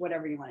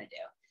whatever you want to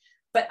do.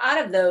 But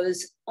out of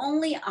those,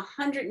 only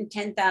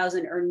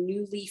 110,000 are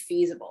newly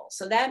feasible.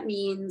 So that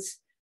means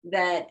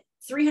that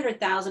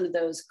 300,000 of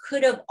those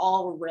could have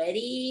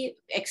already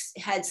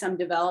had some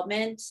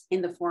development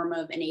in the form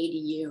of an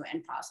ADU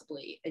and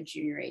possibly a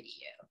junior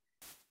ADU.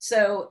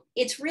 So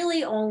it's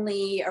really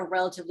only a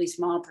relatively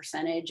small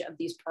percentage of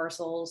these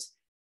parcels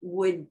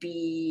would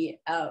be,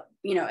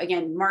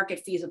 again,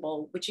 market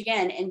feasible, which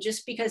again, and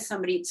just because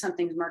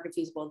something's market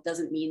feasible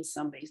doesn't mean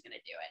somebody's going to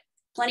do it.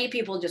 Plenty of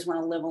people just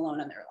want to live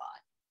alone on their lot.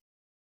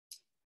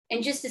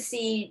 And just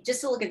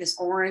to look at this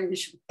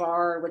orange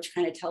bar, which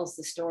kind of tells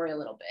the story a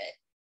little bit.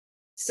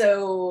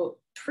 So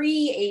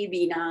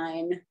pre-AB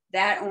 9,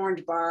 that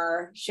orange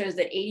bar shows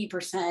that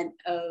 80%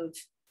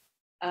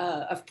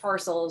 of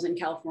parcels in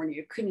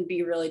California couldn't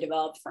be really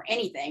developed for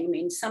anything. I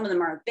mean, some of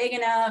them aren't big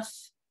enough.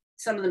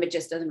 Some of them, it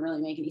just doesn't really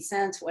make any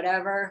sense,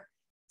 whatever.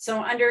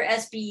 So under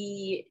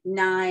SB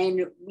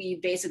 9, we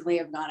basically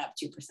have gone up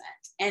 2%.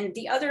 And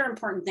the other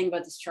important thing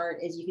about this chart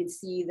is you can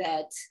see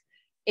that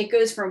it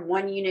goes from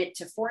 1 unit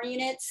to 4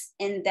 units,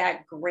 and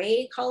that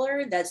gray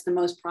color that's the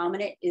most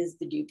prominent is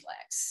the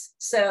duplex.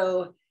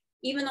 So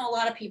even though a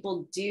lot of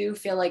people do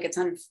feel like it's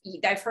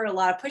I've heard a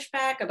lot of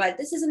pushback about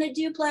this isn't a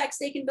duplex,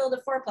 they can build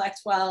a fourplex.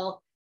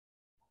 Well,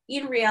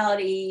 in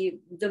reality,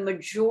 the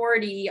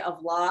majority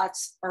of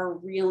lots are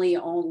really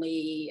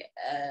only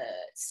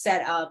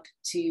set up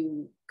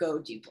to go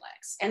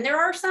duplex. And there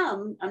are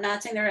some, I'm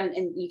not saying there are,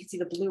 and you can see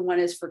the blue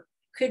one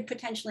could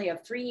potentially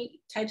have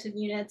 3 types of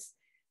units,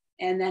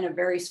 and then a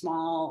very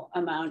small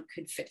amount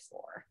could fit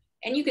 4.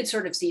 And you could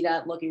sort of see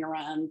that looking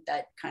around,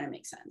 that kind of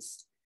makes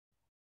sense.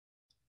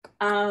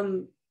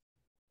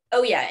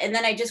 Oh yeah, and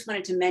then I just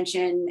wanted to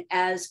mention,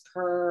 as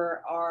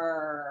per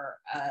our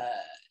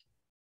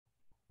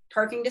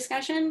parking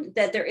discussion,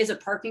 that there is a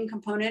parking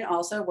component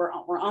also. We're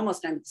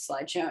almost done with the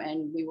slideshow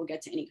and we will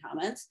get to any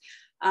comments.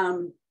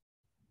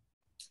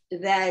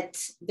 That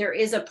there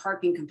is a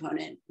parking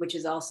component, which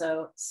is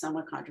also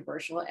somewhat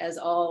controversial, as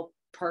all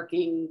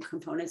parking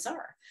components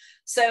are.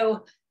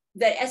 So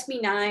the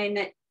SB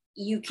 9,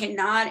 you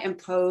cannot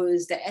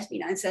impose, the SB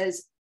 9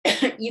 says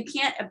you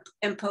can't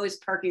impose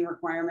parking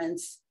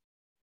requirements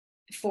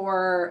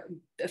for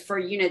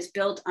units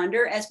built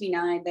under SB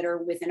 9 that are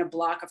within a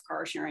block of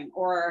car sharing,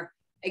 or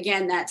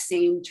again, that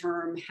same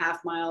term, half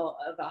mile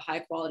of a high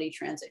quality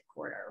transit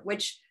corridor,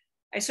 which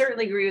I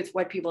certainly agree with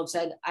what people have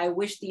said. I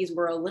wish these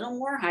were a little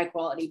more high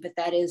quality, but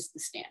that is the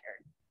standard.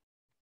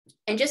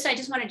 And I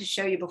just wanted to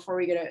show you before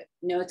we go to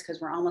notes,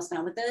 because we're almost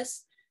done with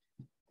this,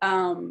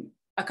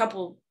 a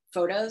couple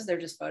photos. They're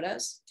just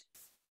photos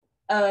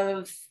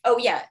of,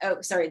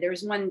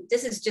 there's one,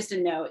 this is just a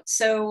note.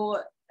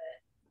 So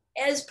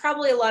as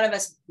probably a lot of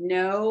us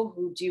know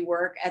who do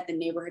work at the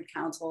neighborhood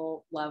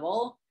council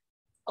level,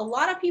 a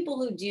lot of people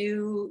who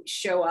do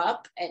show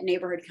up at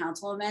neighborhood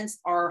council events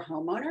are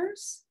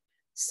homeowners.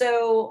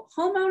 So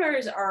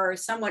homeowners are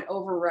somewhat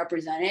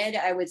overrepresented,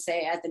 I would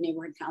say, at the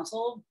neighborhood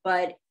council,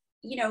 but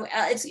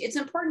it's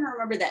important to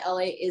remember that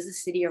LA is a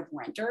city of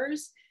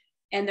renters,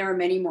 and there are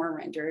many more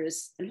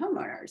renters than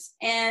homeowners.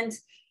 And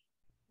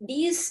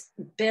these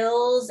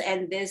bills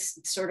and this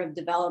sort of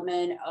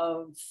development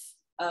of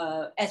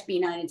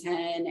SB 9 and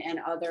 10 and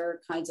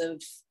other kinds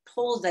of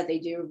polls that they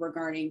do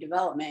regarding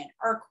development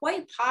are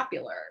quite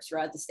popular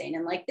throughout the state.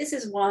 And like, this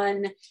is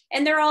one,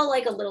 and they're all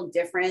like a little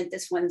different.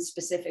 This one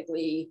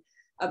specifically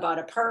about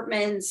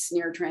apartments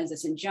near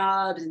transits and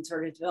jobs and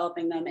sort of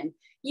developing them. And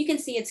you can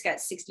see it's got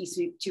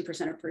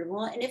 62%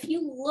 approval. And if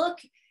you look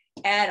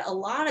at a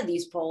lot of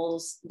these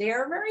polls, they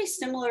are very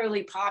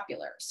similarly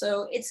popular.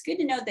 So it's good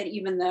to note that,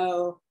 even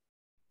though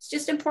it's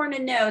just important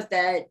to note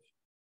that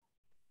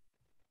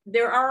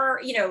there are,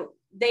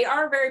 they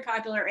are very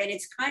popular, and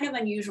it's kind of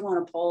unusual in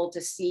a poll to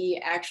see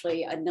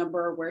actually a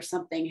number where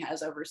something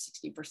has over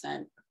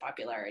 60%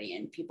 popularity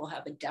and people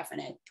have a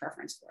definite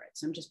preference for it.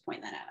 So I'm just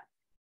pointing that out.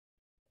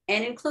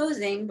 And in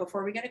closing,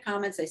 before we go to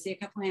comments, I see a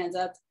couple hands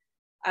up.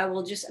 I'm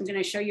going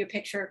to show you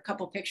a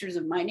couple pictures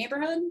of my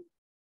neighborhood.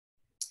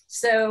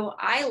 So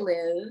I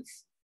live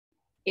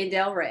in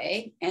Del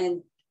Rey,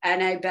 and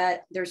I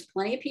bet there's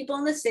plenty of people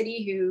in the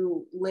city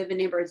who live in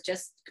neighborhoods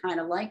just kind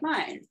of like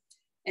mine.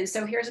 And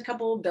so here's a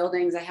couple of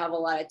buildings. I have a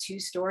lot of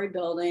 2-story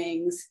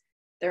buildings.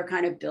 They're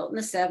kind of built in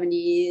the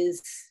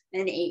 70s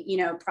and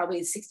probably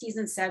the 60s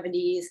and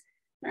 70s.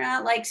 They're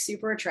not like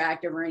super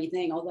attractive or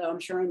anything, although I'm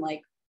sure in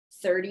like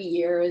 30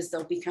 years,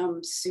 they'll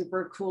become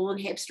super cool and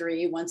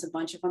hipstery once a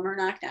bunch of them are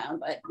knocked down,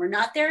 but we're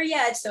not there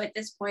yet. So at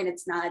this point,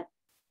 it's not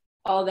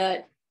all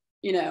that,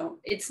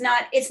 it's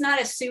not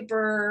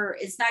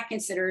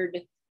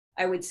considered,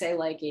 I would say,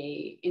 like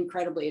a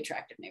incredibly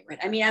attractive neighborhood.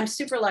 I mean, I'm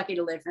super lucky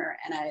to live here,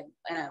 and I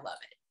love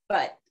it.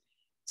 But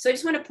so I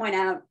just want to point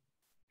out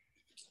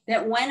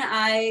that when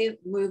I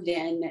moved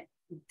in,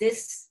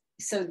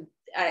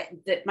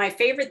 that my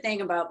favorite thing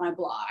about my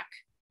block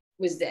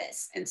was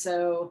this. And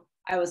so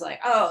I was like,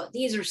 oh,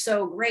 these are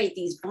so great.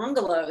 These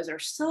bungalows are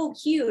so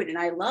cute, and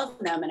I love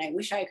them, and I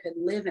wish I could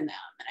live in them.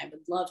 And I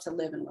would love to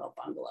live in a little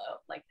bungalow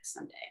like this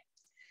someday.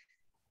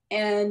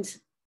 And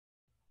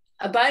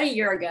about a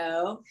year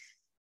ago,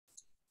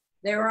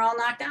 they were all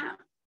knocked down.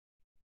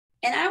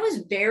 And I was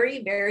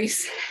very, very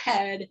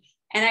sad.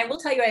 And I will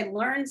tell you, I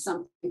learned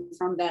something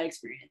from that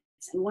experience.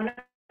 And one of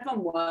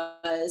them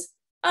was,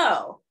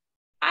 oh,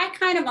 I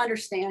kind of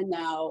understand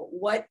now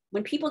when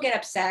people get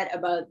upset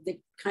about the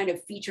kind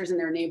of features in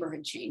their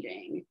neighborhood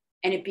changing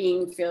and it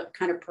being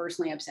kind of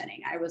personally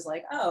upsetting. I was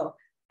like, oh,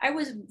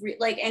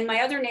 and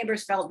my other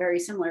neighbors felt very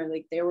similar.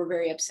 Like, they were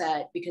very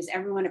upset because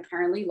everyone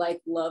apparently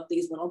loved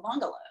these little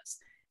bungalows.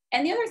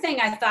 And the other thing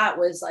I thought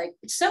was like,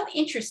 it's so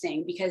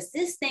interesting because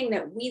this thing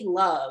that we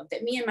love,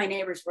 that me and my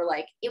neighbors were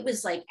like, it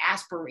was like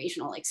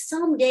aspirational. Like,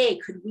 someday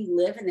could we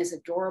live in this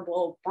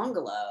adorable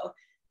bungalow,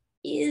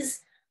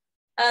 is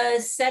a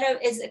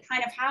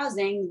kind of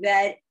housing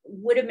that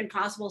would have been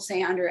possible,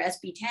 say, under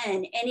SB 10,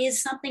 and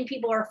is something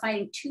people are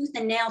fighting tooth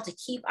and nail to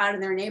keep out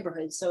of their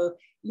neighborhood. So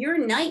your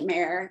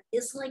nightmare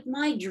is like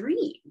my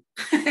dream.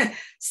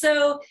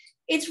 So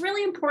it's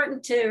really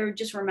important to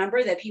just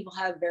remember that people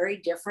have very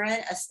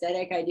different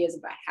aesthetic ideas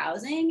about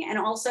housing. And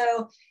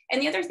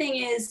the other thing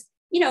is,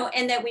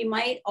 and that we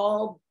might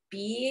all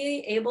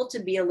be able to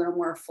be a little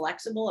more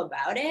flexible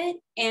about it.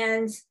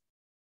 And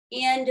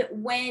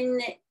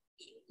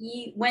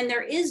when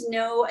there is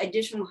no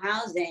additional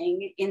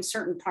housing in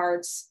certain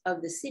parts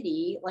of the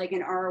city, like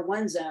in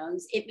R1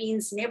 zones, it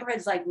means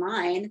neighborhoods like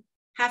mine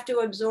have to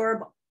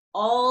absorb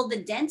all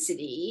the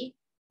density,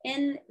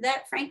 and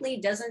that frankly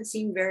doesn't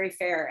seem very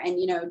fair. And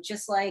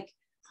just like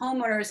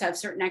homeowners have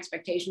certain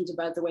expectations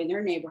about the way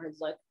their neighborhoods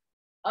look,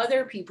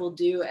 other people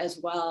do as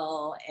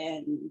well.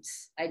 And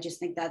I just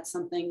think that's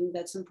something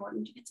that's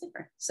important to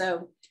consider.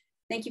 So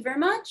Thank you very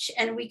much.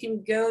 And we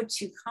can go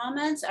to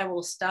comments. I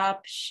will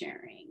stop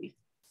sharing.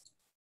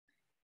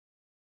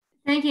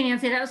 Thank you,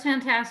 Nancy. That was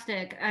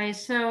fantastic. I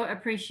so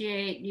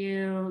appreciate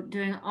you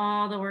doing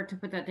all the work to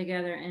put that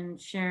together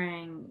and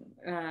sharing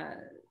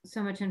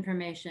so much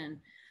information.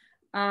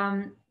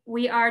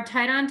 We are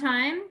tight on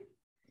time,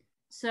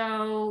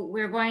 so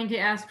we're going to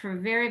ask for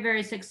very,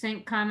 very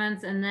succinct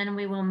comments, and then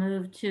we will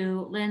move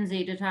to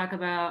Lindsay to talk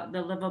about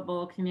the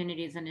Livable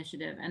Communities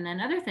Initiative and then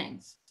other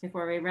things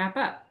before we wrap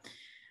up.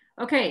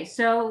 Okay,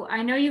 so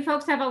I know you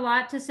folks have a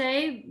lot to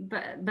say,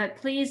 but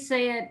please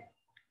say it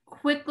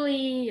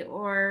quickly,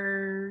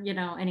 or, you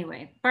know,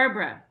 anyway.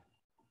 Barbara.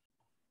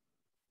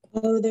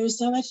 Oh, there's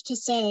so much to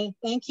say.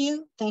 Thank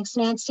you. Thanks,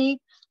 Nancy.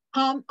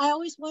 I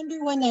always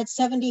wonder when that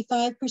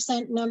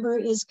 75% number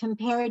is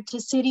compared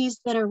to cities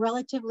that are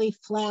relatively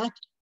flat,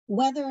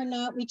 whether or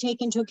not we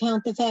take into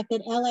account the fact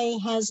that LA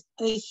has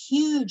a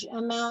huge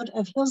amount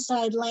of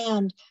hillside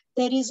land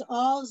that is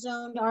all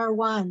zoned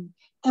R1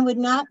 and would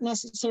not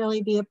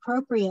necessarily be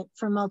appropriate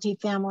for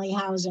multifamily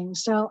housing.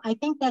 So I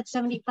think that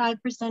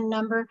 75%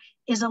 number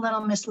is a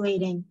little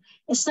misleading.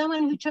 As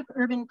someone who took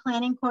urban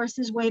planning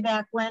courses way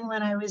back when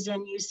I was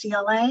in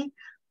UCLA,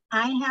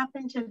 I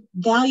happen to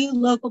value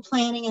local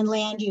planning and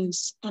land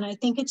use, and I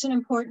think it's an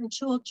important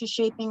tool to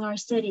shaping our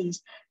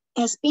cities.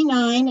 SB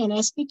 9 and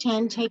SB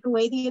 10 take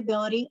away the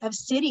ability of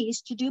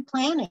cities to do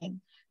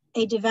planning.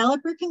 A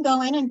developer can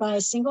go in and buy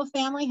a single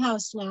family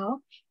house now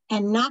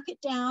and knock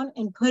it down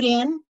and put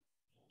in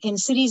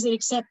cities that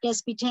accept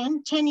SB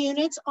 10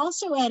 units,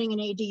 also adding an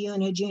ADU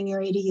and a junior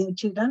ADU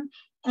to them.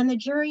 And the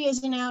jury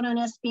isn't out on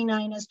SB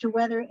 9 as to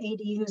whether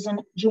ADUs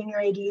and junior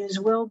ADUs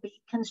will be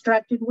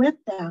constructed with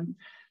them.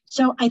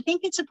 So I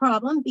think it's a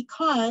problem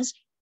because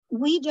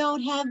we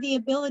don't have the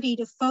ability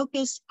to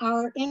focus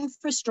our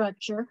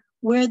infrastructure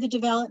where the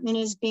development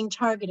is being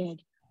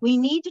targeted. We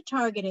need to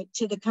target it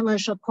to the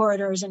commercial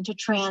corridors and to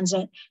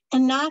transit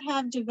and not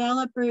have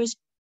developers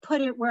put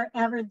it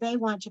wherever they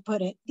want to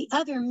put it. The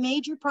other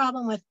major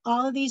problem with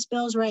all of these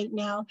bills right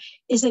now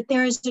is that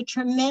there is a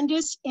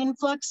tremendous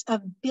influx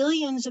of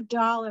billions of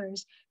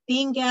dollars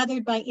being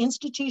gathered by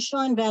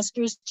institutional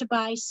investors to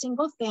buy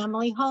single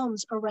family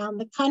homes around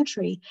the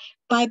country.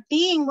 By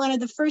being one of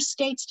the first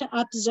states to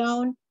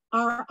upzone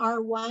our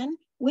R1,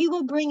 we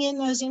will bring in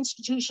those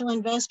institutional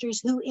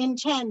investors who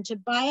intend to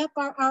buy up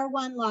our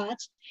R1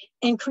 lots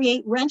and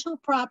create rental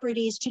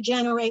properties to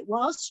generate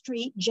Wall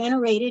Street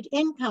generated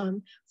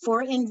income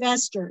for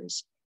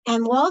investors.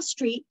 And Wall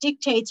Street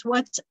dictates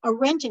what's a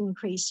rent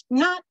increase,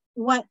 not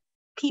what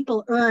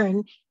people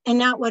earn and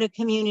not what a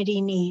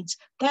community needs.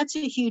 That's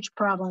a huge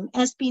problem.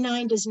 SB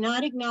 9 does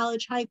not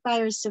acknowledge high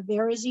fire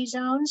severity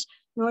zones,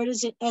 nor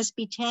does it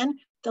SB 10.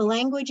 The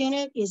language in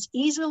it is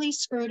easily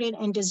skirted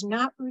and does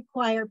not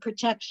require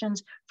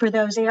protections for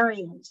those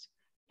areas.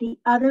 The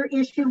other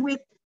issue with,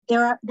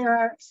 there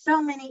are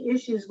so many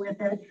issues with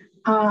it.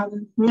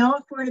 No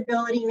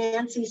affordability,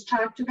 Nancy's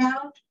talked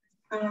about.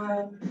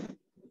 I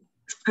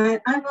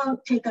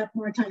won't take up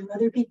more time.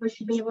 Other people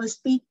should be able to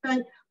speak,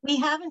 but we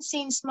haven't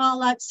seen small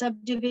lot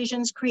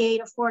subdivisions create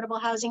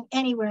affordable housing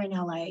anywhere in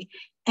LA.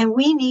 And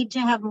we need to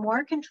have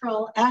more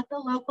control at the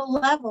local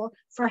level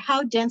for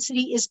how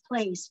density is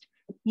placed.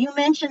 You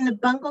mentioned the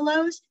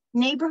bungalows.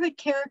 Neighborhood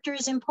character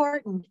is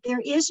important.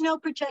 There is no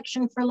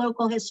protection for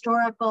local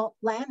historical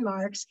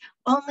landmarks,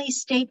 only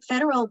state,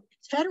 federal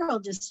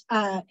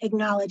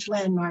acknowledged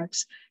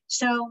landmarks.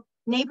 So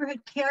neighborhood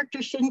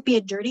character shouldn't be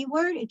a dirty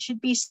word. It should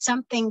be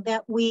something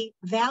that we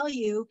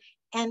value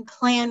and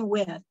plan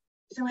with.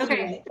 So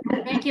anyway,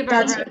 okay. Thank you,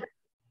 Barbara.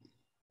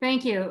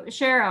 Thank you.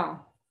 Cheryl.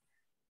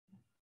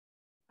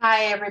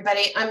 Hi,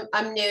 everybody.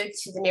 I'm new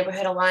to the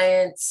Neighborhood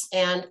Alliance,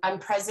 and I'm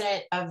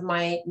president of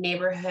my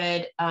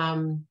neighborhood.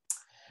 Oh,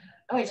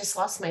 I just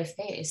lost my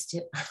face.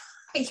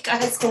 You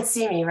guys can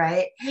see me,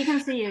 right? We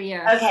can see you,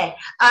 yeah. Okay.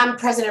 I'm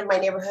president of my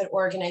neighborhood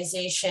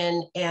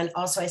organization, and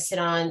also I sit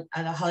on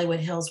the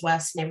Hollywood Hills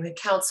West Neighborhood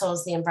Council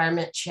as the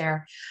environment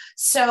chair.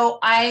 So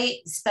I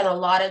spent a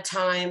lot of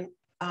time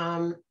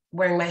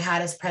wearing my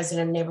hat as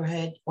president of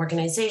neighborhood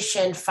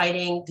organization,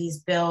 fighting these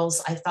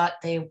bills. I thought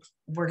they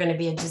were going to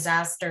be a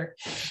disaster.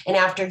 And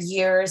after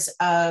years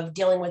of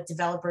dealing with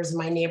developers in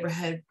my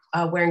neighborhood,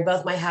 wearing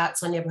both my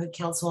hats on neighborhood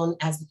council and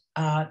as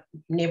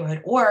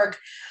neighborhood org,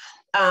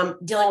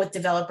 dealing with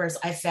developers,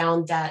 I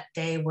found that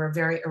they were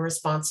very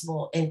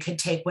irresponsible and could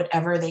take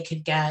whatever they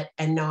could get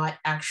and not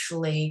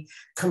actually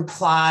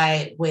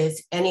comply with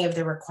any of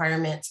the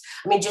requirements.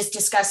 I mean, just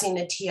discussing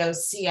the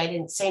TOC, I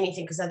didn't say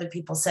anything because other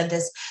people said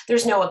this.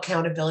 There's no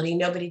accountability.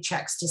 Nobody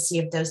checks to see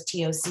if those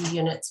TOC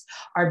units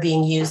are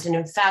being used. And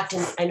in fact,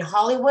 in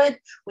Hollywood,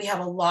 we have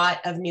a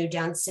lot of new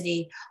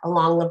density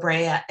along La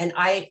Brea, and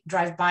I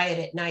drive by it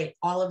at night.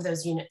 All of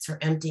those units are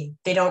empty.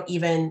 They don't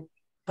even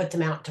put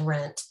them out to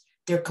rent.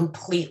 They're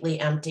completely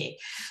empty.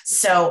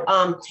 So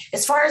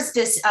as far as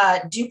this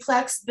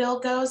duplex bill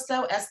goes,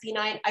 though, SB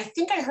 9, I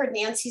think I heard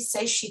Nancy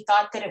say she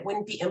thought that it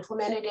wouldn't be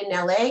implemented in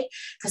LA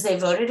because they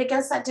voted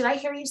against that. Did I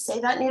hear you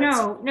say that,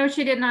 Nancy? No,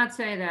 she did not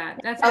say that.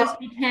 That's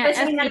SB 10.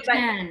 SB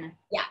 10.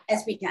 Yeah,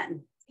 SB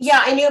 10. Yeah,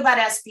 I knew about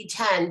SB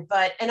 10,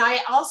 and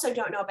I also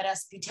don't know about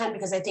SB 10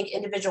 because I think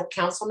individual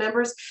council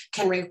members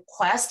can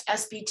request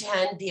SB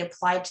 10 be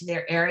applied to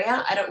their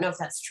area. I don't know if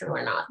that's true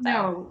or not, though.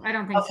 No, I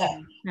don't think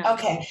so. No.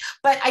 Okay,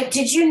 but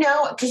did you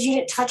know, because you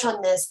didn't touch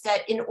on this,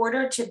 that in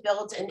order to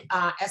build an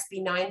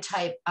SB 9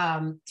 type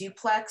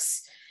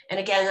duplex, and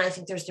again, I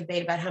think there's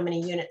debate about how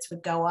many units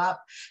would go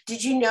up.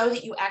 Did you know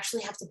that you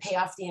actually have to pay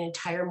off the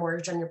entire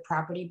mortgage on your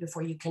property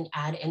before you can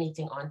add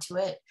anything onto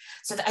it?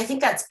 So I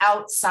think that's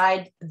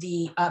outside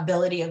the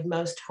ability of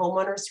most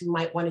homeowners who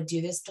might want to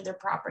do this to their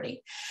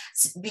property,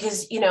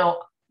 because, you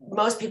know,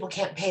 most people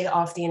can't pay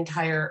off the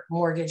entire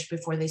mortgage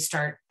before they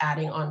start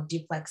adding on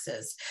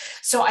duplexes.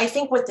 So I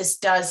think what this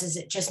does is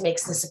it just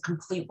makes this a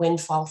complete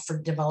windfall for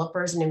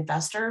developers and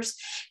investors.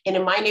 And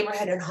in my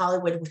neighborhood in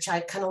Hollywood, which I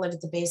kind of live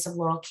at the base of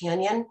Laurel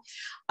Canyon,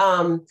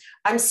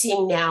 I'm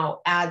seeing now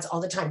ads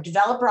all the time,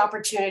 developer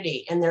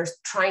opportunity, and they're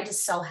trying to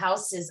sell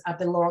houses up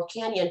in Laurel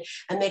Canyon,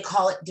 and they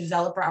call it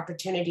developer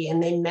opportunity,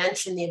 and they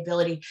mention the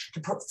ability to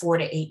put 4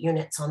 to 8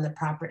 units on the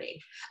property.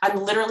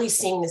 I'm literally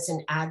seeing this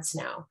in ads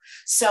now.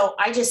 So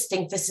I just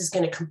think this is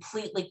going to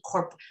completely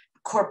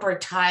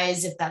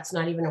corporatize, if that's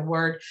not even a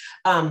word,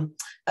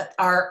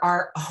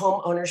 our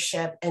home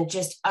ownership, and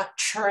just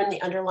churn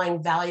the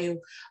underlying value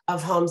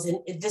of homes. And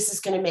this is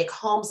going to make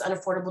homes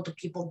unaffordable to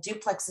people,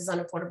 duplexes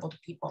unaffordable to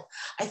people.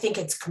 I think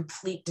it's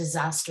complete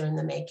disaster in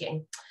the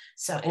making.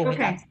 So anyway,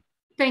 okay.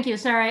 Thank you.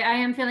 Sorry, I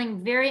am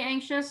feeling very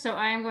anxious, so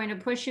I am going to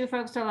push you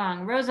folks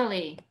along.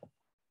 Rosalie.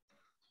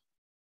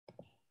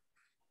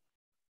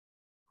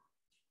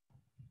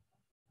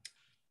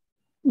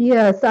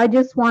 Yes, I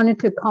just wanted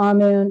to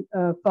comment,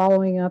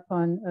 following up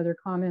on other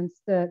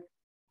comments, that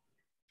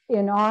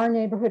in our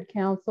neighborhood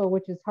council,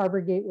 which is Harbor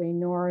Gateway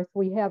North,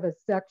 we have a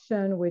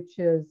section which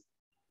is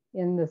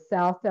in the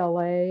South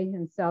LA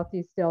and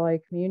Southeast LA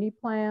community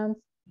plans.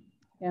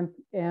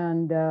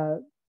 And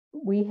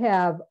we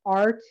have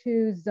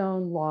R2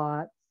 zone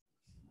lots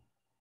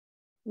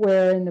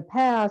where in the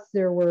past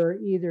there were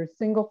either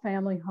single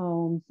family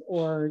homes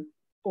or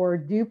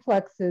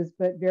duplexes,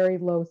 but very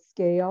low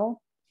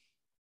scale,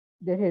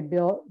 that had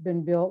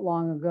been built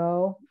long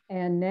ago.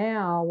 And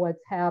now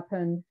what's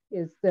happened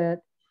is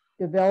that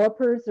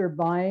developers are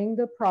buying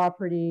the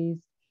properties,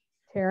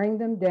 tearing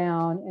them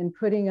down, and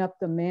putting up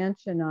the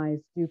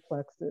mansionized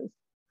duplexes.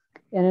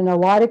 And in a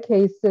lot of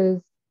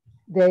cases,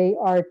 they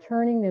are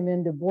turning them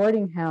into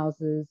boarding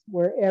houses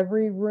where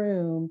every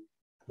room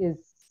is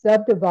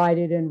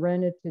subdivided and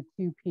rented to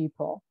 2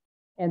 people.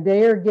 And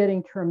they are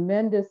getting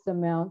tremendous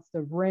amounts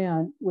of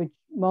rent, which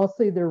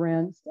mostly the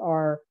rents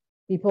are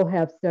people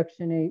have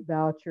Section 8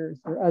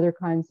 vouchers or other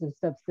kinds of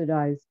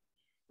subsidized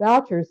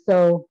vouchers.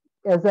 So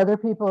as other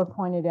people have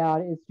pointed out,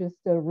 it's just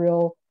a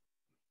real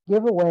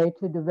giveaway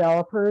to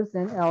developers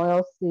and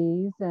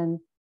LLCs. And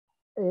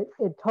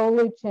it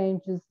totally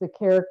changes the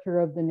character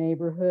of the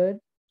neighborhood.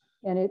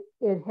 And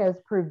it has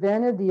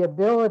prevented the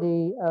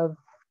ability of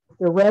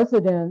the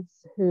residents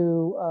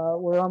who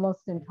were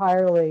almost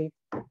entirely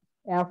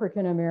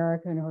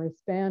African-American or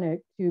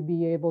Hispanic to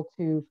be able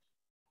to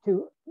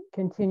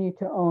continue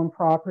to own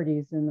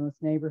properties in those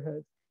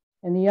neighborhoods.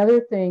 And the other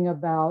thing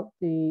about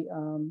the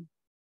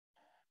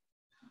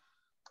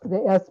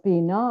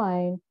SB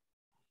 9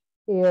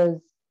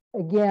 is,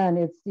 again,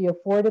 it's the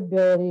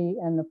affordability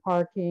and the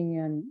parking.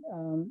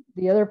 And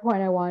the other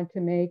point I wanted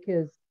to make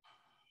is,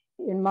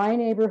 in my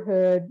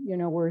neighborhood, you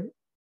know,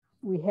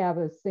 we have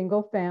a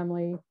single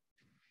family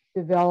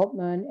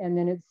development, and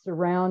then it's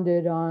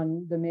surrounded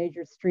on the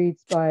major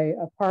streets by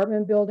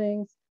apartment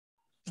buildings.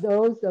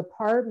 Those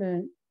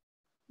apartment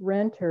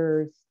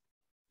renters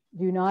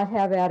do not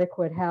have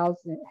adequate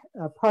housing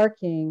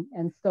parking,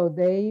 and so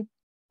they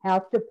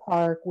have to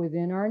park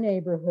within our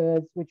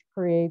neighborhoods, which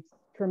creates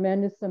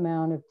tremendous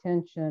amount of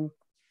tension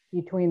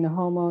between the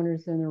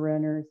homeowners and the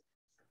renters.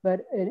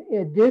 But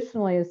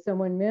additionally, as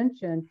someone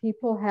mentioned,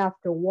 people have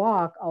to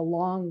walk a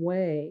long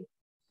way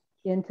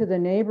into the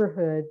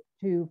neighborhood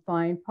to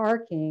find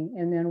parking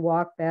and then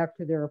walk back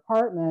to their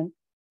apartment.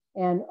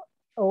 And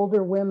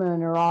older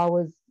women are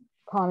always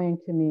commenting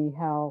to me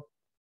how,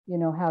 you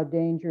know, how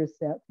dangerous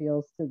that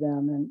feels to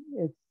them. And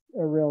it's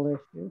a real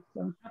issue.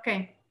 So.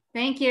 Okay,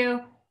 thank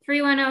you.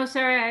 310,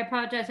 sorry, I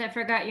apologize, I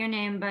forgot your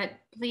name, but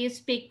please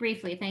speak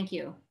briefly. Thank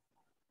you.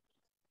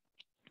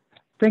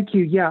 Thank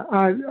you. Yeah.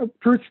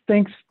 First,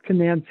 thanks to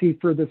Nancy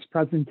for this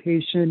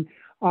presentation.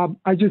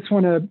 I just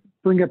want to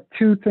bring up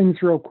 2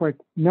 things real quick.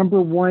 Number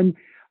one,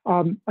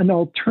 an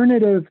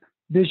alternative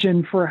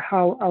vision for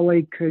how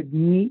LA could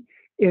meet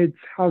its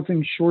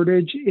housing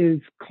shortage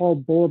is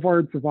called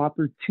Boulevards of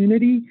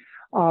Opportunity.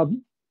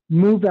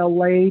 Move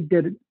LA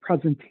did a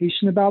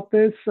presentation about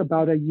this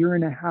about a year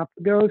and a half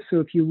ago. So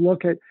if you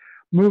look at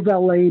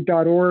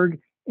movela.org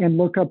and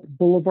look up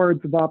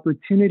Boulevards of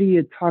Opportunity,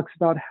 it talks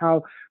about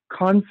how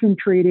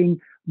concentrating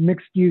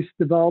mixed use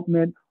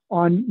development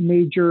on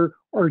major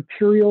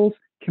arterials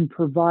can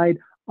provide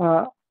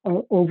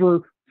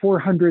over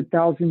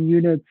 400,000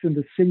 units in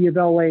the city of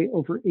LA,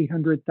 over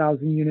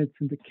 800,000 units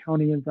in the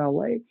county of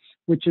LA,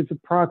 which is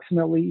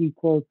approximately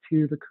equal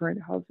to the current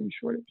housing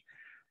shortage.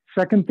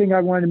 Second thing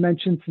I want to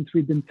mention, since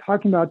we've been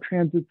talking about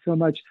transit so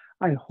much,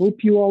 I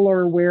hope you all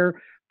are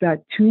aware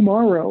that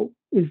tomorrow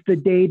is the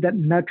day that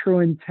Metro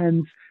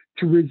intends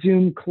to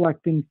resume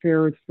collecting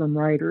fares from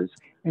riders.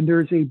 And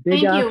there's a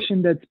big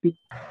action that's being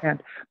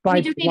had by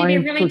we just need to be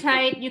really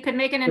tight. You could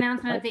make an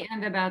announcement at the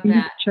end about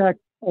that. Check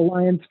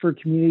Alliance for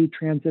Community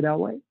Transit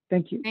LA.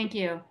 Thank you. Thank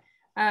you.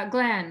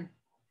 Glenn.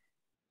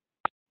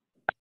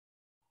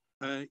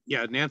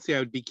 Yeah, Nancy, I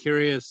would be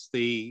curious,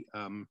 the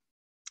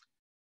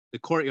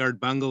Courtyard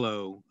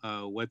Bungalow,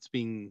 what's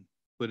being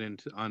put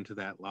onto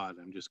that lot?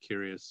 I'm just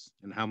curious,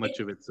 and how much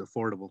of it's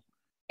affordable.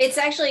 It's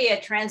actually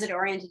a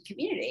transit-oriented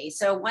community.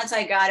 So once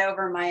I got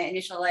over my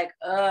initial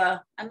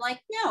I'm like,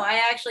 no,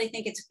 I actually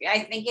think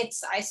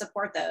I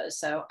support those.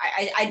 So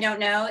I don't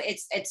know.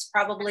 It's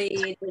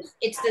probably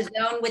it's the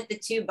zone with the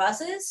 2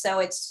 buses, so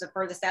it's the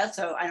furthest out.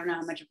 So I don't know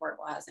how much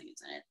affordable housing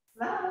is in it.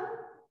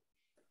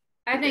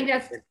 I think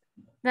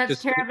that's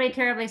just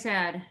terribly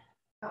sad.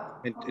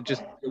 It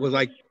was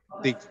like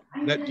do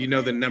you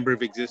know the number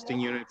of existing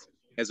units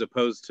as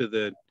opposed to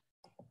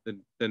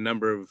the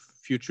number of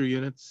future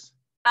units?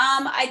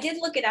 I did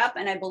look it up,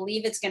 and I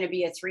believe it's going to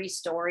be a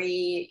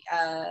 3-story.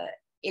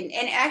 And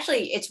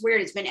actually, it's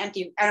weird. It's been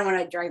empty. I don't want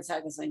to drag this out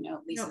because I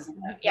know Lisa's.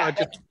 Yeah,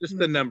 just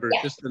the number.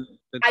 Yeah. Just the.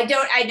 I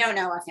don't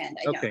know offhand.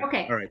 Okay.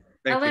 Okay. All right.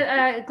 Thank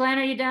you. Glenn,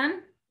 are you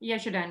done?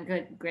 Yes, you're done.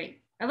 Good.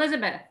 Great.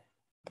 Elizabeth.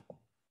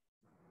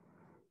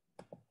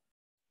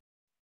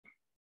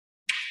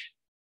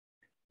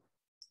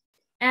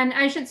 And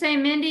I should say,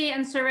 Mindy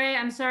and Saray,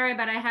 I'm sorry,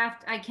 but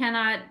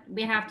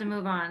we have to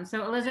move on.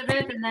 So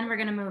Elizabeth, and then we're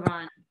going to move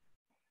on.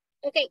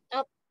 Okay,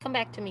 I'll come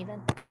back to me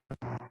then.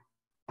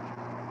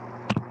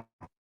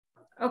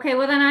 Okay,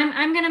 well then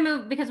I'm going to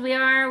move because we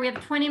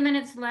have 20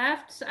 minutes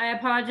left. I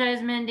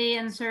apologize, Mindy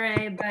and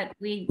Saray, but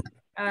we.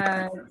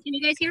 Can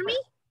you guys hear me?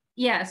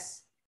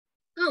 Yes.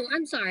 Oh,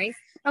 I'm sorry.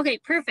 Okay,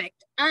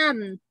 perfect.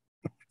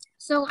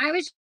 So I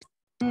was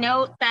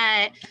note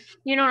that,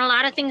 a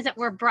lot of things that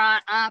were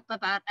brought up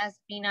about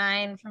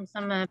SB9 from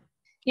some of,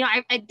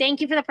 I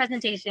thank you for the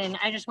presentation.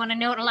 I just want to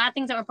note a lot of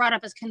things that were brought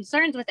up as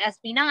concerns with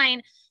SB9.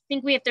 I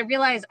think we have to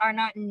realize are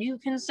not new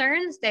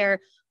concerns. They're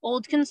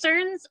old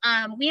concerns.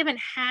 We haven't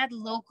had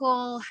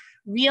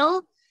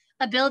real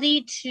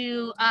ability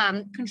to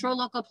control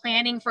local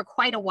planning for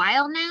quite a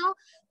while now,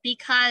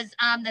 because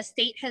the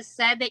state has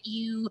said that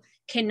you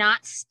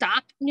cannot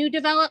stop new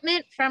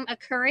development from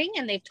occurring,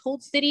 and they've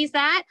told cities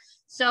that.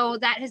 So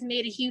that has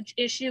made a huge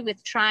issue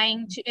with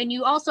trying to, and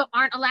you also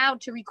aren't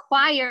allowed to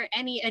require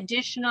any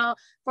additional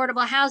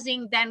affordable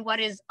housing than what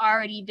has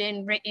already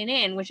been written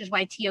in, which is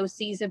why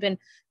TOCs have been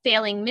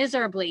failing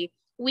miserably.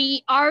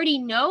 We already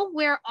know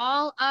where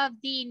all of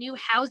the new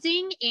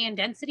housing and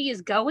density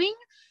is going,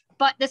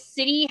 but the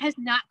city has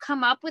not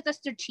come up with a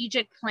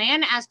strategic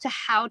plan as to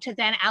how to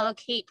then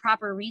allocate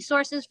proper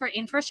resources for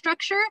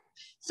infrastructure.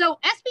 So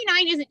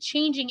SB9 isn't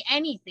changing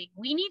anything.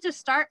 We need to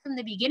start from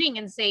the beginning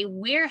and say,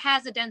 where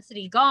has the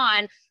density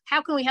gone?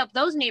 How can we help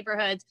those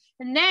neighborhoods?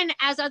 And then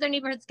as other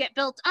neighborhoods get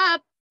built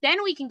up,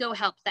 then we can go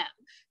help them.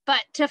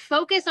 But to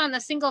focus on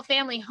the single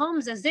family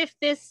homes as if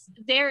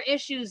their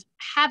issues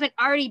haven't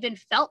already been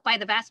felt by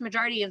the vast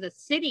majority of the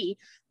city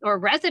or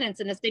residents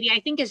in the city,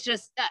 I think is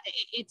just,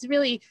 it's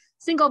really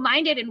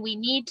single-minded, and we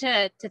need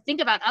to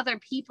think about other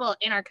people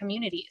in our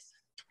communities.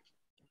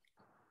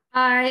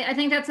 I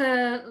think that's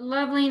a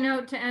lovely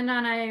note to end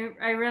on.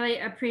 I really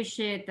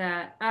appreciate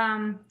that.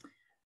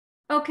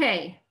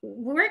 Okay,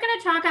 we're going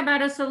to talk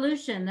about a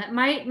solution that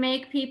might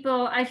make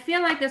people, I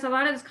feel like a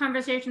lot of this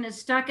conversation is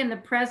stuck in the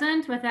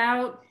present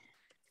without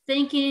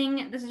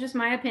thinking, this is just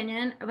my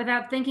opinion,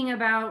 without thinking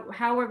about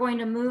how we're going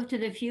to move to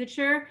the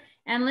future.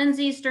 And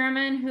Lindsay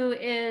Sturman, who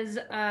is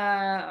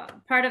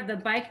part of the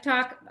Bike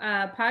Talk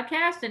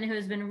podcast and who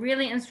has been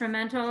really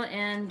instrumental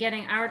in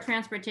getting our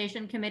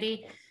transportation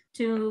committee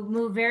to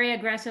move very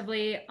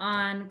aggressively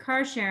on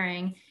car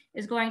sharing,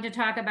 is going to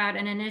talk about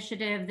an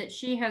initiative that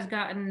she has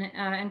gotten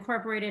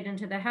incorporated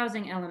into the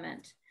housing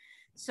element.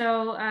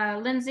 So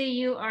Lindsay,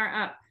 you are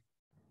up.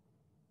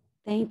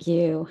 Thank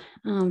you.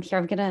 Here,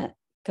 I'm gonna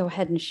go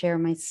ahead and share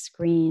my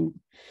screen.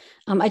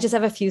 I just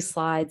have a few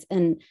slides,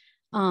 and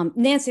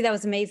Nancy, that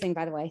was amazing,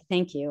 by the way.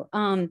 Thank you.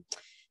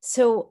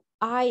 So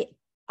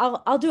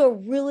I'll do a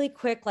really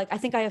quick, I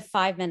think I have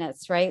 5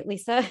 minutes, right,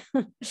 Lisa?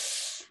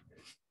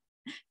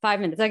 5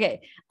 minutes. Okay.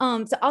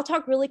 So I'll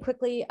talk really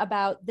quickly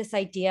about this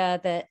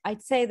idea that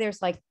I'd say there's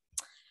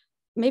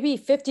maybe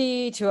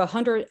 50 to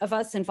 100 of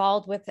us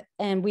involved with,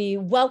 and we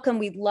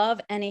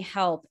love any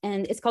help.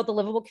 And it's called the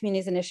Livable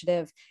Communities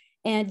Initiative.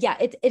 And yeah,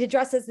 it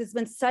addresses, it's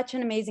been such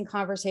an amazing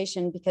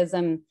conversation because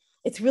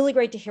it's really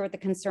great to hear what the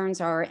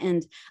concerns are.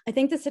 And I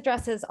think this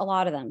addresses a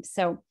lot of them.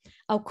 So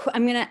I'm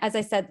gonna, as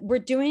I said, we're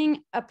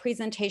doing a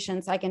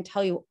presentation so I can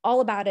tell you all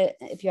about it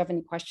if you have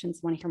any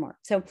questions, want to hear more.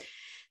 So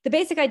the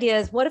basic idea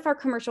is, what if our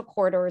commercial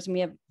corridors, and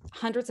we have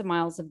hundreds of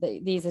miles of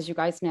these, as you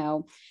guys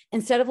know,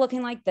 instead of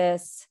looking like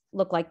this,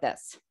 look like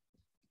this.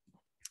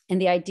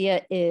 And the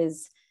idea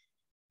is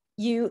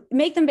you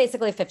make them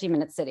basically a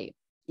 50-minute city.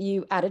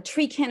 You add a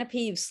tree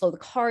canopy, you slow the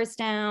cars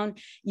down,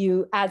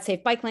 you add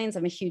safe bike lanes.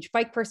 I'm a huge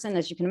bike person,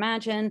 as you can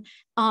imagine.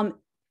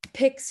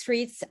 Pick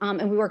streets,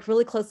 and we worked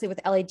really closely with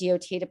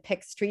LADOT to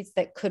pick streets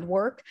that could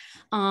work.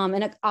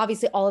 And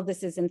obviously all of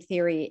this is in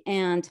theory,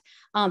 and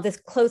this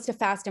close to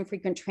fast and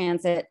frequent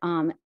transit.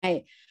 And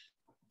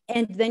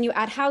then you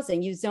add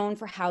housing, you zone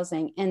for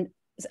housing, and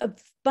a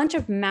bunch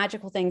of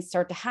magical things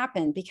start to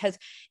happen, because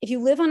if you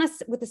live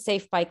with a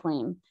safe bike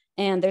lane,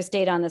 and there's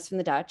data on this from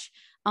the Dutch,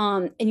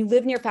 and you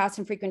live near fast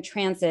and frequent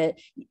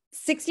transit,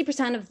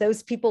 60% of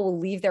those people will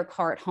leave their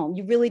car at home.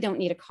 You really don't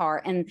need a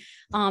car. And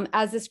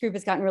as this group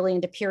has gotten really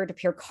into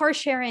peer-to-peer car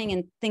sharing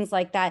and things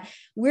like that,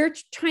 we're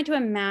trying to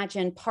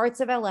imagine parts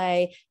of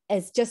LA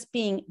as just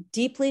being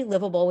deeply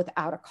livable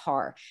without a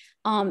car.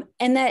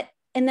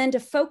 And then to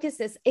focus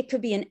this, it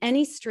could be in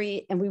any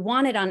street, and we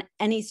want it on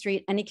any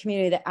street, any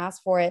community that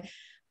asks for it,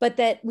 but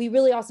that we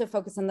really also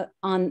focus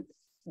on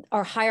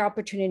our higher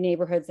opportunity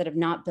neighborhoods that have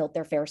not built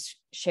their fair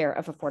share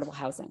of affordable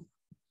housing.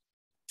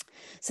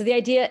 So the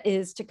idea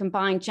is to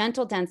combine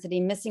gentle density,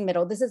 missing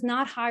middle. This is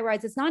not high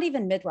rise, it's not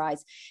even mid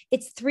rise.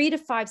 It's 3 to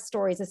 5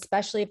 stories,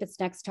 especially if it's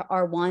next to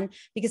R1,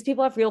 because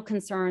people have real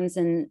concerns,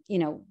 and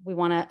we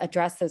want to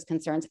address those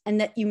concerns, and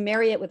that you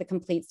marry it with a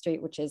complete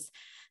street, which is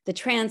the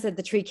transit,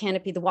 the tree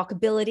canopy, the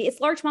walkability.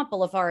 It's Larchmont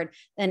Boulevard,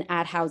 then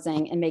add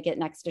housing and make it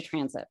next to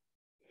transit.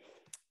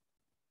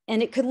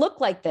 And it could look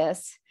like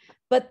this.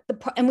 But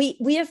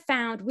we have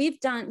found, we've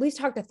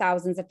talked to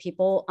thousands of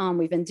people.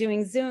 We've been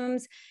doing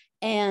Zooms,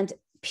 and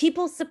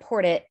people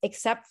support it,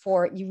 except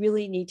for you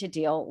really need to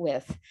deal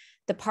with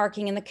the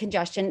parking and the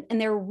congestion. And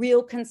there are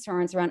real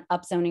concerns around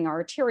upzoning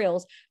our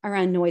arterials,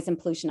 around noise and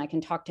pollution. I can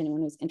talk to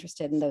anyone who's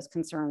interested in those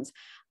concerns.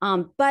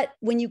 But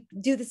when you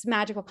do this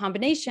magical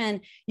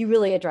combination, you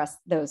really address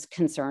those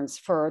concerns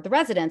for the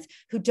residents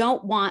who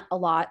don't want a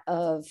lot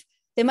of,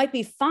 they might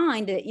be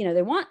fine to,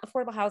 they want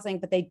affordable housing,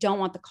 but they don't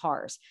want the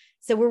cars.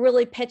 So we're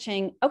really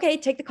pitching, okay,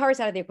 take the cars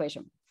out of the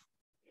equation.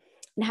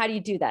 And how do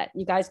you do that?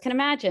 You guys can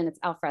imagine it's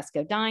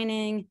alfresco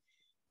dining,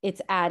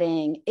 it's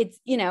adding, it's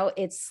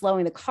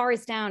slowing the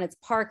cars down, it's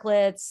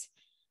parklets,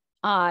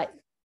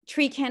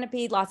 tree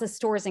canopy, lots of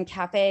stores and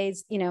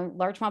cafes,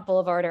 Larchmont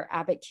Boulevard or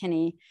Abbott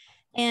Kinney.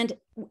 And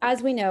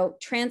as we know,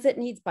 transit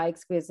needs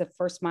bikes because the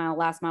first mile,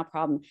 last mile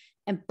problem,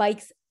 and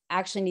bikes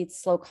actually need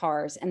slow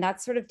cars. And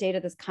that's sort of data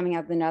that's coming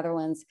out of the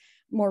Netherlands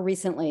more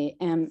recently.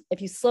 And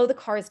if you slow the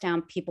cars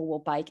down, people will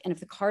bike. And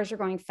if the cars are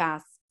going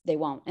fast, they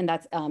won't. And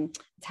that's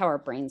how our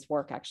brains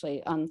work,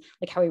 actually,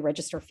 like how we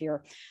register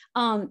fear.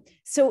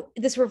 So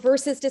this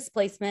reverses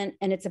displacement,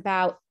 and it's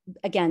about,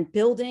 again,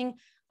 building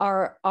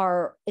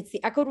it's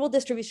the equitable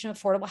distribution of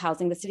affordable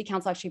housing. The city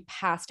council actually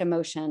passed a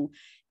motion,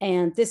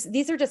 and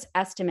these are just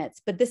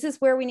estimates, but this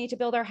is where we need to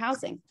build our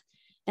housing.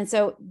 And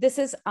so this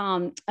is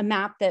a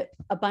map that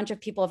a bunch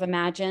of people have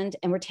imagined,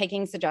 and we're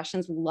taking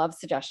suggestions. We love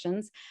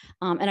suggestions.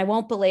 And I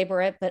won't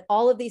belabor it, but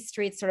all of these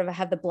streets sort of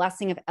have the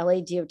blessing of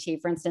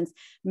LADOT. For instance,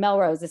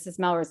 Melrose, this is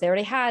Melrose. They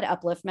already had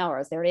Uplift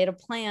Melrose. They already had a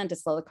plan to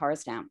slow the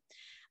cars down.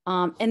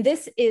 And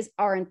this is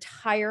our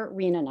entire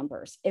RHNA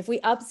numbers. If we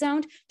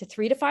upzoned to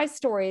 3 to 5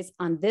 stories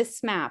on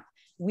this map,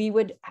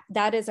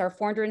 that is our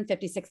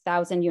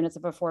 456,000 units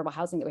of affordable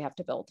housing that we have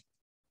to build.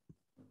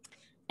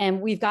 And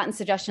we've gotten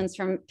suggestions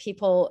from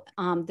people,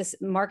 this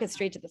Market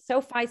Street to the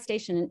SoFi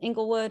station in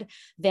Inglewood,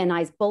 Van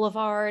Nuys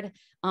Boulevard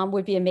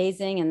would be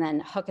amazing. And then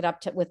hook it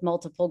up with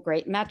multiple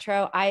great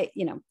metro.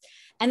 And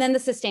then the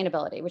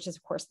sustainability, which is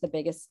of course the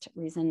biggest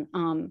reason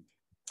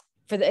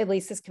for at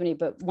least this committee,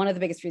 but one of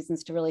the biggest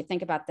reasons to really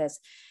think about this.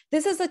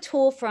 This is a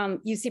tool from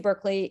UC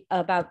Berkeley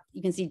about,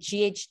 you can see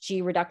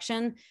GHG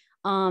reduction.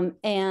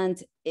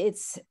 And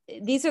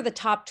these are the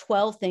top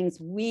 12 things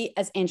we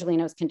as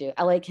Angelenos can do,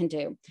 LA can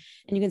do.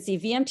 And you can see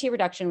VMT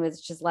reduction,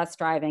 which is less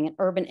driving, and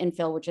urban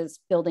infill, which is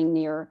building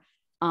near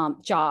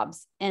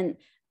jobs. And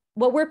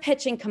what we're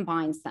pitching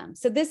combines them.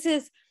 So this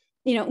is,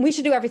 we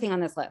should do everything on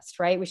this list,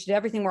 right? We should do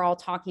everything we're all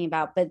talking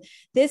about, but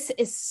this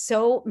is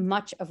so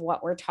much of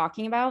what we're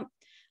talking about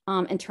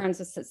in terms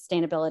of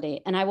sustainability.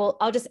 And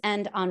I'll just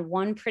end on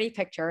one pretty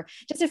picture,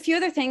 just a few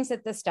other things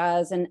that this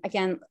does. And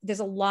again, there's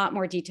a lot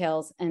more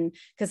details, and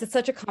because it's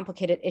such a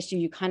complicated issue,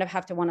 you kind of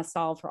have to want to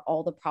solve for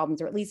all the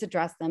problems, or at least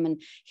address them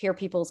and hear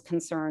people's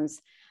concerns.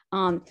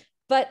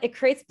 But it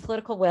creates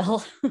political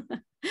will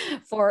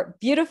for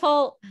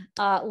beautiful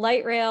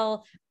light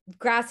rail,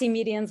 grassy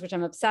medians, which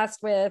I'm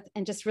obsessed with,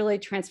 and just really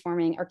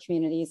transforming our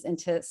communities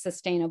into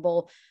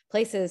sustainable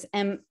places.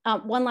 And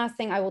one last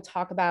thing I will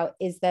talk about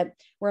is that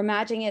we're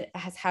imagining it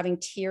as having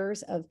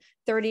tiers of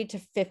 30 to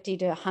 50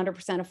 to 100%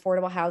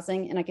 affordable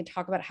housing. And I can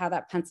talk about how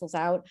that pencils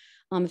out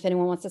if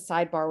anyone wants to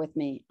sidebar with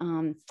me.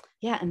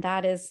 Yeah, and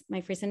that is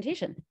my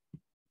presentation.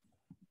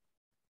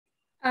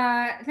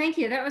 Thank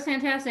you. That was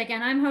fantastic.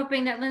 And I'm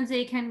hoping that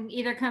Lindsay can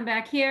either come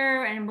back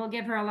here, and we'll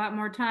give her a lot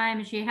more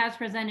time. She has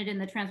presented in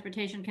the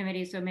Transportation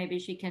Committee, so maybe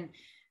she can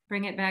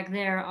bring it back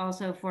there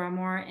also for a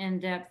more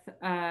in-depth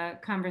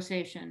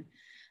conversation.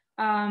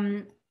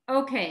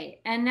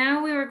 Okay, and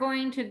now we are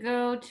going to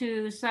go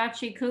to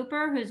Sachi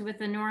Cooper, who's with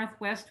the North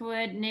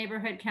Westwood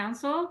Neighborhood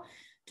Council.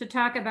 to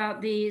talk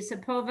about the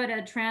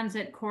Sepulveda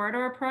Transit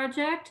Corridor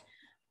project.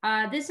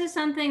 This is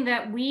something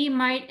that we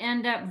might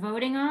end up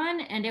voting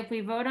on, and if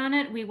we vote on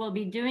it, we will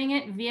be doing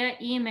it via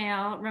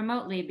email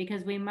remotely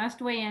because we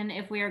must weigh in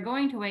if we are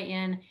going to weigh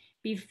in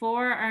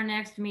before our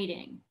next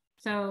meeting.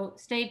 So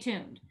stay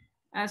tuned.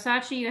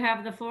 Sachi, you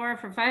have the floor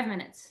for 5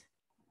 minutes.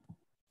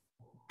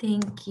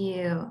 Thank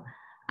you.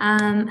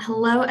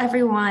 Hello,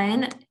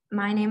 everyone.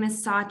 My name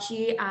is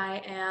Sachi.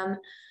 I am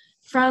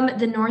from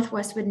the North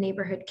Westwood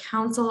Neighborhood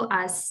Council,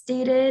 as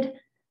stated.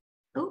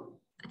 Oh,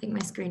 I think my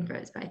screen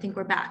froze, but I think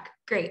we're back.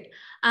 Great.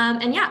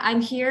 And yeah,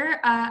 I'm here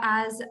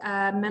as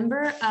a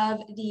member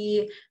of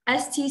the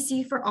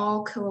STC for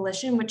All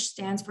Coalition, which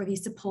stands for the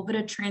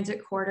Sepulveda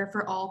Transit Corridor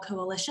for All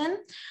Coalition.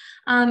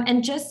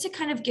 And just to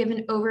kind of give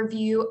an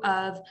overview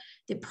of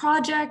the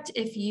project,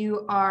 if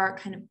you are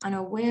kind of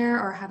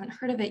unaware or haven't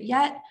heard of it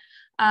yet,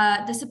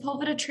 the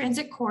Sepulveda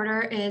Transit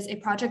Corridor is a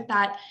project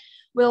that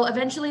will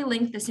eventually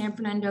link the San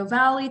Fernando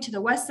Valley to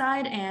the west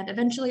side and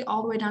eventually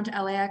all the way down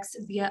to LAX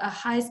via a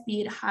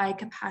high-speed,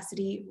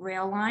 high-capacity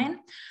rail line.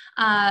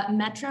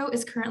 Metro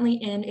is currently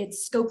in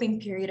its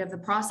scoping period of the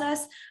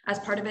process as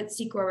part of its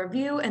CEQA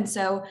review. And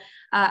so,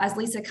 as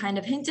Lisa kind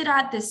of hinted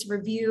at, this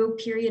review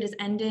period is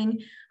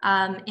ending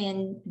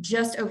in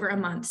just over a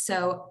month.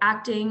 So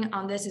acting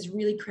on this is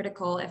really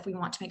critical if we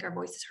want to make our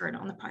voices heard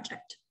on the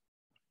project.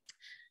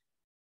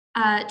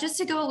 Just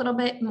to go a little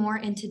bit more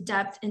into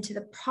depth into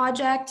the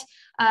project,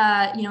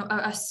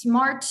 a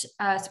smart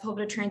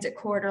Sepulveda Transit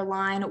Corridor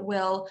line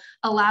will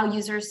allow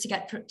users to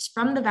get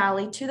from the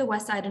valley to the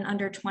west side in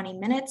under 20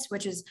 minutes,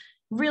 which is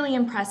really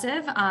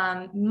impressive,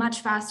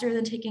 much faster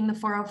than taking the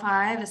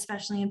 405,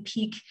 especially in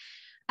peak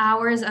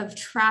hours of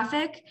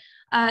traffic.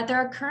 There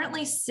are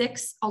currently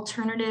 6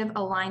 alternative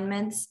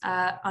alignments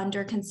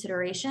under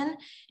consideration.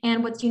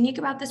 And what's unique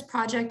about this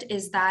project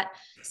is that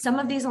some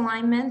of these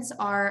alignments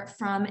are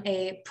from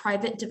a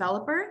private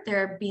developer.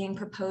 They're being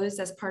proposed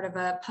as part of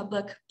a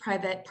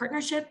public-private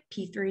partnership,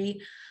 P3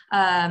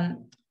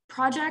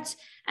 project.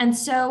 And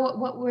so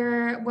what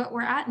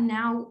we're at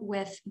now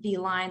with the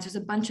lines, there's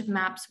a bunch of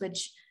maps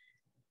which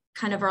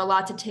kind of are a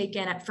lot to take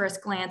in at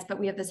first glance, but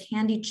we have this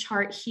handy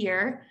chart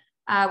here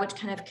which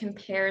kind of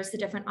compares the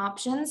different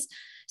options.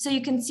 So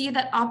you can see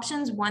that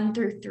options 1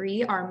 through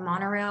 3 are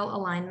monorail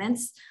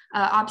alignments.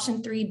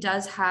 Option 3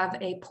 does have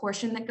a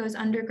portion that goes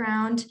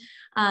underground.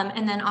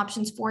 And then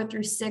options 4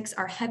 through 6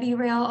 are heavy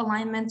rail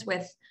alignments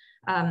with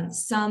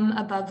some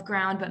above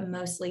ground, but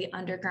mostly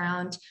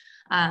underground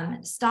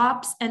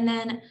stops. And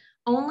then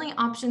only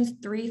options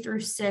 3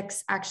 through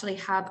 6 actually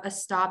have a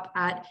stop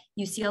at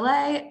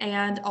UCLA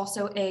and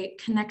also a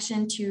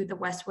connection to the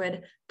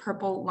Westwood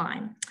Purple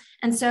Line.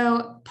 And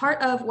so part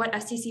of what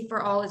STC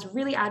for All is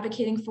really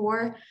advocating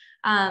for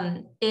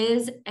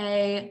is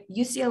a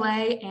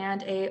UCLA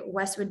and a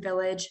Westwood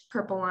Village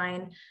Purple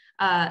Line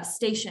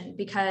station,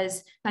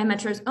 because by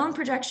Metro's own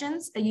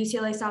projections, a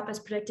UCLA stop is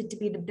predicted to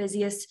be the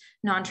busiest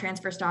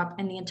non-transfer stop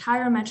in the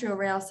entire Metro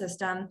rail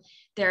system.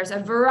 There's a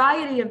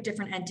variety of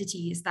different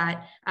entities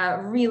that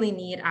really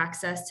need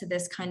access to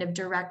this kind of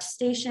direct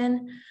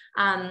station.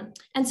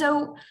 And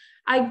so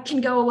I can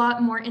go a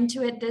lot more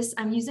into it.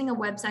 I'm using a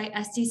website,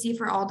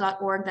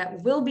 stcforall.org,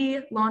 that will be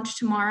launched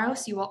tomorrow.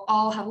 So you will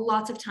all have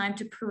lots of time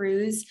to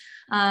peruse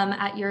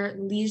at your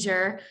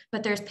leisure.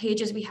 But there's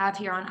pages we have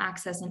here on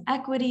access and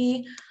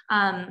equity.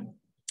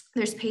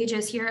 There's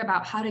pages here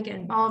about how to get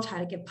involved, how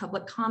to give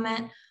public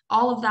comment,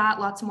 all of that,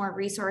 lots more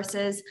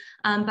resources.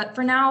 But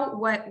for now,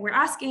 what we're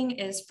asking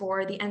is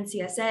for the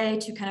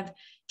NCSA to kind of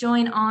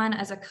join on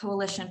as a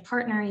coalition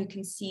partner. You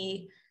can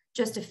see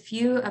just a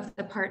few of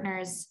the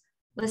partners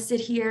listed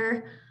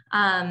here.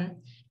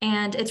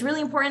 And it's really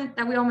important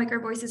that we all make our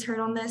voices heard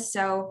on this.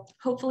 So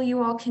hopefully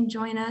you all can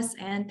join us,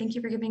 and thank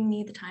you for giving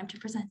me the time to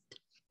present.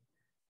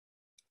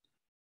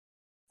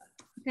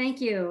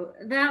 Thank you.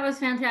 That was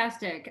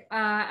fantastic.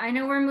 I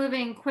know we're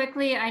moving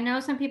quickly. I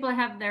know some people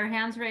have their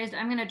hands raised.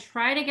 I'm going to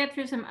try to get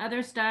through some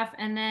other stuff.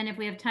 And then if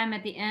we have time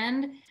at the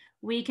end,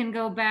 we can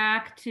go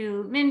back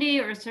to Mindy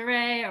or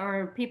Saray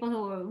or people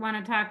who want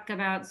to talk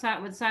about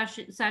what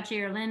Sachi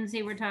or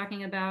Lindsay were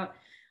talking about.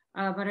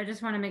 But I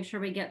just want to make sure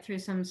we get through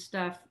some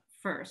stuff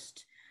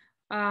first.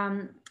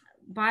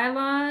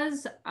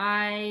 Bylaws,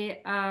 I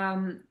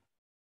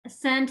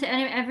sent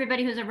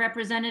everybody who's a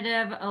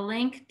representative a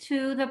link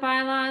to the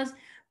bylaws.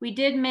 We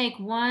did make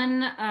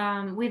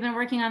one, we've been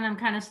working on them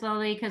kind of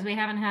slowly because we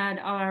haven't had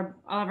all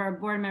of our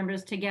board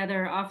members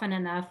together often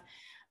enough.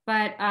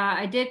 But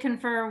I did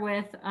confer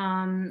with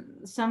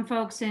some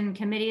folks in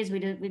committees.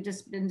 We've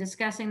just been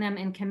discussing them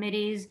in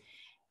committees.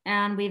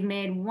 And we've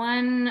made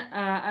one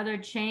other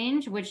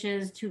change, which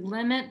is to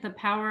limit the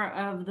power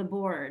of the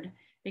board,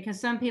 because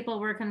some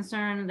people were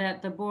concerned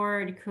that the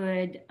board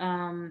could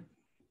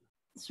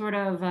sort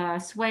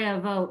of sway a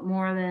vote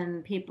more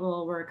than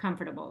people were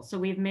comfortable. So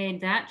we've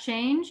made that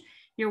change.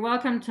 You're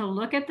welcome to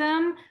look at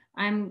them.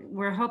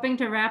 We're hoping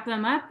to wrap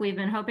them up. We've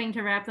been hoping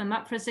to wrap them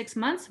up for 6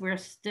 months. We're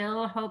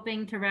still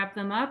hoping to wrap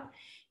them up.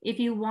 If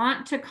you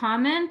want to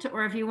comment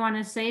or if you want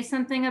to say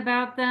something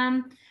about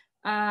them,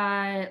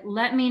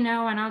 let me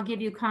know and I'll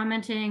give you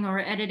commenting or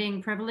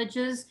editing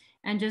privileges,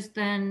 and just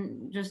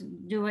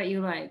do what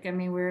you like. I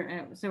mean,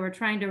 we're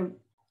trying to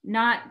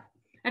not,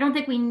 I don't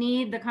think we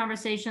need the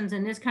conversations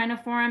in this kind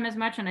of forum as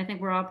much. And I think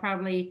we're all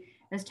probably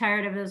as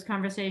tired of those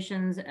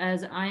conversations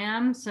as I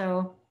am.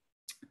 So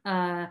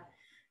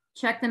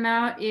check them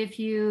out if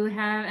you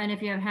have, and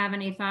if you have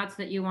any thoughts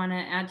that you want to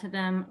add to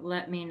them,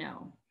 let me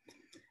know.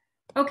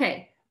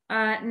 Okay,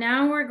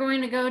 now we're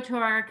going to go to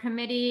our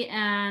committee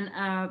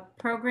and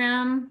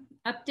program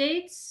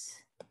updates.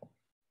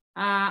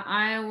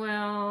 I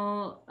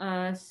will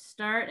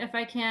start if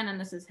I can, and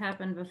this has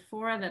happened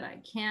before that I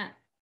can't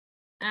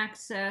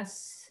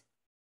access.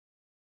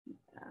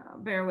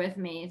 Bear with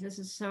me. This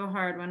is so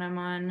hard when I'm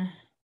on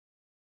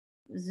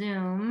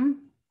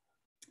Zoom.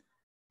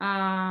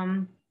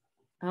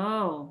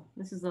 Oh,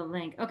 this is a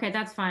link. Okay,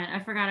 that's fine.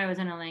 I forgot I was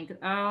in a link.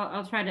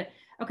 I'll try to,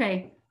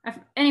 okay.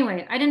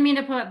 Anyway, I didn't mean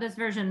to pull up this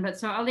version, but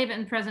so I'll leave it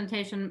in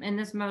presentation in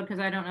this mode because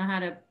I don't know how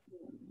to,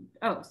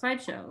 oh,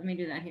 slideshow. Let me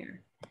do that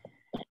here.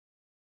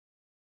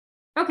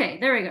 Okay,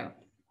 there we go.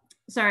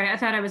 Sorry, I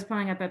thought I was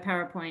pulling up a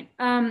PowerPoint.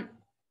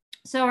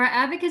 So our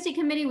advocacy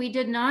committee, we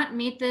did not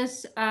meet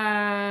this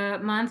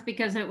month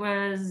because it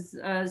was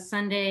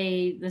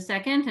Sunday the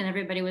 2nd and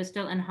everybody was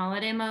still in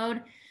holiday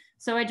mode.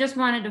 So I just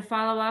wanted to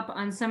follow up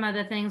on some of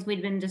the things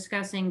we'd been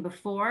discussing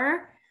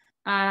before.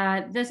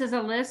 This is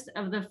a list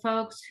of the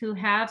folks who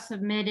have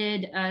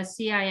submitted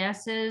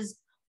CISs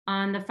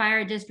on the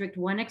Fire District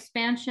 1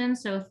 expansion.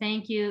 So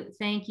thank you,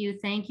 thank you,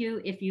 thank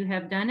you if you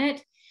have done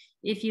it.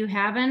 If you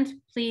haven't,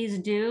 please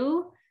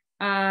do.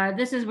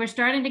 We're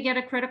starting to get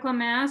a critical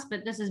mass,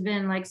 but this has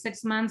been like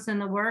 6 months in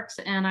the works,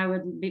 and I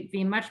would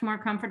be much more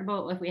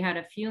comfortable if we had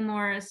a few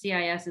more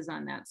CISs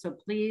on that. So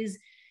please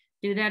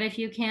do that if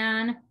you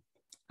can.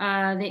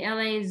 The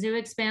LA Zoo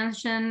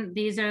expansion,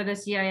 these are the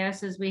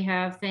CISs we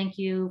have. Thank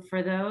you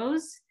for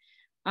those.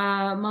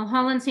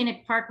 Mulholland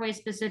Scenic Parkway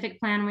specific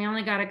plan, we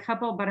only got a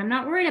couple, but I'm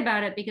not worried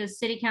about it because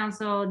City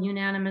Council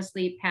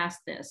unanimously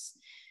passed this.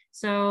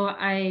 So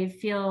I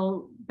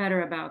feel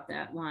better about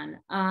that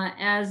one.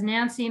 As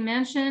Nancy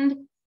mentioned,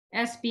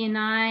 SB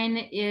 9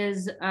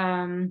 is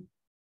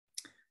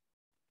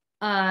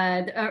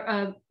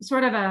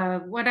sort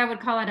of what I would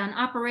call it, an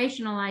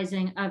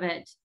operationalizing of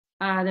it.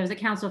 There's a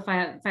council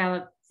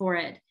file for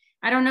it.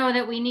 I don't know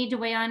that we need to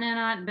weigh in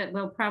on it, but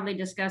we'll probably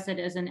discuss it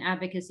as an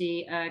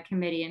advocacy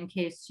committee in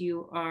case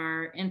you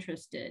are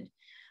interested.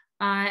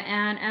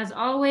 And as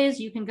always,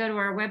 you can go to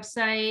our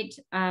website,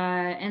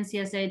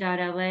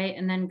 ncsa.la,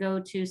 and then go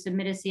to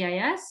submit a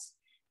CIS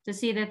to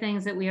see the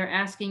things that we are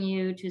asking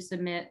you to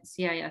submit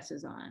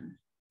CISs on.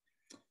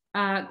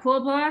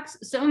 Cool Blocks,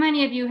 so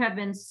many of you have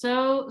been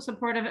so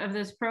supportive of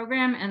this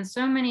program, and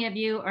so many of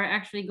you are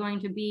actually going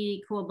to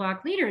be Cool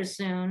Block leaders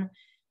soon.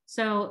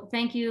 So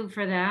thank you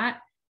for that.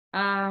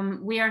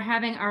 We are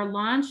having our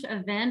launch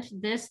event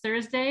this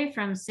Thursday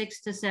from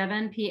 6 to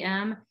 7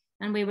 p.m.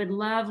 And we would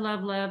love,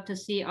 love, love to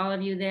see all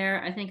of you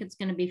there. I think it's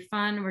going to be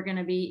fun. We're going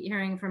to be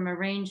hearing from a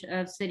range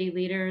of city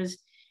leaders.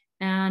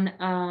 And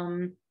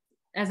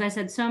as I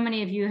said, so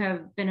many of you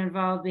have been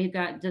involved. We've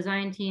got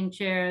design team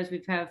chairs.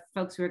 We've have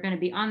folks who are going to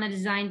be on the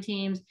design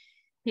teams,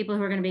 people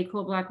who are going to be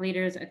Cool Block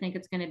leaders. I think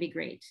it's going to be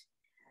great.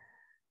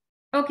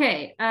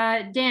 Okay,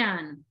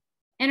 Dan,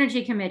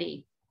 Energy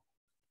Committee.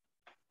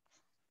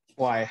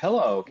 Why,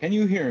 hello, can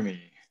you hear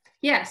me?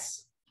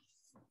 Yes.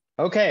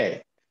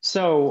 Okay,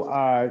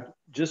 so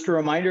just a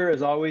reminder,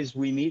 as always,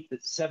 we meet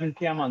at 7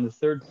 p.m. on the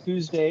third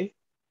Tuesday.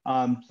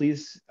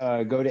 Please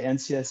go to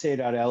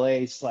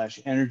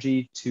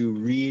ncsa.la/energy to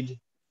read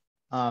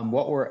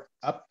what we're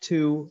up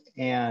to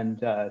and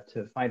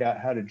to find out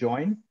how to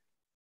join.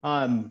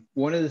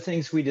 One of the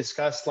things we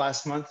discussed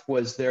last month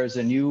was there's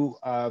a new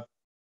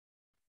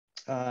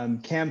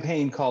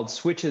campaign called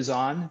Switches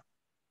On.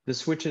 The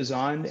Switches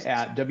On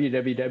at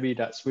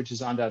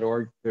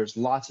www.switcheson.org. There's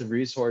lots of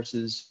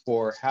resources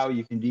for how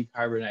you can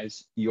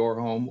decarbonize your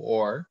home,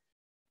 or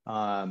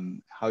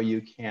how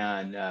you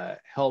can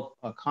help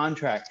a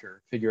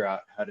contractor figure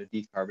out how to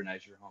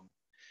decarbonize your home.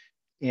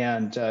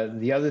 And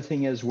the other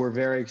thing is, we're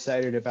very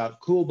excited about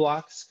Cool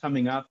Blocks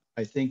coming up.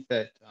 I think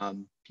that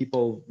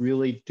people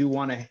really do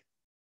want to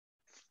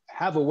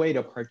have a way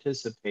to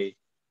participate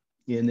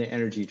in the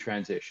energy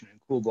transition,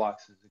 and Cool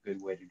Blocks is a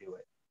good way to do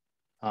it.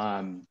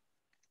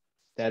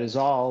 That is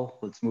all.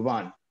 Let's move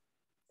on.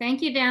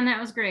 Thank you, Dan. That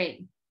was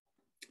great.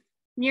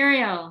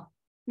 Muriel.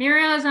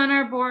 Muriel is on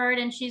our board,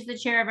 and she's the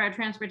chair of our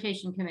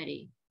transportation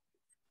committee.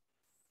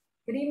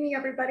 Good evening,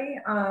 everybody.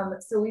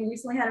 So we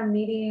recently had a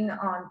meeting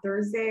on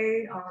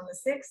Thursday on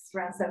the 6th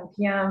around 7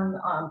 p.m.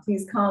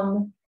 Please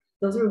come.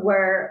 That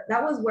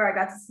was where I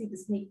got to see the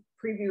sneak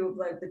preview of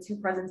like the two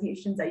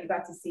presentations that you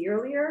got to see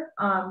earlier.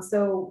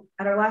 So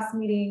at our last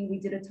meeting, we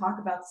did a talk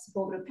about the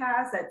Sepulveda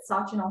Pass that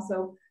Sachi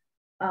also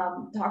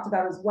talked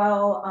about as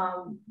well.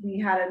 We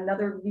had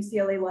another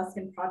UCLA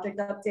Luskin project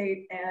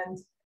update, and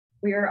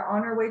we are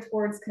on our way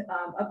towards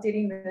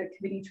updating the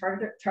committee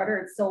charter.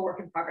 It's still a work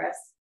in progress.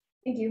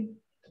 Thank you.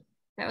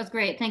 That was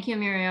great. Thank you,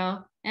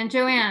 Muriel. And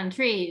Joanne,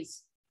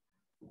 trees.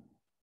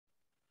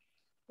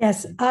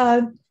 Yes,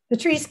 the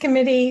Trees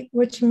Committee,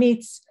 which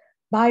meets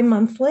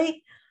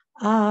bi-monthly,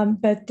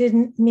 but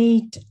didn't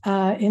meet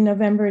in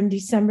November and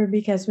December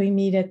because we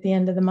meet at the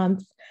end of the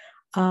month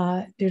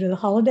due to the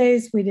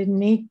holidays. We didn't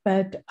meet,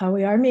 but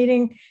we are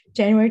meeting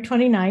January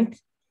 29th,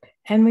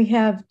 and we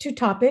have two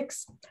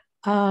topics.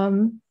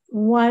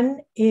 One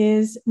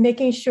is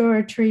making sure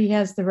a tree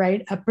has the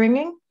right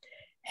upbringing,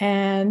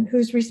 and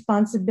whose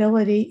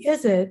responsibility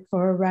is it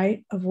for a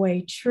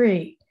right-of-way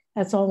tree?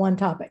 That's all one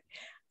topic.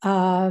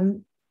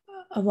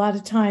 A lot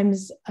of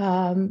times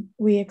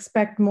we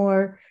expect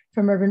more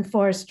from urban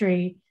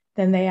forestry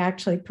than they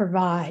actually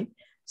provide.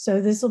 So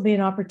this will be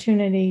an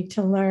opportunity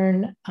to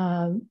learn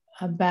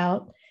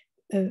about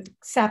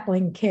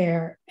sapling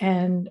care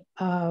and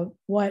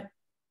what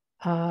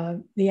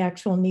the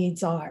actual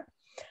needs are.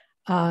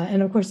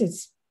 And of course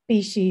it's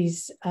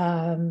species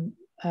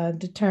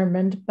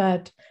determined,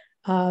 but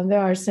there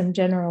are some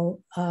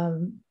general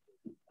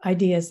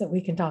ideas that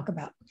we can talk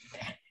about.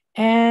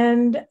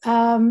 And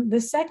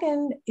the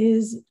second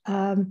is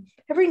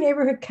every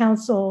neighborhood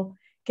council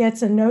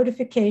gets a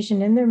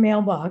notification in their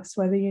mailbox,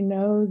 whether you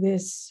know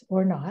this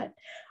or not,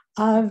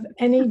 of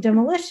any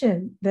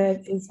demolition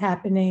that is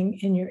happening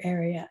in your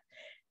area.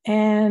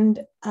 And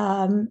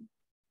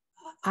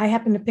I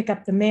happen to pick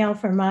up the mail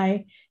for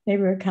my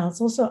neighborhood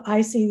council, so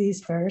I see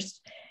these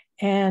first.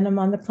 And I'm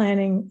on the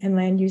Planning and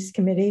Land Use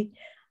Committee.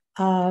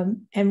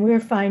 And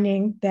we're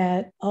finding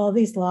that all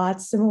these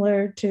lots,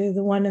 similar to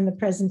the one in the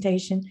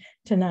presentation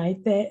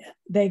tonight,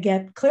 they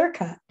get clear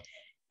cut.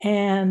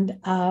 And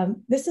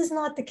this is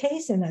not the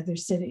case in other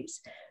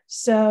cities.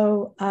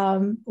 So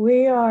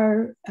we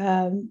are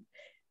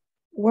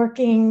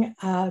working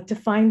to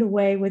find a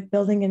way with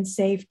building and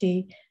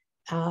safety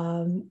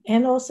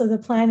and also the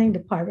planning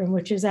department,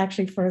 which is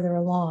actually further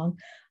along.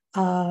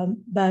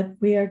 But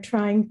we are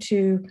trying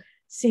to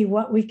see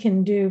what we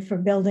can do for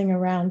building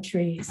around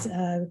trees.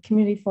 The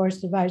Community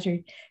Forest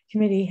Advisory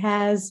Committee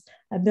has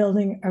a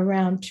building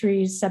around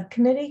trees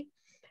subcommittee,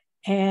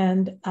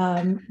 and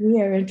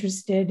we are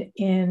interested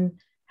in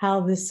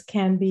how this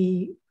can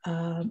be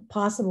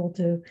possible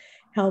to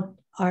help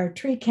our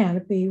tree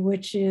canopy,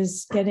 which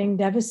is getting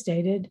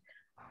devastated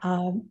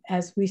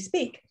as we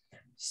speak.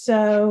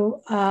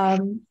 So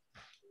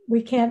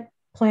we can't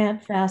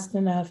plant fast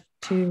enough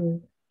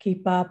to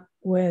keep up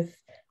with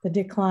the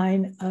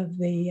decline of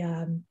the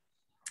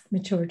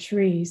mature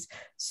trees.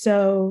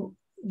 So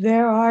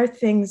there are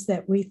things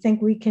that we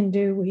think we can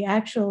do. We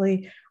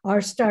actually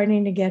are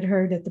starting to get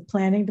heard at the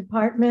planning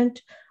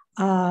department,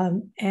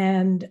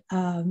 and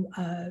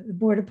the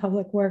Board of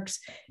Public Works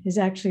is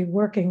actually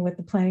working with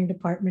the planning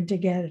department to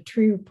get a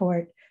tree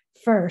report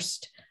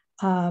first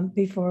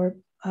before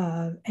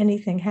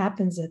anything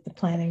happens at the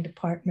planning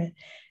department.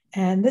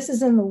 And this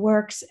is in the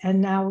works,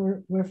 and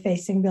now we're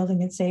facing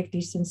building and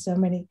safety since so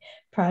many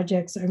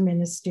projects are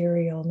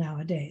ministerial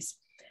nowadays.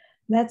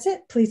 That's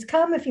it. Please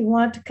come. If you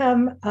want to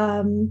come,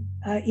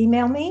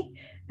 email me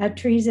at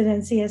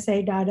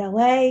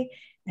trees@ncsa.la,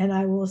 and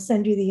I will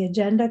send you the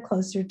agenda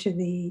closer to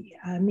the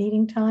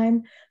meeting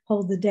time.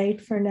 Hold the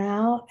date for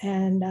now,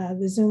 and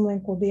the Zoom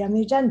link will be on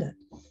the agenda.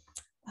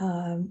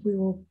 We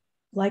will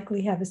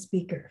likely have a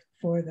speaker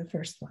for the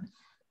first one.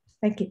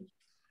 Thank you.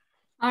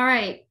 All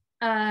right.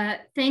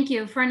 Thank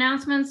you. For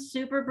announcements,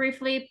 super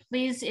briefly,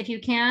 please, if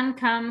you can,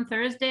 come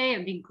Thursday.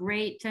 It'd be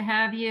great to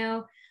have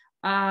you.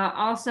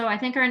 Also, I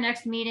think our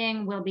next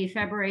meeting will be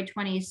February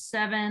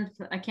 27th.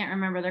 I can't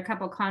remember. There are a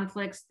couple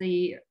conflicts,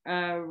 the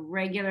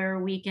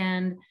regular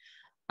weekend.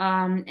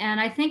 And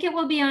I think it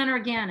will be on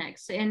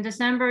organics. In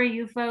December,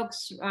 you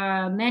folks,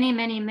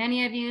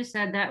 many of you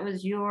said that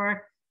was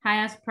your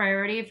highest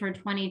priority for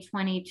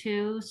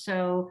 2022.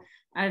 So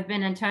I've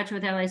been in touch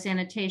with LA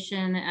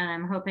Sanitation, and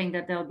I'm hoping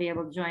that they'll be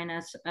able to join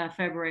us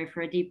February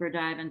for a deeper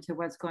dive into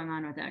what's going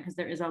on with that, because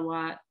there is a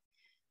lot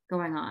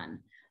going on.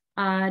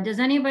 Does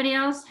anybody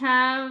else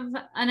have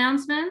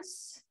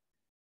announcements?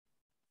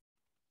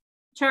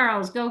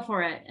 Charles, go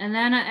for it. And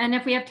then, and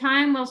if we have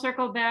time, we'll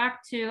circle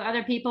back to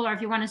other people, or if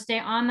you want to stay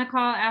on the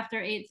call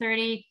after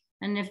 8:30,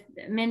 and if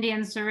Mindy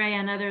and Saray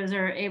and others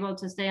are able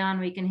to stay on,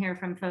 we can hear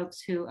from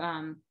folks who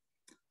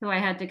I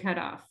had to cut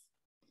off.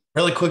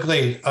 Really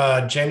quickly,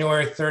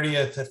 January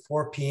 30th at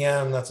 4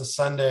 p.m., that's a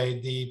Sunday,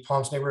 the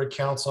Palms Neighborhood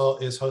Council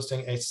is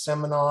hosting a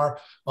seminar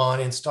on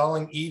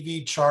installing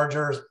EV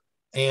chargers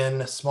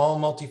in small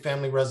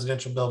multifamily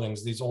residential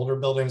buildings, these older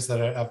buildings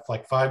that have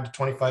like 5 to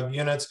 25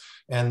 units,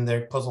 and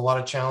they pose a lot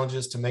of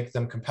challenges to make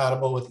them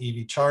compatible with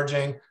EV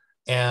charging.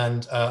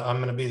 And I'm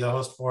going to be the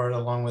host for it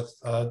along with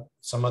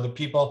some other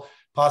people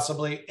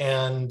possibly.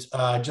 And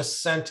I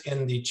just sent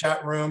in the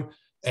chat room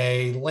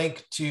a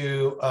link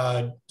to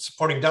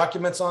supporting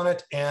documents on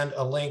it and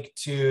a link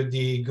to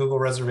the Google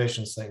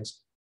reservations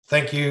things.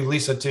 Thank you,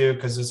 Lisa, too,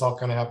 because this all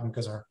kind of happened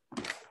because of her.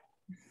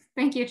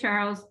 Thank you,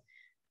 Charles.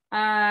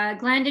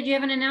 Glenn, did you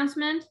have an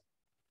announcement?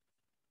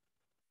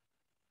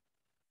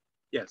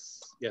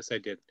 Yes, I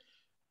did.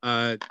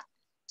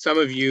 Some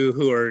of you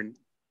who are,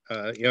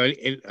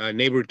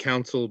 neighborhood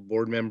council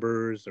board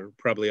members, or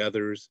probably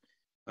others,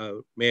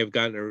 may have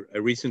gotten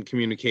a recent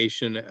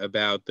communication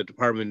about the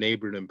Department of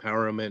Neighborhood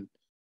Empowerment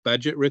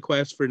budget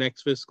request for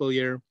next fiscal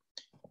year.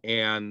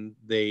 And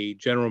the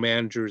general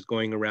manager is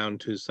going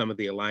around to some of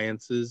the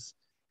alliances.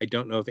 I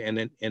don't know if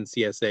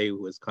NCSA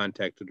was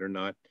contacted or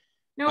not.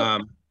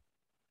 No.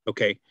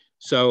 Okay,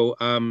 so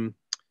one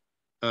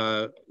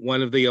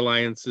of the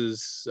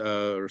alliances,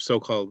 or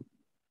so-called,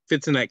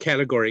 fits in that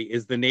category,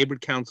 is the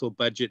Neighborhood Council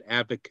Budget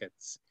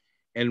Advocates.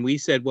 And we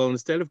said, well,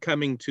 instead of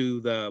coming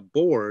to the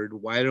board,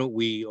 why don't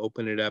we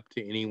open it up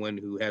to anyone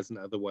who hasn't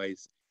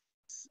otherwise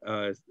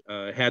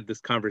had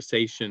this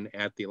conversation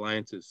at the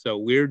alliances. So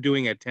we're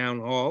doing a town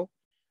hall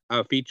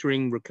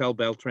featuring Raquel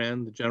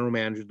Beltran, the general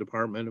manager,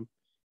 Department of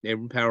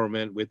Neighborhood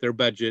Empowerment, with their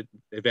budget.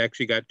 They've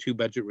actually got 2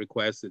 budget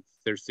requests.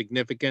 They're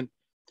significant.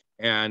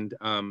 And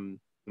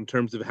in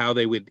terms of how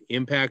they would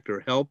impact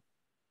or help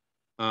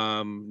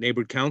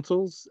neighborhood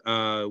councils,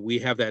 we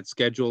have that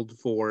scheduled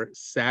for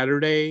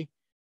Saturday,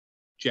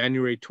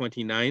 January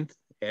 29th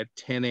at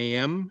 10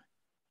 a.m.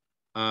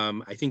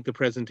 I think the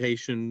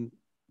presentation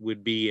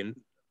would be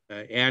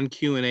and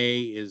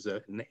Q&A is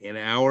an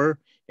hour.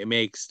 It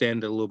may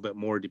extend a little bit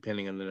more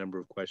depending on the number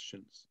of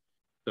questions.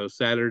 So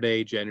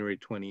Saturday, January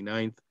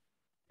 29th,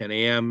 10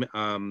 a.m.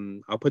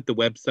 I'll put the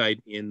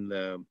website in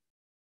the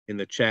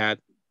chat,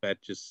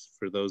 but just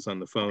for those on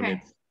the phone,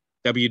 Okay. It's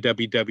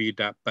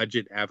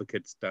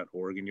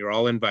www.budgetadvocates.org, and you're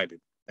all invited.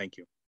 Thank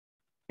you.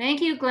 Thank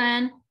you,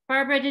 Glenn.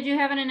 Barbara, did you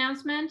have an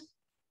announcement?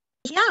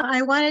 Yeah,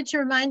 I wanted to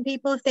remind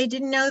people, if they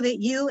didn't know, that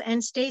you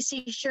and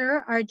Stacy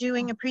Scher are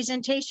doing a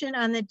presentation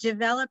on the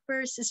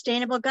Developer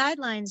Sustainable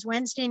Guidelines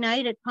Wednesday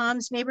night at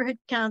Palms Neighborhood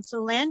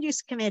Council Land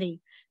Use Committee.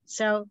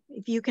 So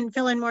if you can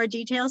fill in more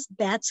details,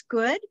 that's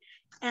good.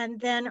 And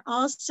then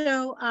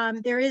also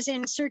there is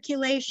in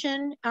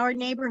circulation our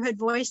Neighborhood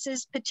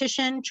Voices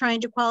petition trying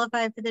to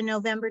qualify for the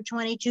November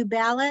 22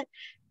 ballot,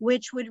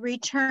 which would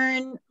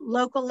return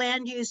local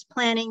land use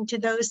planning to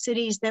those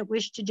cities that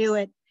wish to do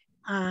it.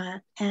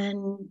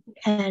 And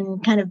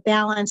kind of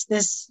balance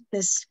this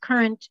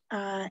current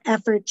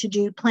effort to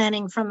do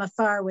planning from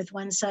afar with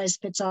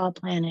one-size-fits-all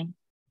planning.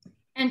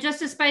 And just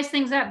to spice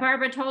things up,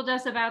 Barbara told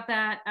us about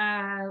that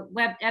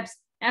web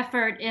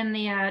effort in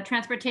the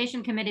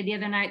Transportation Committee the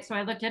other night. So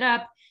I looked it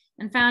up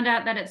and found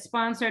out that it's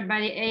sponsored by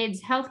the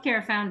AIDS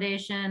Healthcare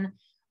Foundation,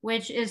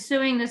 which is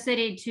suing the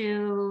city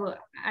to,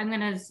 I'm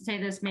going to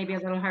say this maybe a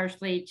little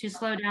harshly, to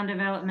slow down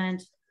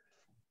development.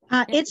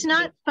 It's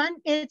not fun.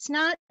 It's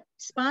not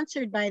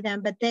sponsored by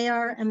them, but they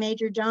are a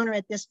major donor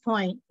at this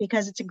point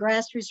because it's a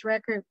grassroots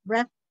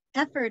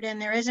effort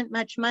and there isn't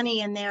much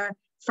money in there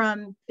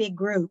from big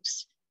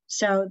groups.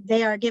 So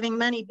they are giving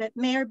money, but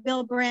Mayor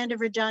Bill Brand of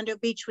Redondo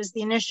Beach was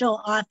the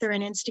initial author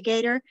and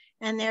instigator.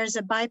 And there's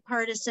a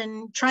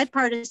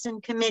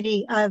tripartisan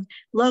committee of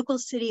local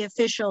city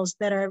officials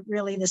that are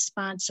really the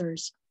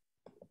sponsors.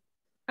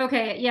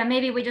 Okay, yeah,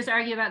 maybe we just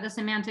argue about the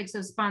semantics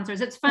of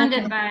sponsors. It's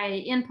funded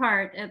by, in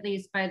part, at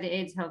least, by the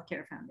AIDS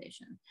Healthcare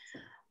Foundation.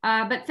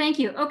 But thank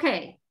you.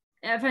 Okay,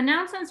 if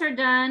announcements are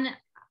done,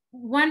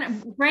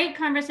 one great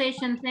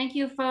conversation. Thank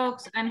you,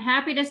 folks. I'm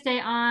happy to stay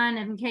on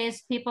in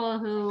case people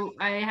who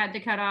I had to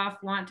cut off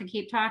want to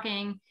keep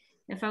talking.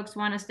 If folks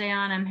want to stay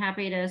on, I'm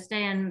happy to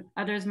stay, and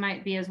others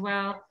might be as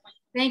well.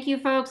 Thank you,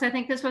 folks. I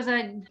think this was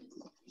a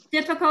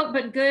difficult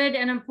but good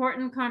and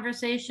important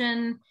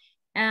conversation.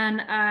 And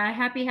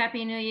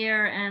happy New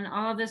Year, and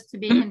all of this to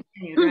be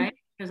continued, right?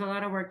 There's a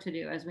lot of work to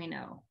do, as we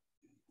know.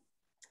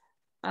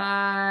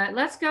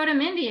 Let's go to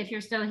Mindy if you're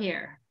still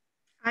here.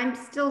 I'm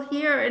still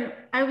here, and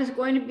I was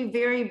going to be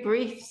very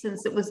brief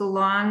since it was a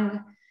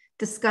long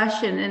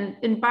discussion.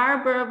 And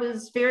Barbara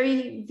was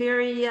very,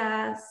 very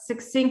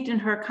succinct in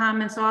her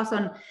comments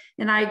also,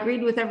 and I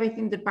agreed with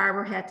everything that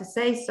Barbara had to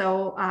say.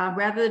 So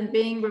rather than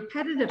being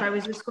repetitive, I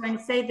was just going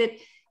to say that,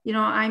 you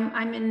know,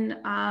 I'm in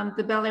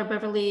the Bel Air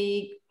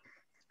Beverly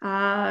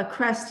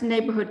Crest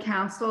Neighborhood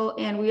Council,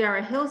 and we are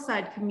a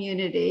hillside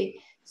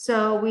community.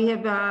 So we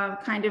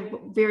have kind of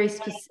very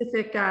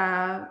specific,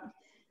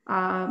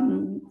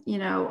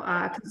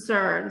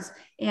 concerns,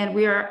 and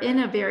we are in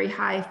a very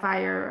high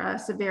fire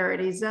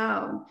severity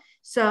zone.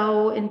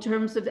 So in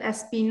terms of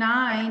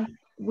SB9,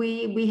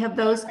 we have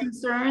those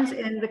concerns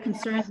and the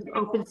concerns of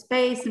open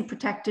space and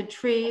protected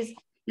trees.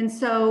 And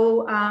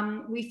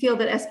so we feel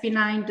that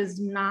SB9 does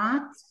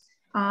not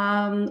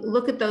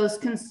look at those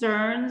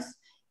concerns.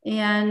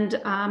 And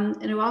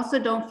we also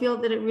don't feel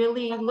that it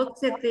really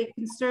looks at the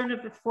concern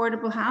of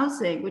affordable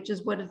housing, which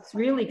is what it's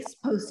really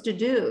supposed to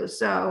do.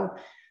 So,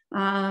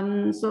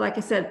 so like I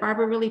said,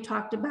 Barbara really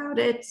talked about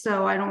it,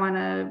 so I don't want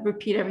to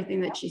repeat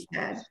everything that she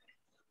said.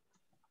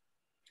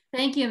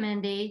 Thank you,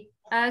 Mindy.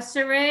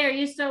 Saray, are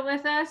you still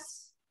with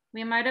us?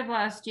 We might have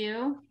lost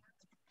you.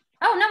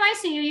 Oh, no, I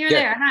see you. You're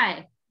there.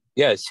 Hi.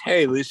 Yes.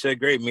 Hey, Lisa,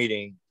 great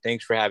meeting.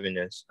 Thanks for having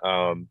us.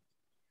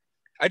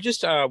 I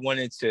just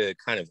wanted to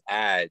kind of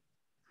add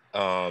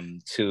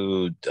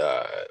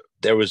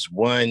there was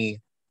one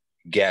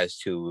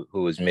guest who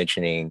was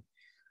mentioning,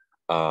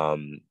 well,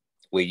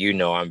 you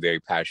know, I'm very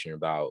passionate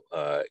about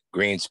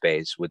green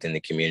space within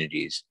the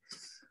communities.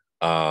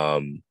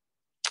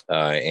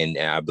 and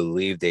I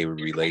believe they were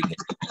relating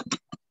to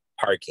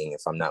parking,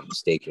 if I'm not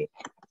mistaken,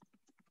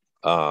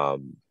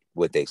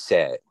 what they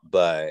said.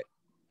 But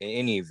in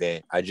any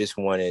event, I just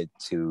wanted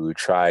to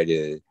try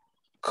to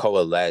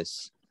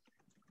coalesce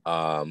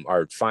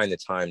or find the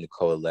time to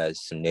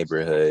coalesce some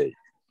neighborhood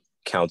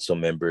council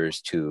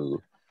members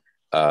to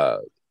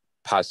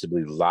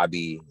possibly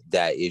lobby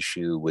that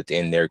issue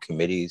within their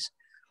committees,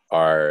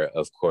 are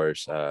of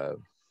course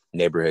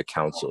neighborhood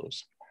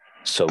councils,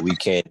 so we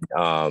can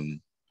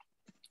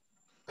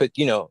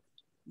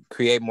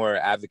create more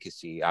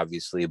advocacy,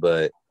 obviously,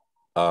 but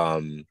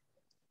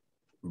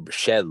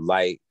shed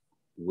light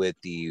with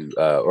the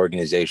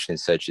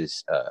organizations such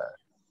as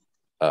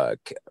the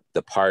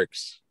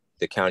parks,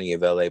 the County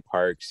of LA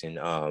Parks, and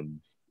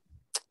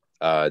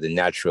the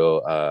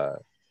Natural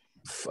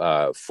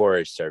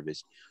Forest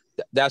Service.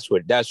 That's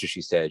what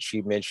she said.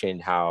 She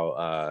mentioned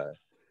how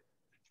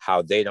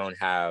they don't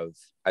have.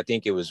 I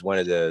think it was one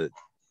of your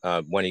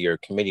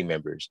committee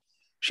members.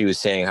 She was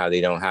saying how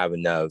they don't have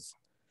enough,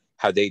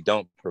 how they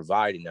don't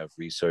provide enough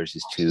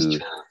resources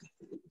to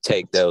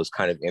take those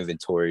kind of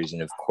inventories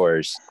and, of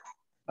course,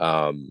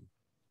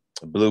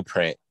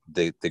 blueprint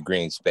the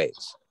green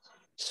space.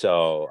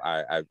 So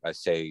I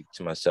say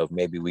to myself,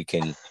 maybe we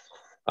can,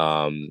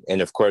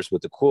 and of course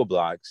with the cool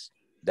blocks,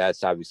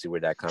 that's obviously where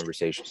that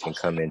conversation can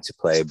come into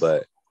play.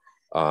 But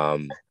I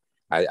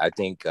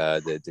think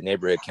the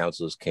neighborhood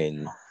councils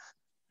can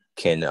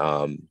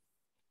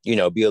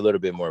be a little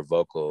bit more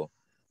vocal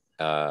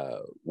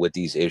with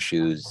these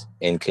issues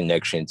in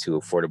connection to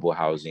affordable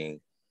housing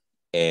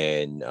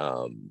and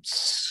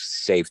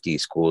safety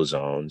school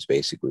zones,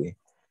 basically.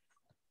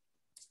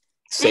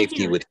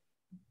 Safety within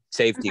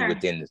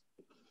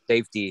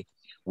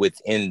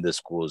the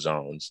school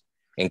zones,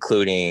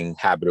 including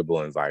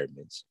habitable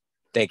environments.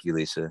 Thank you,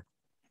 Lisa.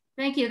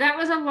 Thank you. That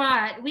was a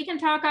lot. We can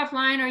talk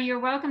offline, or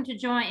you're welcome to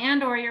join,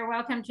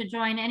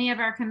 any of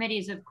our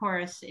committees, of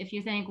course, if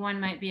you think one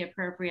might be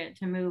appropriate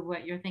to move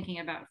what you're thinking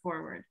about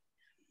forward.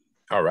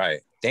 All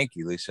right. Thank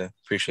you, Lisa.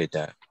 Appreciate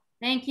that.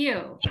 Thank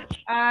you.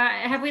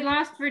 Have we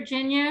lost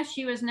Virginia?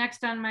 She was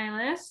next on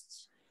my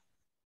list.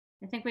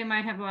 I think we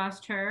might have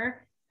lost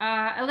her.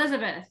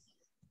 Elizabeth.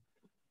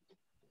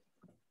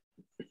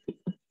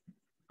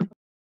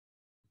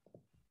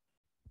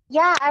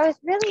 Yeah, I was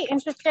really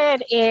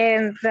interested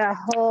in the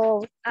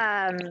whole,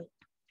 the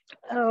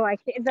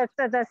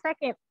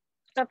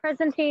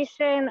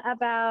presentation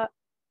about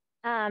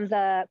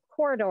the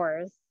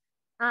corridors.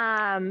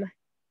 And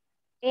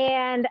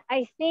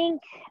I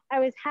think I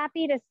was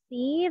happy to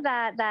see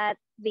that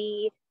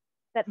the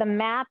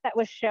map that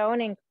was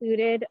shown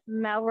included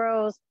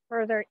Melrose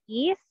further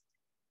east.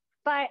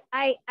 But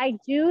I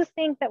do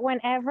think that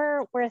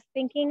whenever we're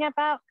thinking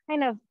about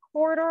kind of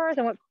corridors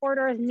and what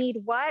corridors need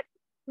what,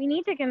 we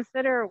need to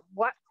consider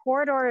what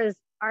corridors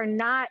are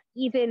not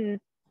even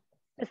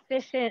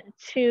sufficient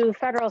to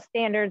federal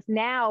standards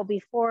now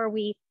before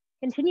we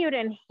continue to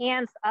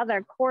enhance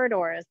other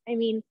corridors. I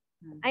mean,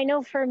 I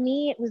know for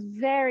me, it was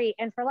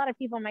and for a lot of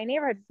people in my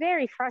neighborhood,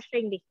 very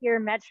frustrating to hear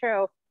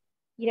Metro,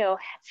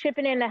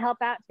 chipping in to help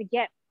out to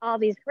get all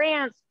these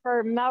grants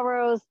for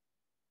Melrose,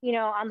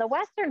 on the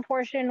western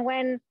portion,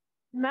 when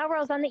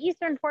Melrose on the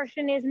eastern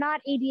portion is not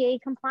ADA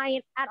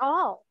compliant at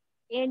all.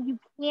 And you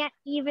can't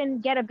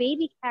even get a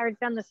baby carriage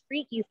down the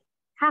street. You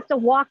have to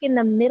walk in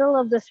the middle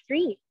of the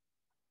street.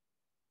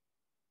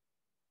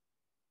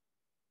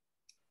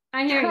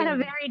 I hear you. It's a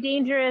very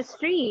dangerous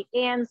street.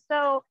 And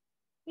so,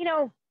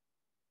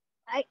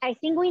 I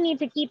think we need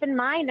to keep in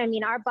mind, I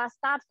mean, our bus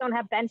stops don't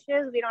have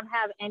benches. We don't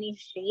have any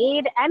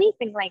shade,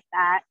 anything like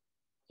that.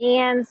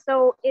 And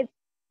so it's.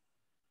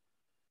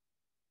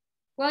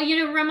 Well,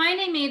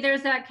 reminding me,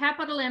 there's that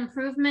capital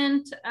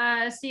improvement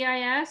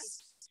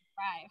CIS.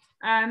 Right.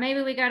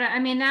 Maybe we gotta,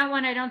 that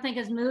one I don't think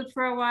has moved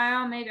for a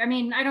while. Maybe,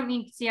 I don't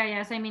mean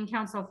CIS, I mean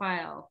council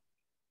file.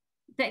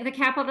 The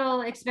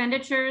capital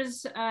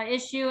expenditures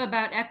issue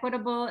about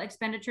equitable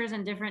expenditures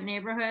in different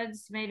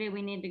neighborhoods. Maybe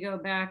we need to go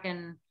back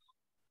and,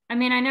 I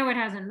know it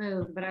hasn't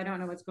moved, but I don't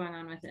know what's going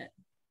on with it.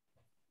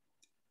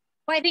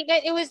 Well, I think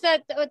it was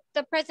the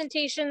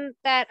presentation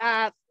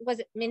that, was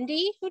it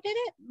Mindy who did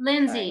it?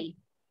 Lindsay.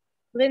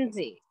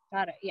 Lindsay,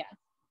 got it, yeah.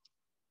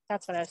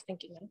 That's what I was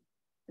thinking of.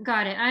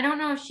 Got it. I don't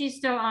know if she's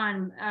still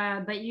on,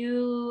 but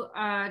you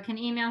can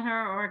email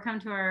her or come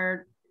to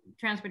our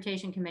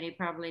transportation committee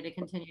probably to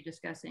continue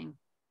discussing.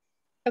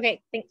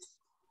 Okay, thanks.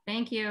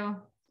 Thank you.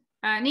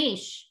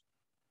 Nish.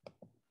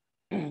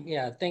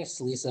 Yeah, thanks,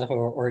 Lisa,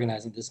 for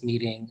organizing this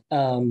meeting.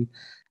 I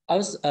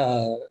was,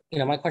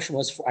 my question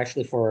was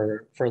actually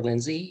for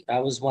Lindsay. I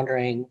was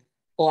wondering,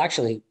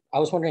 I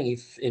was wondering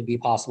if it'd be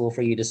possible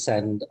for you to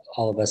send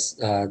all of us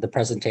the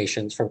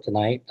presentations from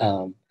tonight.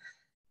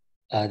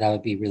 That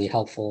would be really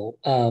helpful.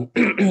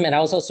 And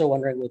I was also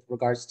wondering with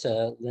regards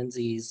to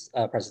Lindsay's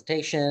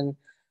presentation,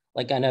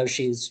 like I know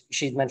she's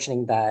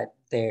mentioning that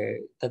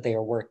they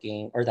are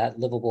working, or that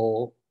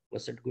Livable,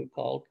 what's their group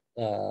called?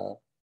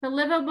 The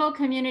Livable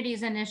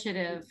Communities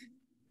Initiative.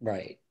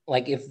 Right.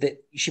 Like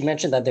she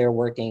mentioned that they're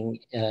working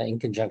in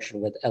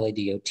conjunction with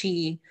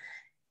LADOT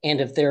And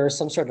if there was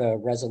some sort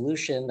of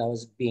resolution that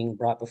was being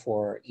brought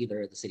before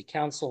either the city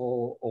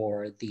council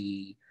or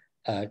the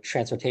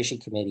transportation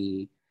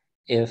committee,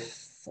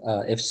 if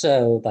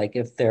so, like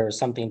if there was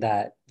something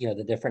that, you know,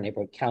 the different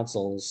neighborhood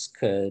councils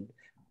could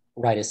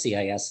write a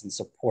CIS in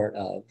support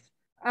of.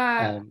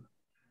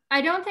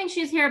 I don't think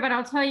she's here, but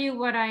I'll tell you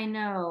what I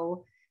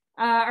know,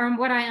 or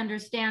what I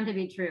understand to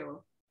be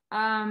true.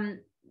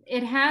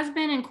 It has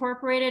been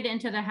incorporated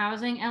into the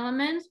housing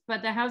element,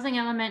 but the housing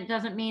element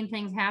doesn't mean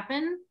things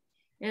happen.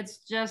 It's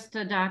just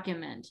a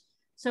document.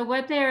 So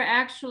what they're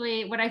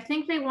actually, what I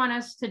think they want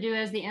us to do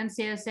as the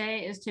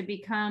NCSA is to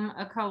become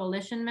a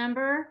coalition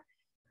member.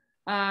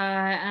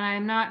 And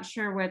I'm not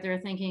sure what their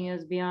thinking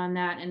is beyond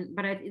that.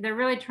 But they're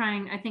really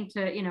trying, I think,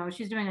 to, you know,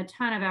 she's doing a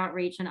ton of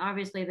outreach, and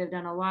obviously they've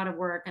done a lot of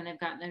work, and they've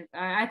gotten,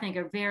 I think,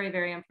 a very,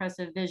 very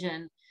impressive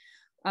vision.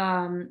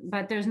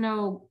 But there's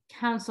no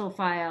council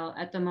file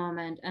at the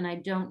moment, and I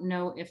don't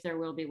know if there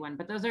will be one.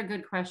 But those are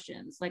good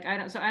questions. Like I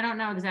don't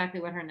know exactly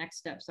what her next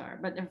steps are.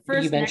 But the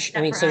first next step,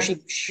 I mean, so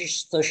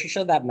she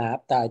showed that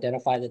map that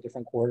identified the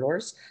different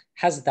corridors.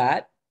 Has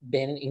that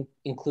been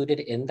included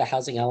in the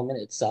housing element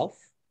itself?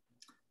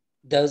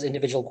 Those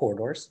individual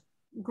corridors?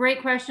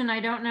 Great question. I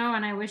don't know,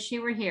 and I wish she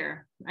were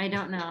here. I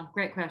don't know.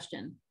 Great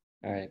question.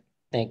 All right,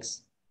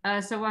 thanks.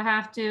 So we'll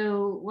have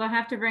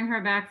to bring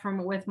her back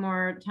with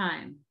more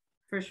time,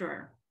 for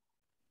sure.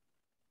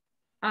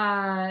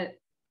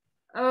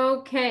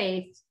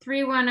 Okay,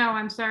 310.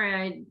 I'm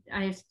sorry.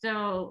 I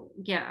still,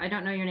 yeah, I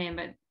don't know your name,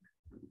 but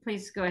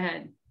please go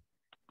ahead.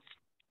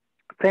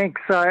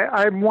 Thanks.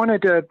 I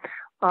wanted to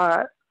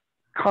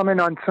comment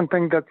on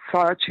something that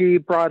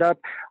Sachi brought up,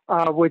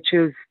 which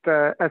is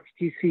the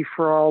SDC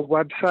for All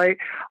website.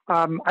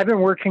 I've been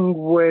working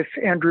with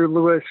Andrew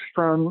Lewis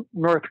from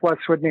North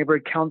Westwood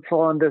Neighborhood Council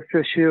on this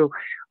issue.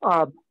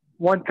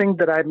 One thing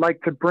that I'd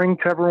like to bring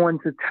to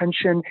everyone's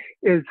attention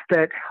is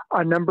that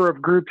a number of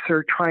groups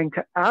are trying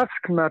to ask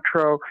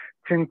Metro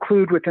to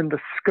include within the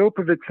scope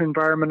of its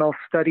environmental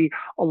study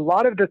a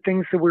lot of the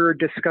things that we were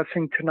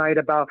discussing tonight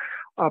about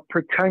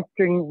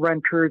protecting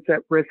renters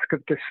at risk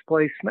of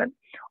displacement.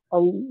 A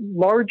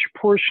large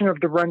portion of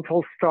the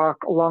rental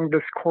stock along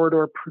this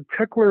corridor,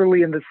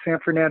 particularly in the San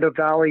Fernando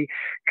Valley,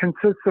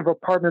 consists of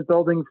apartment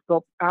buildings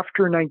built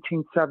after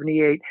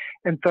 1978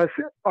 and thus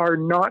are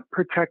not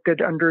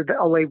protected under the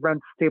LA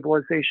Rent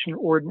Stabilization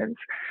Ordinance.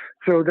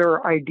 So there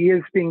are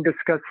ideas being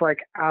discussed like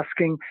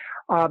asking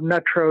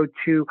Metro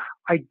to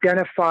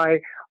identify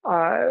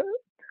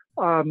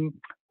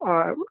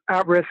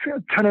at-risk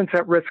tenants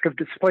at risk of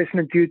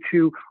displacement due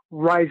to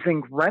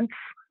rising rents,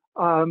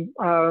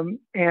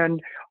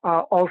 and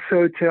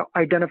also to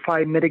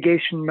identify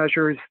mitigation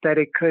measures that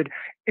it could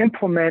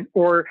implement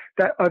or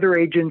that other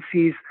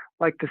agencies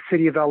like the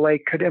City of LA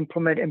could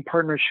implement in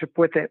partnership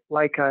with it,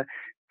 like a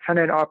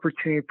Tenant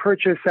Opportunity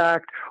Purchase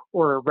Act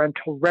or a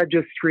rental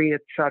registry,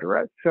 et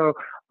cetera. So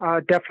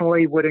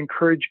definitely would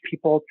encourage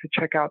people to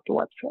check out the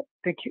website.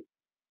 Thank you.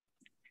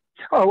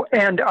 Oh,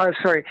 and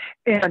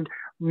and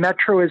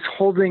Metro is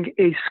holding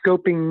a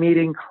scoping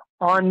meeting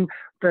on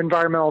the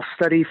environmental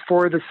study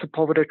for the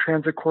Sepulveda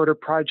Transit Corridor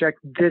project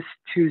this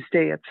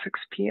Tuesday at 6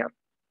 p.m.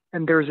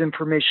 And there's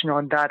information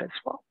on that as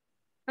well.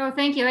 Oh,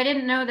 thank you. I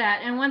didn't know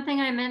that. And one thing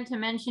I meant to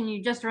mention,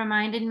 you just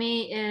reminded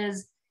me,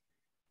 is,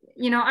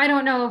 you know, I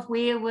don't know if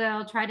we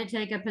will try to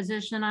take a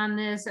position on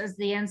this as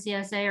the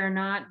NCSA or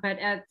not, but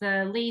at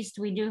the least,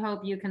 we do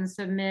hope you can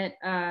submit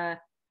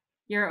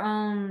your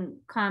own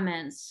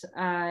comments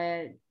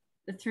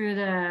through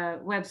the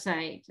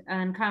website,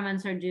 and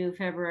comments are due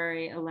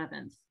February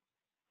 11th.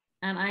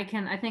 And I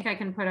think I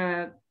can put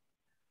a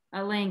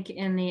link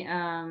in the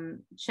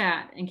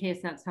chat in case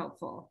that's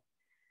helpful.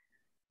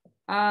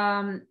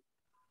 And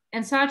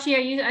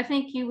Sachi, I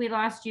think we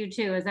lost you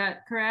too, is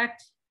that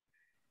correct?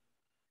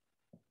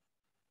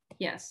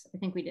 Yes, I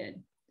think we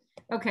did.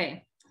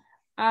 Okay.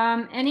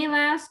 Any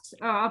last,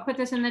 I'll put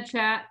this in the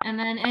chat, and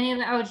then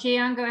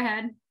Jian, go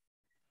ahead.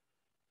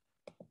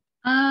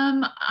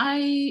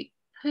 I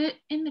put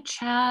in the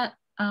chat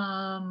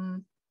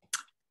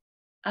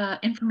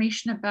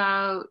information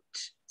about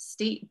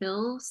state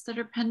bills that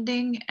are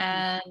pending,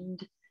 and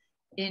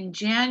in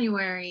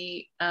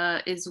January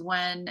is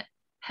when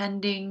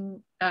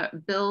pending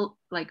bill,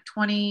 like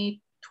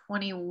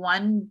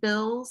 2021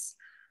 bills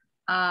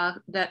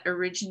that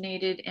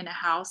originated in a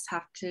house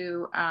have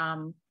to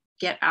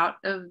get out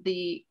of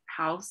the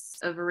house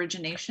of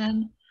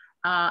origination.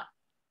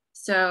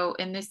 So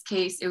in this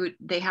case,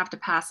 they have to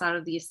pass out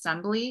of the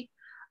assembly.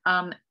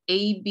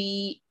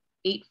 AB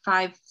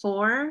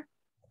 854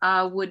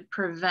 would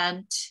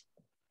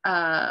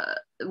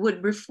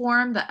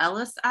reform the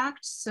Ellis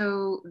Act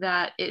so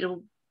that it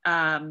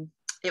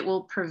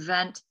will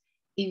prevent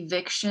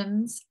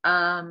evictions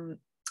of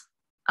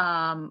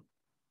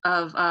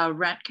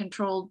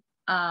rent-controlled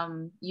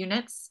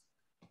units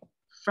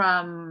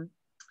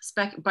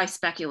by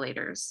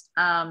speculators.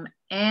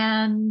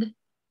 And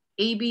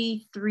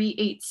AB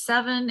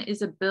 387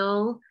 is a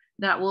bill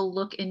that will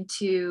look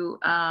into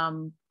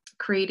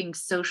creating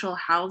social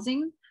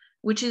housing,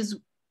 which is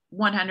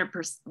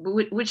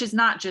 100%, which is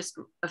not just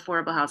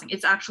affordable housing,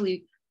 it's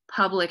actually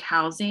public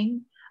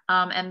housing.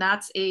 And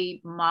that's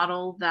a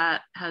model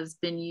that has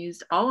been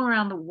used all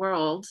around the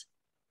world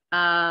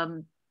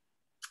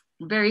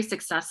very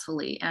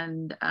successfully.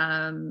 And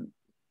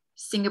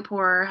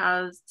Singapore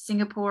has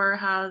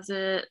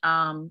it,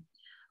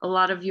 a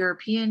lot of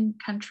European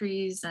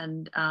countries.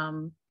 And,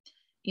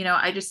 you know,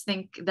 I just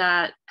think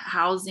that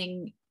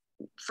housing,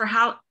 for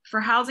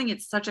housing,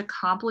 it's such a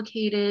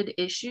complicated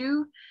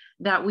issue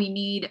that we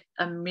need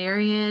a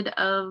myriad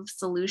of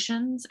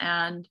solutions.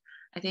 And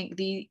I think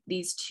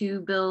these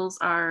two bills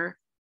are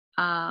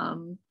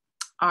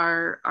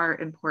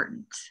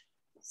important.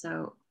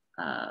 So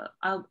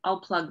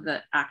I'll plug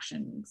the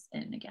actions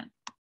in again.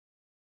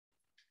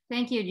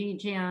 Thank you,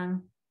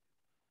 Ji-Jian.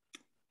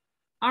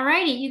 All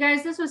righty, you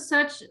guys, this was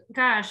such,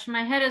 gosh,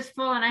 my head is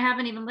full and I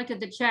haven't even looked at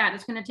the chat.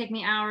 It's going to take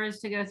me hours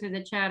to go through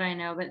the chat, I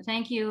know, but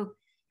thank you.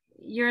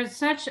 You're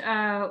such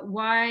a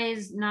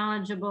wise,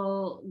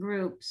 knowledgeable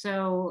group.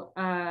 So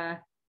my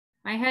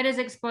head is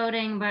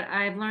exploding, but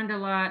I've learned a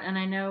lot. And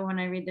I know when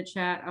I read the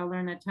chat, I'll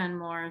learn a ton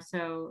more.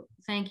 So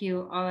thank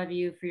you, all of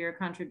you, for your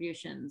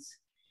contributions.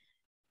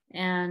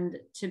 And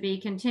to be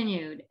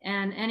continued.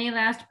 And any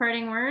last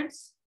parting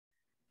words?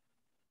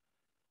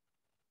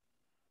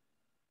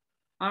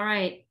 All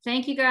right,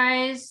 thank you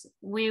guys.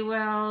 We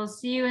will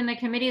see you in the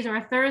committees or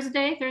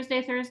Thursday,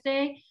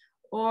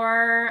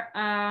 or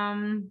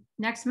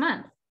next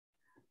month.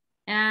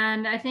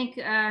 And I think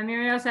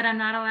Muriel said I'm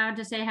not allowed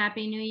to say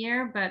Happy New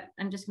Year, but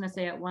I'm just gonna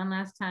say it one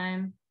last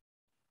time.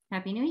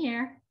 Happy New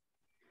Year.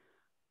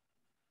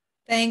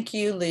 Thank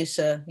you,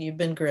 Lisa. You've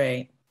been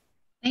great.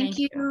 Thank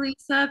you,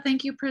 Lisa.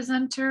 Thank you,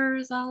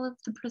 presenters, all of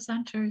the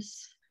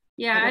presenters.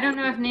 Yeah, I don't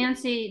know if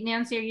Nancy,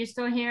 are you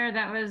still here?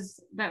 That was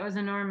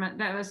enormous.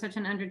 That was such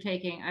an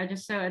undertaking. I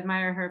just so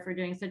admire her for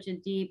doing such a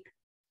deep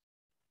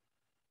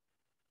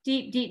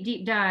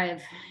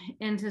dive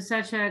into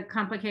such a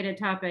complicated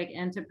topic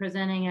and to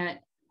presenting it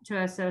to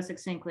us so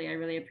succinctly. I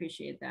really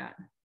appreciate that.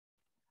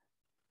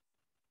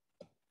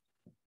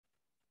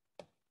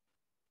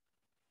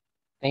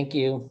 Thank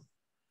you.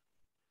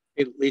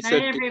 Hey, Lisa,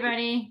 night,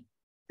 everybody.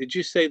 Did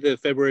you say the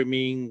February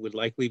meeting would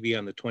likely be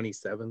on the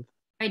 27th?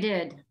 I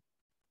did.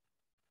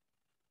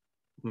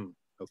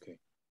 Okay.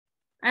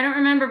 I don't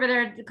remember, but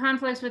there are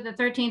conflicts with the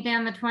 13th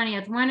and the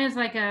 20th. One is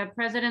like a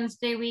President's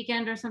Day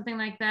weekend or something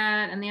like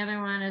that. And the other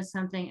one is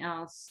something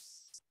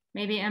else.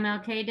 Maybe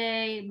MLK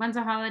Day. One's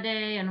a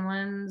holiday and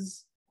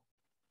one's,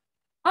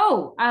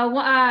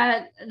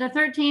 the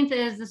 13th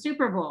is the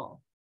Super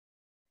Bowl.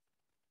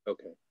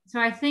 Okay. So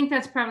I think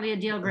that's probably a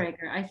deal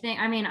breaker.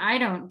 I mean, I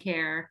don't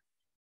care,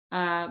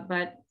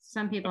 but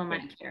some people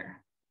might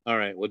care. All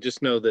right. Well,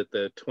 just know that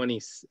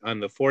on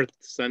the 4th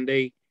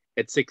Sunday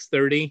at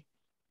 6:30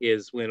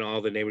 is when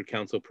all the neighborhood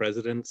council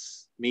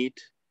presidents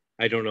meet.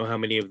 I don't know how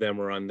many of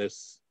them are on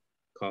this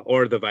call,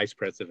 or the vice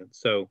president.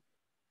 So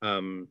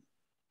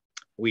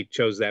we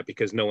chose that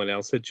because no one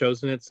else had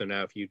chosen it. So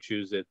now if you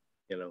choose it,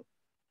 you know.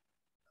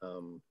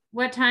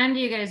 What time do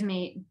you guys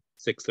meet?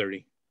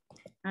 6:30.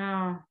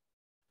 Oh.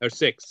 Or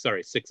 6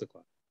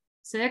 o'clock.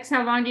 6?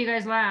 How long do you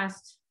guys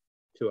last?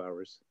 2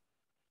 hours.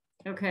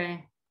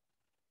 Okay.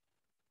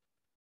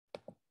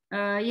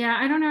 Yeah,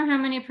 I don't know how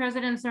many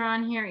presidents are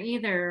on here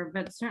either,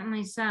 but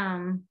certainly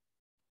some.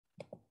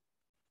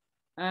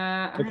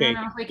 I don't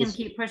know if we can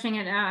keep pushing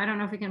it out. I don't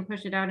know if we can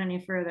push it out any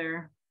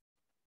further.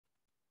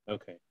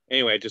 Okay.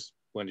 Anyway, I just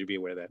wanted you to be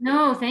aware of that.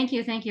 No, thank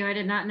you. Thank you. I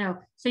did not know.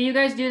 So you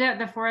guys do that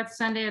the 4th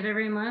Sunday of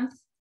every month?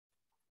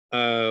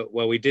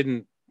 Well, we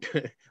didn't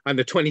on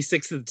the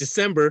 26th of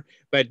December,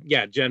 but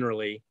yeah,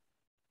 generally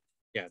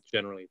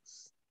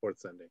it's 4th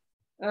Sunday.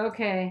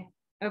 Okay.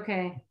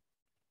 Okay.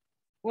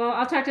 Well,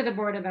 I'll talk to the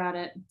board about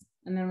it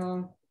and then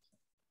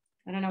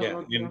I don't know. Yeah,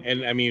 what we'll do.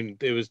 and I mean,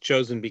 it was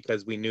chosen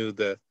because we knew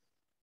the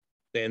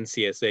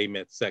NCSA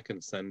met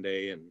second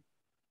Sunday and,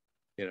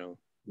 you know,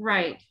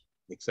 right,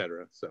 et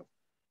cetera. So